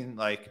seen,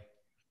 like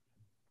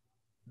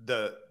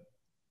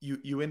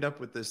you end up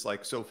with this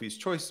like Sophie's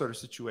choice sort of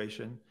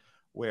situation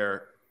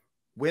where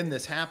when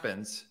this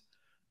happens,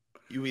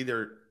 you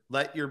either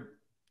let your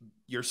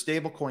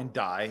stablecoin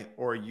die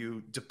or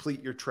you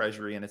deplete your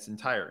treasury in its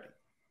entirety.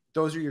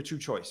 Those are your two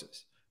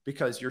choices,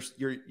 because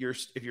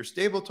if your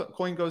stable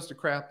coin goes to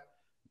crap,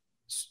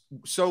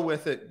 so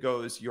with it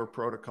goes your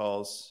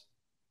protocol's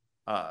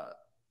gone.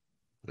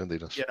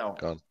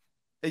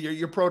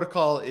 Your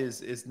protocol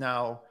is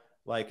now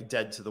like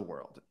dead to the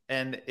world.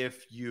 And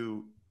if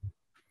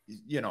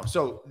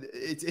so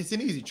it's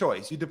an easy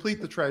choice. You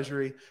deplete the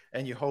treasury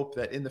and you hope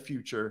that in the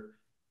future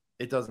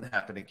it doesn't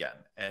happen again.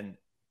 And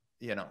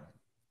yeah,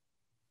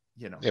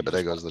 but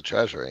there goes the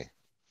treasury.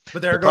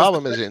 But there the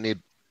problem is you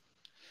need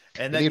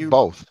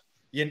both.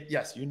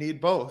 Yes, you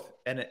need both.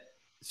 And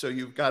so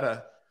you've got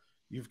to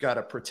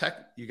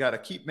protect, you got to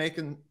keep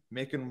making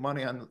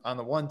money on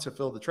the one to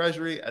fill the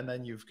treasury, and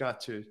then you've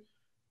got to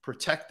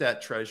protect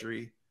that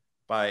treasury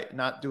by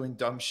not doing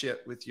dumb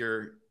shit with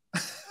your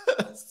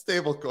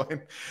stable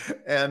coin.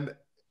 And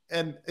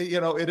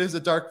it is a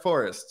dark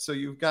forest, so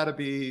you've got to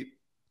be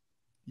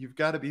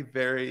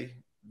very,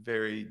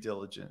 very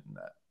diligent in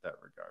that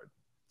regard.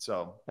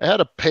 So I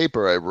had a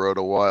paper I wrote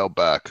a while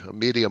back, a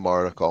Medium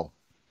article.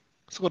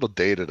 It's a little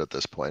dated at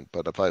this point,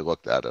 but if I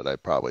looked at it,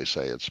 I'd probably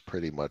say it's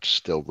pretty much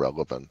still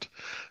relevant.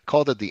 I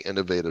called it the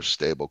innovative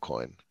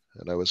stablecoin,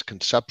 and I was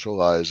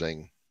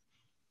conceptualizing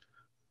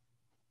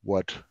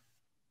what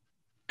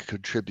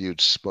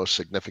contributes most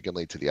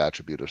significantly to the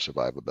attribute of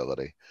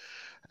survivability.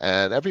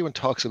 And everyone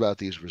talks about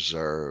these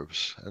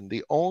reserves, and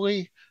the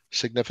only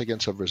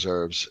significance of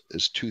reserves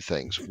is two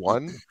things.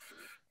 One,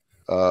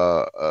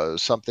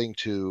 something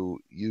to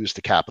use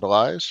to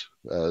capitalize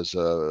as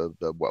the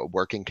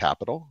working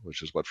capital,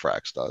 which is what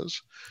Frax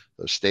does.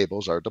 Those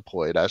stables are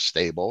deployed as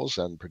stables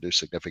and produce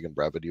significant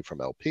revenue from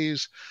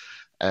LPs.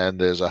 And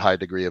there's a high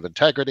degree of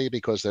integrity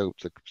because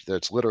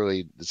it's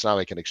not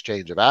like an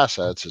exchange of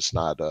assets. It's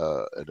not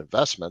an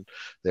investment.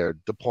 They're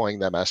deploying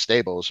them as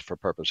stables for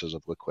purposes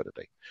of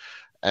liquidity.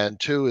 And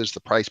two is the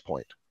price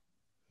point,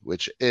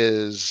 which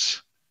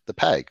is the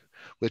peg,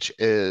 which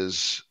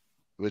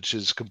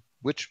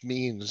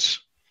means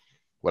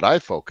what I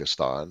focused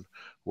on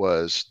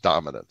was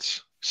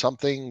dominance,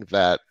 something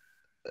that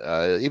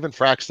even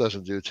Frax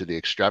doesn't do to the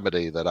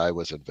extremity that I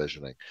was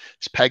envisioning.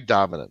 It's peg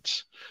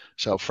dominance.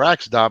 So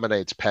Frax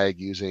dominates peg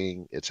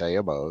using its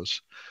AMOs,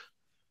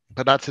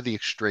 but not to the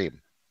extreme,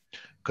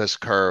 because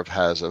Curve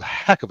has a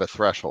heck of a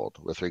threshold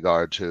with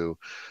regard to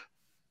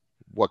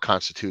what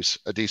constitutes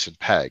a decent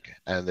peg,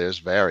 and there's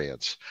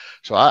variance.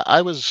 So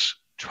I was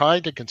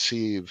trying to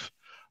conceive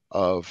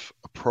of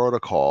a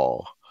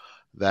protocol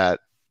that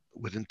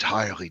would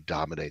entirely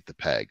dominate the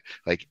peg.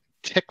 Like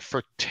tick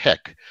for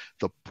tick,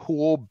 the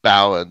pool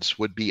balance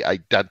would be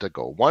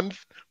identical. 1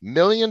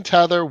 million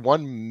tether,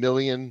 1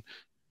 million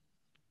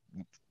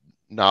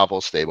novel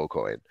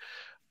stablecoin.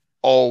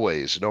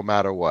 Always, no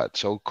matter what.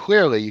 So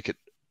clearly you could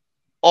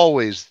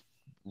always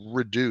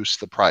reduce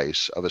the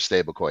price of a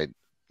stablecoin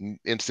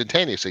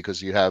instantaneously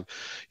because you have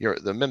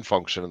the min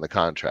function in the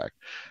contract.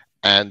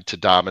 And to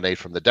dominate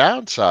from the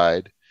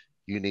downside,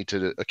 you need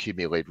to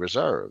accumulate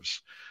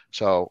reserves.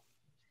 So,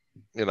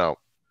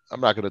 I'm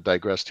not going to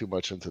digress too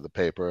much into the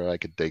paper. I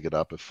could dig it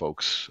up if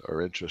folks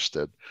are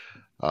interested.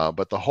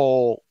 But the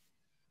whole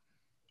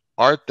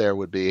art there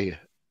would be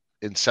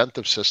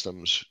incentive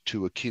systems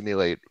to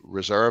accumulate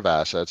reserve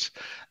assets,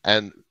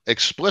 and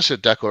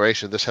explicit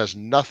declaration. This has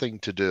nothing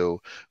to do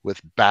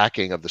with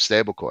backing of the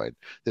stablecoin.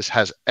 This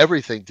has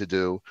everything to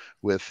do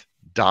with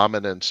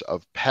dominance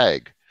of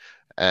peg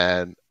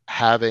and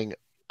having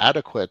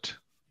adequate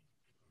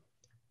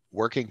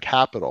working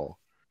capital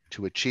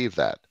to achieve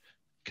that.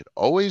 You can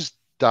always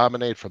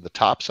dominate from the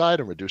top side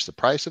and reduce the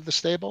price of the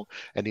stable,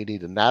 and you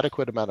need an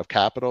adequate amount of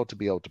capital to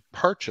be able to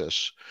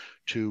purchase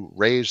to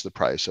raise the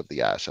price of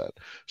the asset.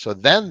 So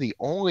then the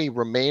only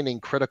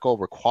remaining critical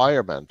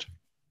requirement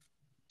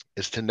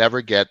is to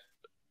never get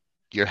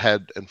your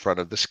head in front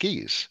of the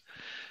skis.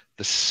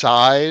 The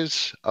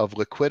size of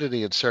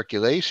liquidity and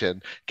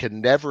circulation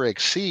can never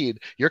exceed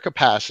your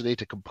capacity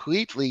to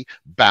completely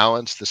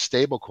balance the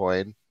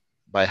stablecoin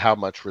by how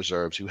much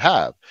reserves you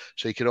have.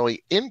 So you can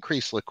only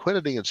increase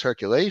liquidity and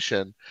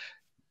circulation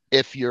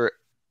if you're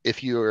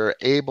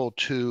able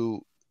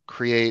to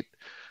create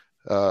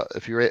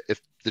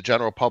if the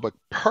general public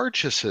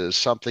purchases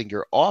something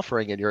you're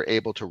offering and you're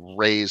able to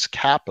raise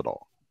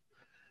capital.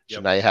 So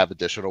now you have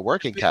additional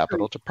working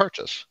capital to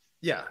purchase.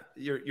 Yeah,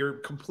 you're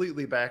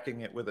completely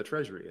backing it with a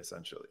treasury,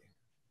 essentially.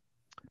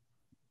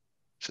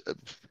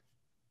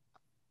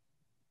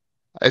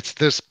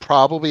 There's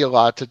probably a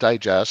lot to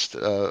digest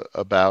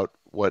about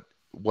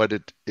what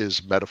it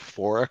is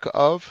metaphoric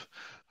of,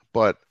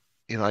 but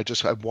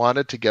I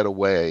wanted to get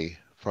away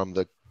from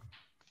the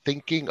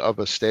thinking of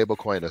a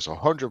stablecoin as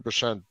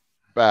 100%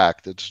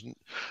 backed.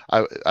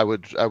 I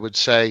would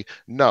say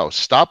no.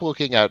 Stop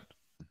looking at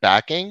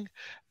backing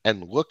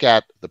and look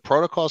at the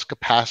protocol's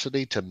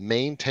capacity to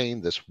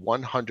maintain this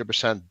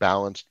 100%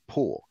 balanced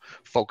pool.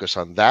 Focus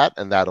on that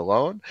and that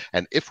alone.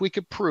 And if we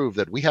could prove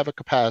that we have a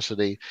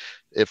capacity,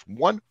 if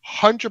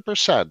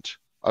 100%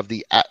 of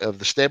the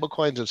stable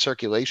coins in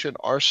circulation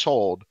are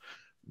sold,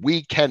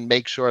 we can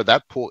make sure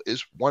that pool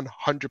is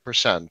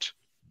 100%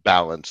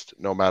 balanced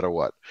no matter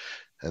what.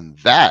 And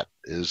that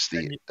is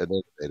the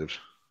innovative.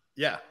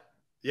 Yeah.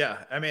 Yeah,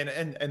 I mean,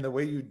 and the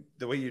way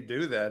you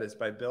do that is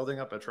by building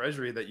up a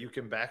treasury that you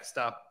can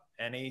backstop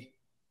any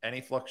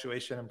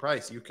fluctuation in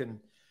price.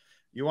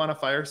 You want to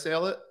fire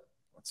sale it?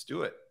 Let's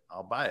do it.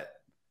 I'll buy it.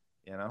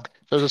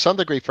 So to some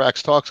degree,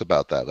 Frax talks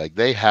about that. Like,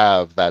 they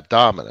have that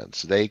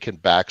dominance. They can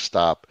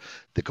backstop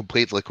the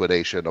complete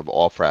liquidation of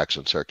all Frax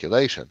in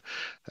circulation.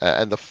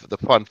 And the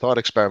fun thought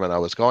experiment I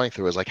was going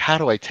through is like, how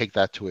do I take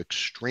that to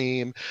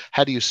extreme?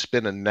 How do you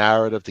spin a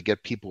narrative to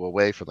get people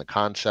away from the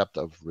concept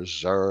of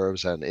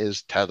reserves? And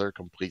is Tether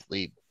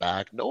completely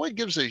back? No one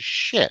gives a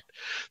shit.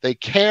 They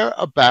care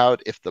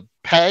about if the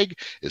peg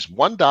is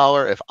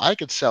 $1. If I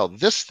could sell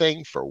this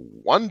thing for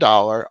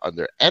 $1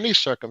 under any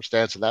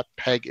circumstance, and that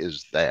peg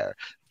is there.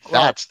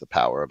 That's the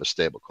power of a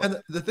stablecoin.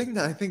 And the thing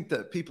that I think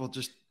that people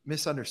just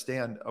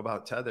misunderstand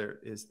about Tether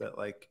is that,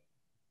 like,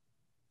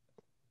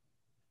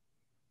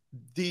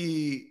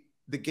 the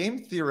game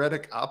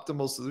theoretic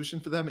optimal solution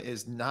for them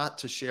is not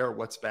to share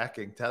what's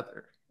backing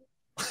Tether.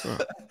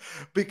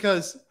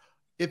 Because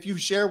if you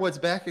share what's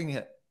backing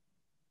it,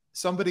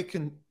 somebody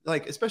can,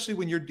 like, especially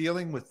when you're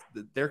dealing with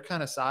their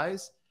kind of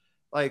size,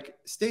 like,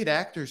 state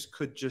actors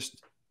could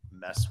just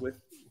mess with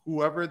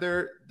whoever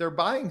they're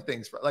buying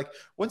things for. Like,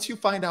 once you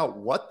find out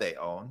what they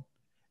own,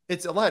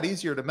 it's a lot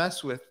easier to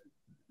mess with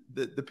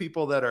the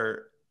people that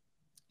are,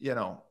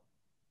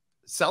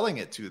 selling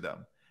it to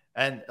them.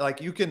 And like,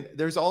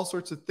 there's all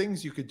sorts of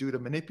things you could do to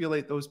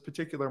manipulate those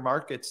particular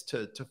markets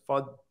to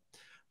fund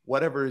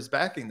whatever is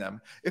backing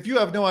them. If you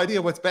have no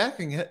idea what's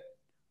backing it,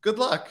 good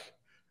luck.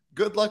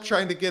 Good luck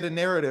trying to get a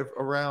narrative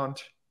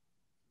around,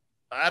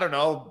 I don't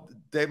know,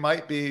 they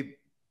might be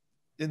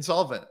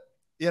insolvent.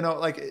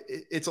 Like,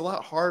 it's a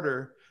lot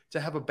harder to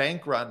have a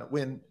bank run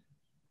when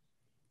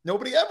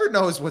nobody ever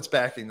knows what's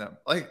backing them.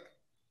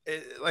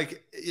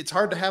 It's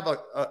hard to have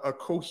a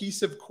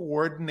cohesive,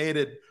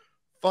 coordinated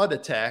FUD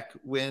attack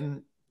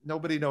when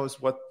nobody knows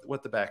what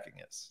the backing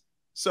is.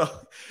 So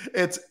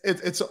it's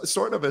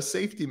sort of a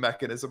safety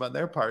mechanism on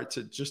their part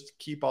to just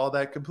keep all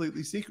that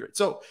completely secret.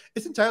 So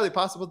it's entirely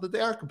possible that they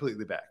are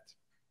completely backed.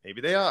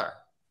 Maybe they are.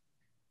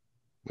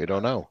 We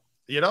don't know.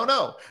 You don't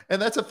know.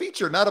 And that's a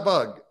feature, not a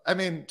bug. I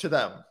mean, to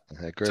them.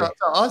 I agree. To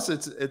us,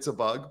 it's a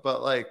bug,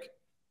 but, like,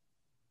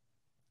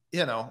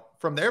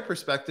 from their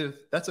perspective,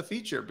 that's a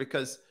feature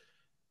because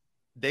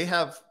they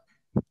have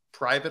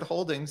private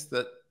holdings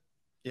that,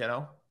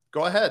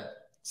 go ahead,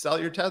 sell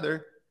your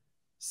Tether,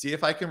 see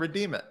if I can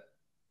redeem it.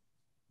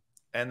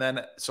 And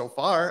then so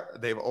far,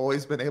 they've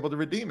always been able to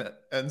redeem it.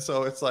 And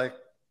so it's like.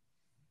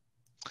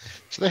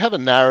 So they have a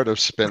narrative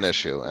spin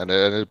issue, and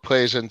it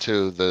plays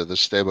into the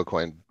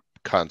stablecoin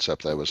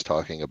concept I was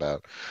talking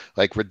about.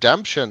 Like,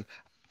 redemption,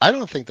 I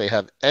don't think they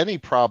have any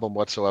problem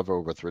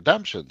whatsoever with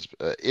redemptions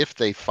if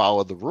they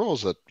follow the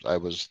rules that I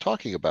was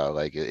talking about,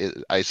 like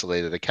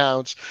isolated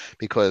accounts,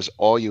 because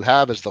all you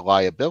have is the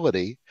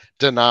liability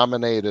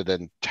denominated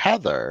in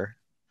Tether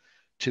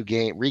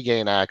to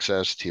regain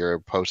access to your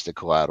posted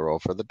collateral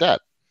for the debt.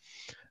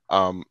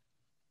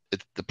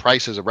 The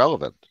price is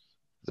irrelevant.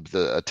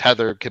 A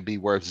Tether can be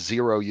worth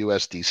 0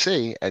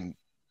 USDC, and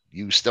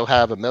you still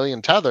have $1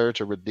 million Tether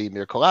to redeem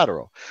your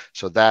collateral.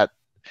 So that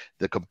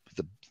the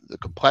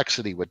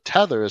complexity with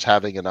Tether is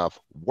having enough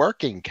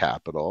working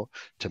capital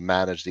to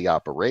manage the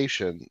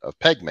operation of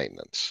peg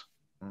maintenance.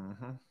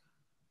 Mm-hmm.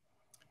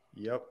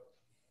 Yep.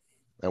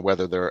 And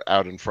whether they're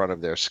out in front of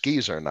their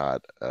skis or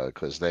not,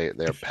 because their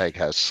peg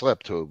has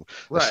slipped to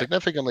a Right.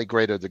 significantly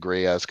greater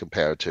degree as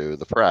compared to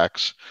the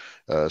Frax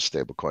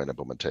stablecoin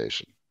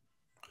implementation.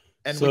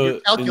 And when you're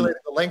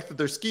calculating the length of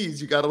their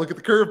skis, you got to look at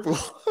the curve pool.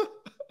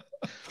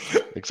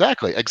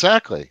 Exactly.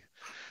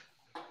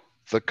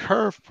 The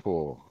curve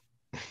pool.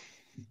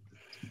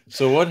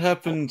 So what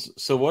happened?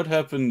 So what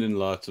happened in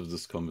light of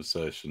this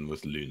conversation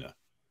with Luna?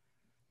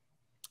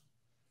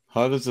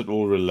 How does it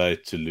all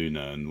relate to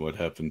Luna, and what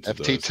happened to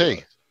FTT? those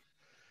guys?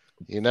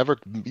 You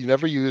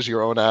never use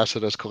your own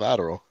asset as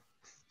collateral.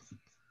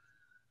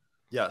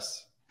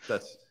 Yes,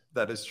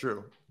 that is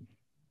true.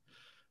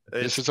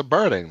 This is a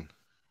burden.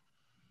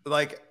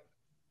 Like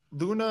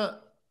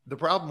Luna, the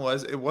problem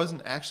was it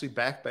wasn't actually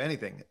backed by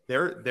anything.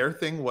 Their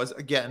thing was,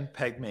 again,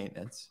 peg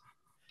maintenance.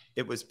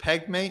 It was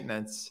peg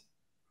maintenance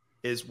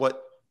is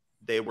what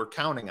they were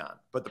counting on.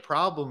 But the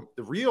problem,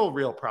 the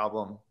real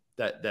problem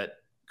that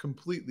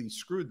completely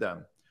screwed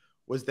them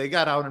was they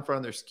got out in front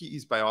of their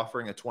skis by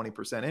offering a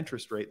 20%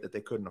 interest rate that they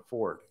couldn't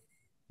afford.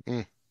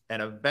 And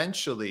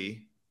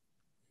eventually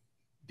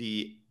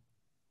the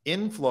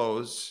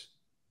inflows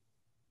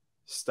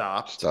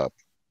stopped,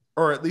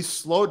 or at least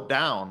slowed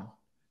down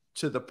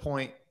to the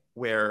point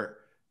where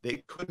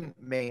they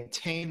couldn't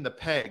maintain the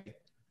peg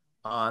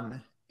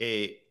on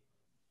a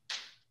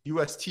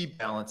UST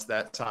balance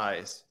that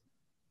size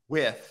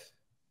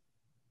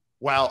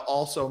while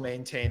also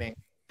maintaining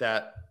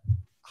that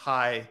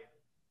high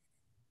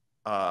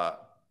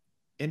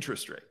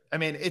interest rate. I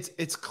mean,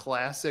 it's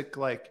classic,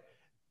 like,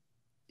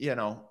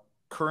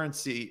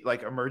 currency,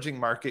 like emerging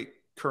market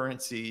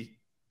currency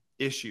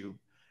issue,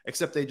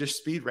 except they just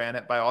speed ran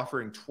it by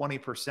offering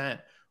 20%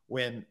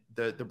 when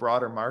the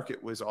broader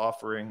market was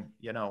offering,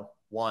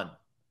 1,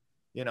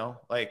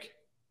 like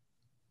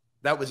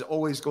that was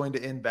always going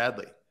to end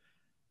badly.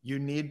 You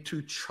need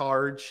to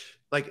charge,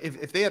 like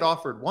if they had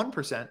offered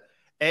 1%,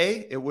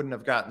 it wouldn't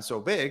have gotten so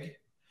big.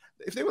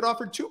 If they would have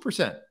offered 2%,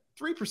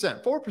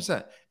 3%,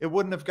 4%, it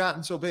wouldn't have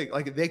gotten so big.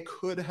 Like they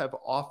could have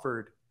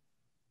offered,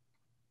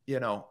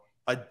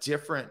 a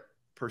different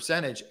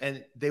percentage,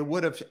 and they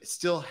would have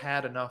still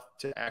had enough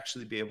to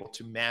actually be able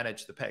to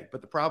manage the peg.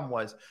 But the problem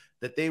was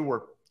that they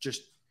were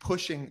just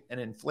pushing and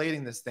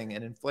inflating this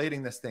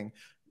thing,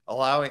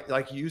 allowing,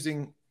 like,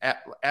 using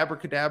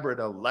abracadabra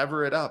to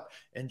lever it up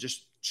and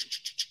just,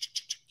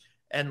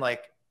 and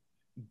like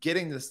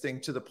getting this thing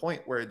to the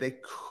point where they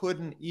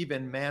couldn't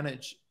even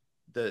manage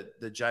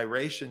the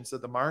gyrations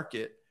of the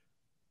market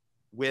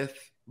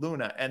with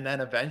Luna. And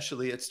then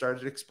eventually it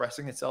started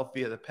expressing itself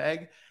via the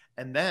peg.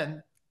 And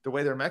then the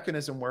way their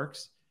mechanism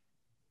works,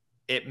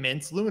 it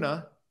mints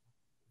Luna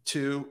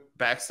to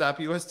backstop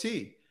UST.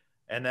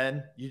 And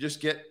then you just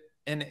get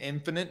an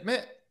infinite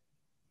mint.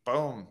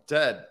 Boom,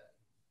 dead.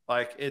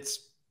 Like,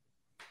 it's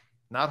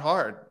not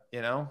hard,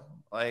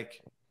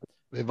 like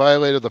they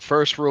violated the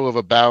first rule of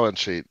a balance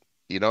sheet.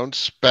 You don't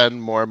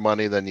spend more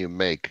money than you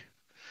make.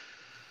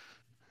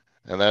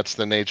 And that's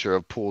the nature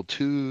of pool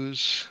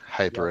twos,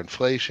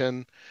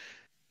 hyperinflation.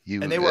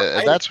 And they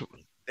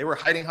were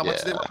hiding how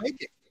much they were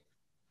making.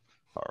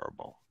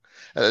 Horrible.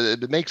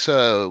 It makes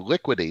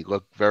liquidity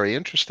look very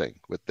interesting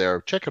with their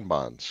chicken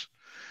bonds.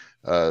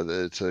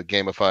 It's a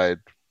gamified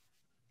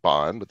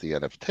bond with the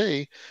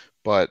NFT,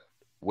 but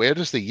where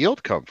does the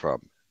yield come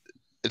from?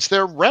 It's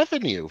their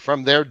revenue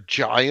from their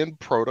giant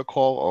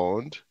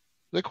protocol-owned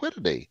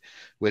liquidity,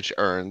 which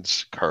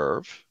earns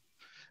Curve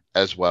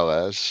as well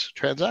as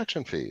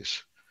transaction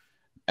fees.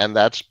 And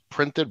that's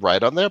printed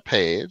right on their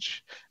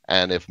page.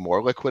 And if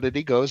more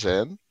liquidity goes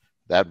in,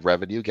 that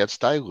revenue gets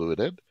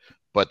diluted,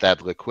 but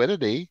that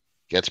liquidity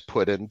gets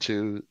put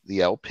into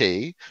the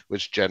LP,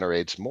 which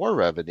generates more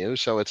revenue.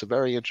 So it's a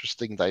very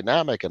interesting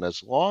dynamic. And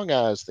as long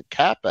as the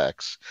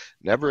CapEx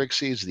never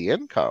exceeds the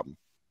income,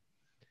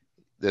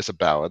 there's a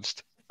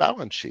balanced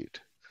balance sheet.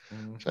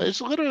 So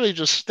it's literally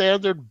just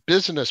standard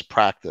business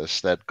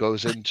practice that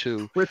goes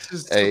into which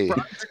is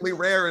surprisingly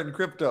rare in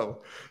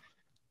crypto.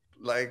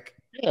 Like,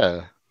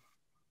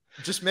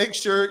 just make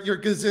sure your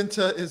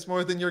gazinta is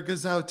more than your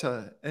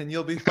gazauta, and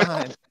you'll be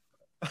fine.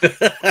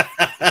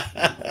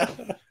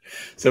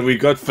 So we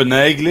got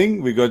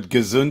finagling, we got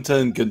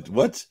gazunta and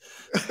what?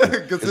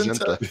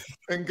 Gazinta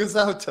and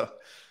gazauta.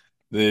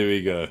 There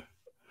we go.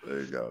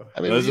 There you go.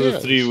 I mean, those are the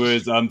 3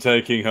 words I'm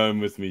taking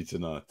home with me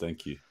tonight.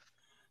 Thank you.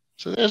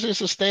 So there's a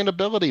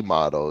sustainability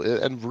model.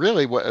 And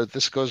really,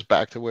 this goes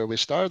back to where we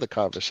started the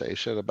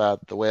conversation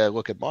about the way I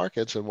look at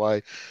markets and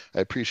why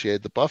I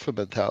appreciate the Buffett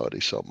mentality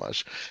so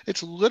much.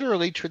 It's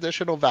literally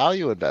traditional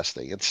value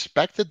investing.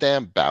 Inspect the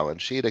damn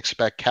balance sheet.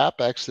 Expect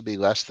CapEx to be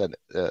less than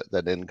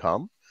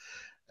income.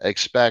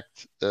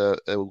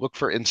 Look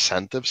for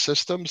incentive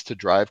systems to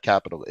drive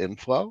capital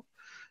inflow.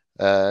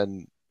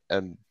 And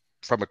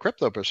from a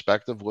crypto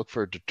perspective, look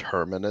for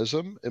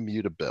determinism,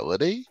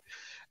 immutability,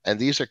 And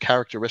these are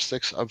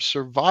characteristics of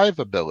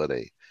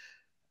survivability.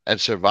 And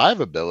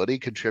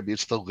survivability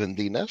contributes to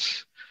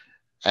lindiness.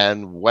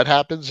 And what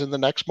happens in the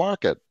next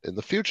market, in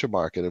the future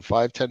market, in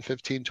 5, 10,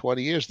 15,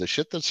 20 years? The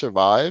shit that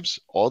survives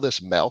all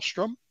this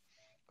maelstrom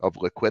of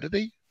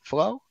liquidity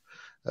flow,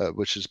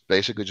 which is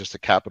basically just a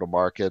capital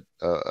market,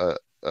 an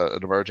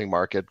emerging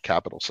market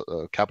capital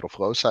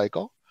flow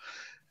cycle.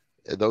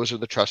 Those are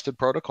the trusted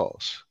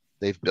protocols.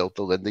 They've built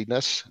the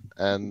lindiness,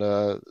 and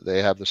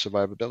they have the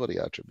survivability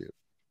attribute.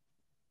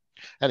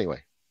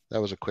 Anyway,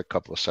 that was a quick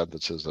couple of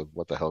sentences of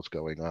what the hell's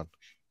going on.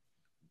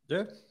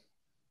 Yeah.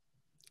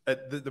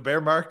 The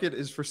bear market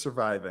is for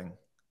surviving,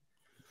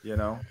 you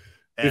know.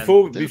 And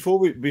before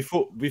we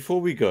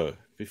go,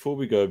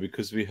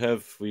 because we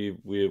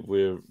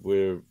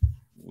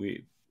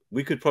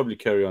could probably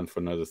carry on for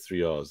another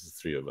 3 hours, the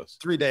three of us.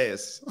 3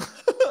 days.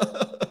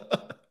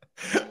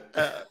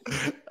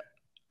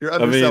 You're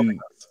underselling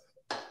us.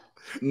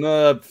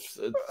 No,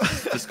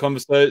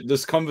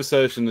 this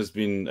conversation has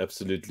been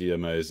absolutely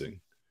amazing.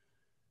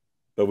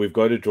 But we've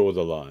got to draw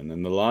the line.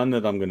 And the line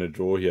that I'm going to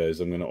draw here is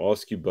I'm going to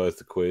ask you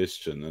both a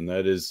question. And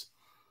that is,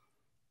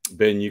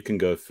 Ben, you can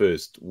go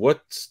first.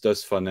 What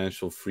does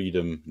financial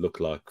freedom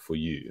look like for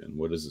you? And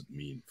what does it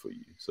mean for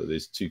you? So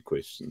there's 2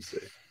 questions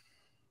there.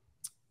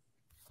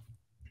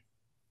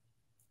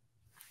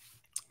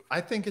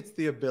 I think it's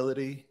the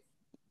ability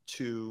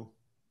to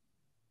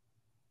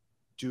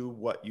do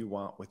what you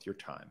want with your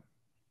time.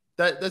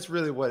 That's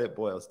really what it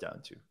boils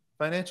down to.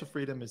 Financial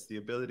freedom is the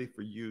ability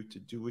for you to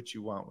do what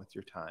you want with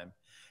your time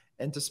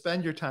and to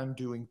spend your time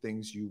doing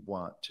things you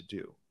want to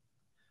do.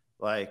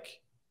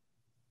 Like,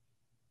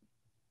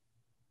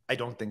 I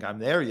don't think I'm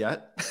there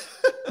yet,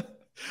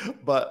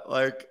 but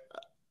like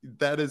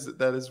that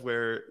is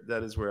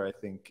where I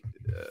think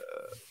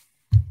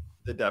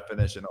the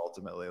definition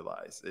ultimately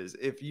lies. Is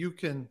if you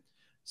can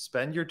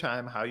spend your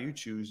time how you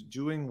choose,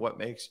 doing what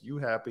makes you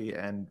happy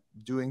and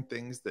doing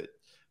things that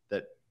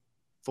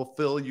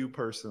fulfill you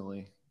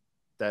personally,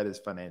 that is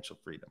financial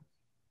freedom.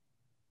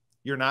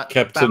 You're not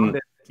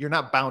bounded. You're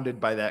not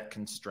bounded by that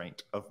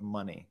constraint of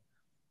money.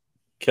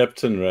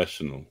 Captain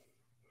Rational,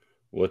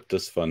 what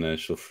does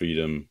financial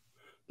freedom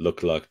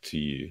look like to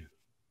you?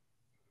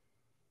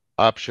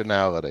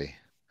 Optionality,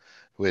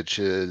 which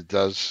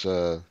does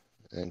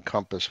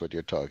encompass what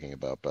you're talking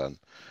about, Ben.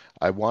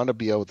 I want to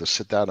be able to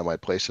sit down in my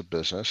place of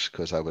business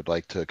because I would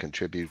like to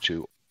contribute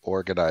to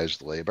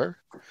organized labor.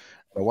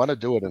 I want to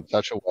do it in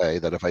such a way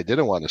that if I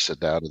didn't want to sit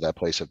down in that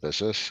place of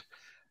business,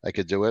 I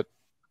could do it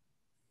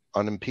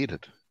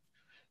unimpeded.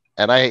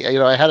 And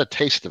I had a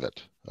taste of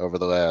it over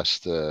the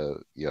last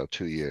 2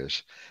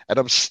 years, and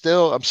I'm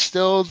still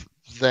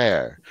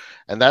there.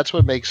 And that's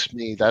what makes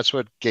me. That's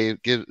what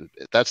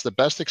that's the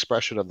best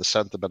expression of the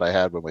sentiment I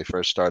had when we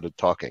first started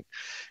talking,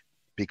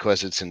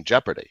 because it's in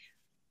jeopardy,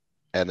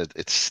 and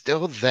it's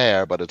still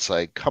there. But it's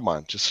like, come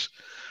on,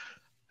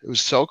 it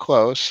was so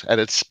close, but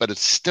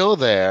it's still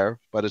there.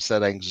 But it's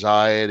that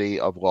anxiety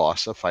of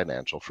loss of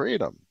financial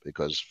freedom,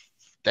 because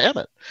damn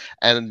it.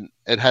 And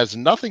it has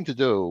nothing to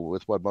do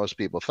with what most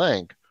people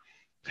think,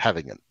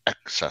 having an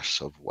excess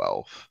of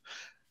wealth.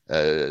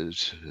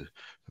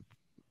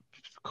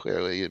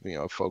 Clearly,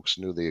 folks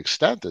knew the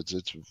extent.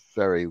 It's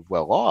very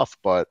well off,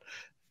 but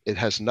it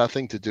has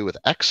nothing to do with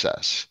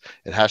excess.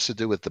 It has to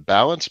do with the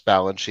balanced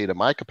balance sheet and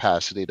my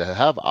capacity to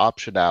have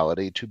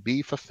optionality to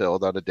be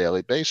fulfilled on a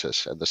daily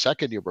basis. And the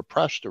second you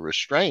repress or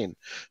restrain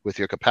with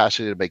your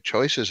capacity to make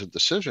choices and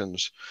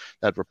decisions,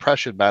 that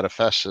repression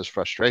manifests as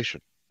frustration.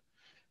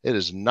 It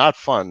is not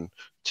fun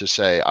to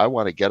say, I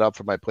want to get up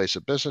from my place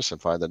of business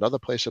and find another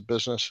place of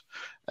business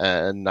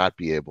and not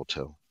be able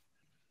to.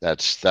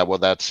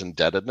 That's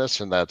indebtedness,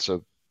 and that's a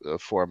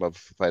form of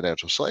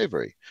financial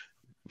slavery,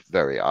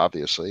 very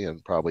obviously,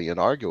 and probably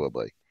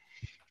inarguably.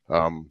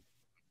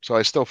 So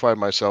I still find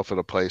myself in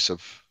a place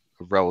of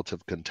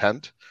relative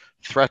content,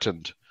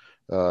 threatened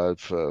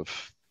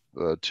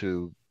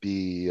to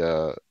be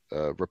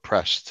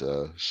repressed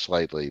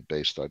slightly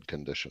based on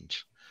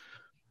conditions.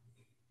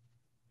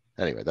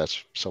 Anyway,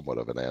 that's somewhat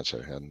of an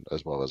answer, and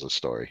as well as a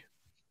story.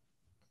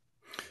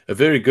 A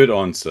very good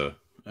answer,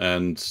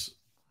 and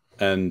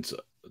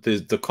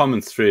the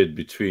common thread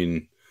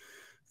between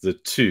the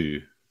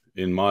two,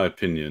 in my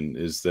opinion,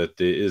 is that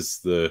there is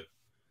the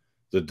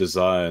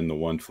desire and the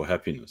want for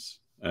happiness.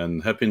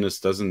 And happiness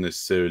doesn't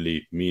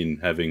necessarily mean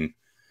having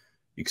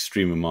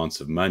extreme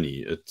amounts of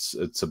money.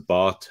 It's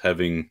about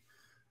having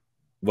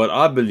what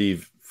I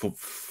believe,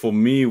 for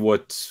me,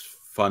 what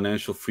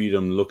financial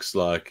freedom looks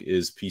like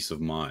is peace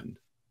of mind.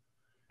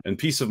 And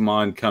peace of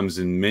mind comes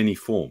in many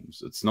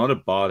forms. It's not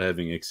about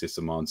having excess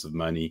amounts of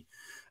money.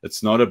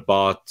 It's not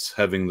about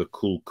having the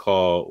cool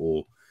car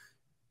or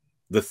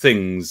the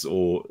things,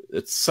 or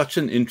it's such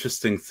an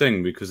interesting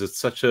thing because it's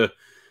such a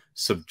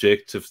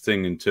subjective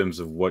thing in terms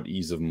of what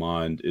ease of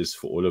mind is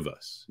for all of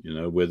us.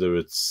 Whether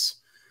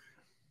it's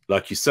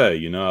like you say,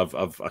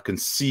 I can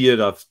see it,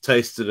 I've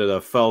tasted it,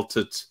 I've felt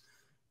it,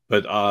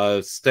 but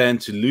I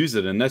stand to lose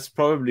it. And that's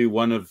probably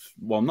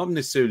not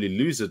necessarily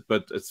lose it,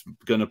 but it's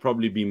going to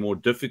probably be more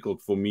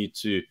difficult for me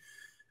to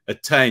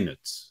attain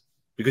it,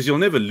 because you'll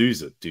never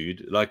lose it,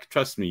 dude. Like,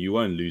 trust me, you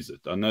won't lose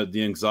it. I know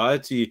the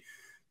anxiety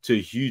to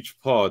a huge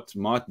part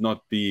might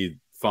not be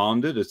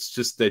founded. It's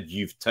just that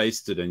you've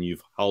tasted and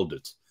you've held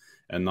it.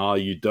 And now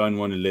you don't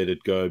want to let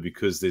it go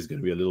because there's going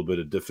to be a little bit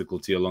of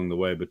difficulty along the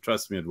way. But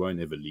trust me, it won't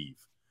ever leave.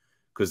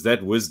 Because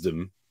that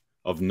wisdom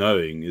of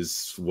knowing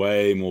is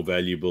way more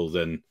valuable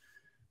than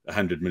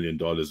 $100 million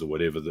or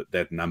whatever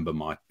that number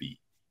might be.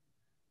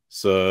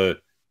 So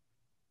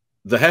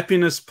the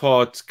happiness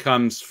part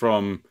comes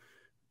from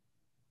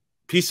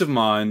peace of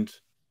mind,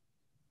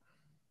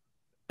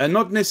 and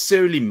not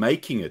necessarily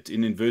making it,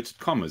 in inverted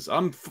commas.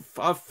 I've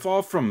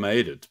far from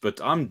made it, but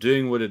I'm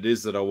doing what it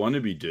is that I want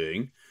to be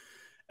doing.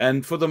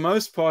 And for the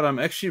most part, I'm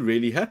actually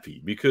really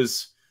happy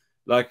because,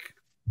 like,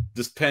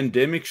 this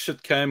pandemic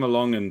shit came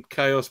along and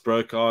chaos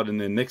broke out.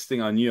 And then next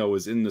thing I knew, I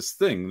was in this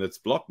thing that's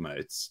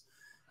Blockmates.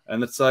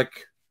 And it's like,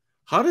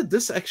 how did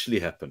this actually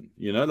happen?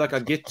 You know, like, I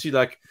get to,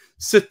 like,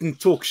 sit and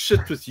talk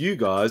shit with you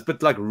guys,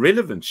 but, like,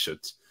 relevant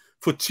shit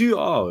for 2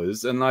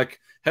 hours and, like,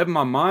 have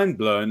my mind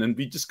blown and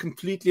be just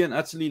completely and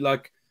utterly,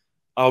 like,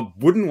 I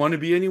wouldn't want to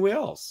be anywhere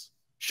else.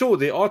 Sure,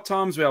 there are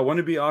times where I want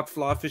to be out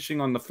fly fishing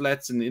on the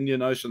flats in the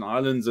Indian Ocean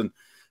Islands and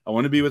I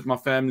want to be with my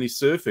family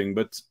surfing,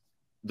 but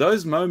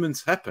those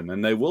moments happen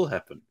and they will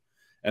happen.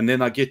 And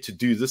then I get to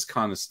do this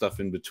kind of stuff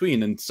in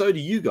between. And so do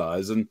you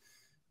guys. And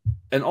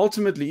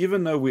ultimately,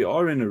 even though we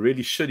are in a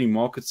really shitty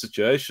market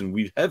situation,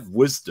 we have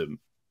wisdom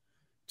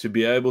to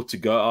be able to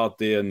go out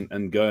there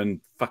and go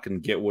and fucking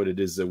get what it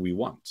is that we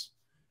want.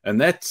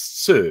 And that,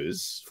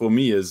 sirs, for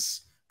me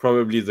is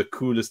probably the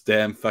coolest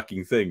damn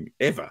fucking thing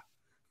ever.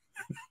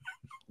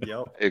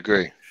 Yep. I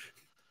agree.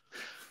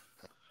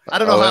 I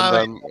don't know how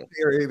I'm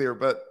here either,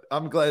 but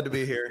I'm glad to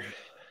be here.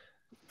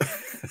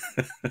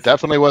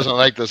 Definitely wasn't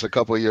like this a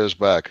couple of years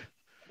back.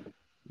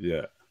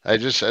 Yeah. I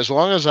just, as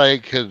long as I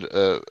could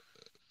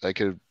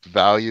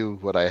value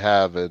what I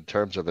have in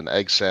terms of an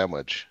egg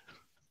sandwich.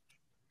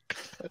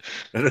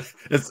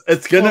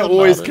 It's gonna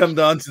always come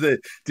down to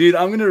that, dude.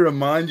 I'm gonna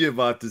remind you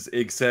about this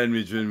egg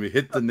sandwich when we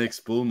hit the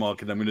next bull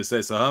market. I'm gonna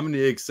say, so how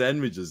many egg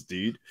sandwiches,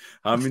 dude?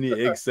 How many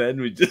egg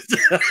sandwiches?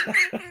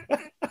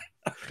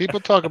 People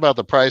talk about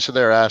the price of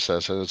their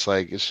assets, and it's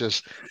like, it's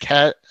just,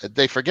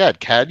 they forget,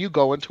 can you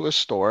go into a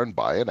store and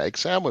buy an egg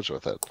sandwich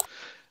with it?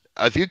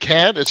 If you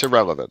can't, it's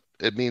irrelevant.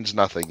 It means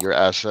nothing. Your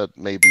asset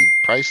may be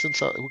priced in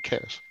something. Who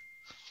cares?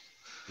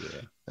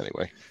 Yeah.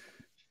 Anyway.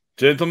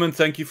 Gentlemen,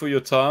 thank you for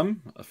your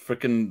time. I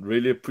freaking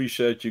really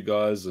appreciate you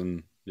guys.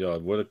 And yeah,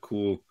 what a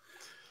cool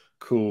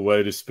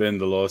way to spend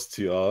the last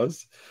 2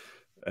 hours.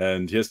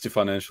 And here's to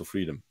financial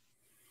freedom.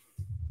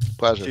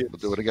 Pleasure. We'll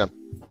do it again.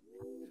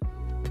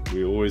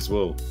 We always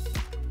will.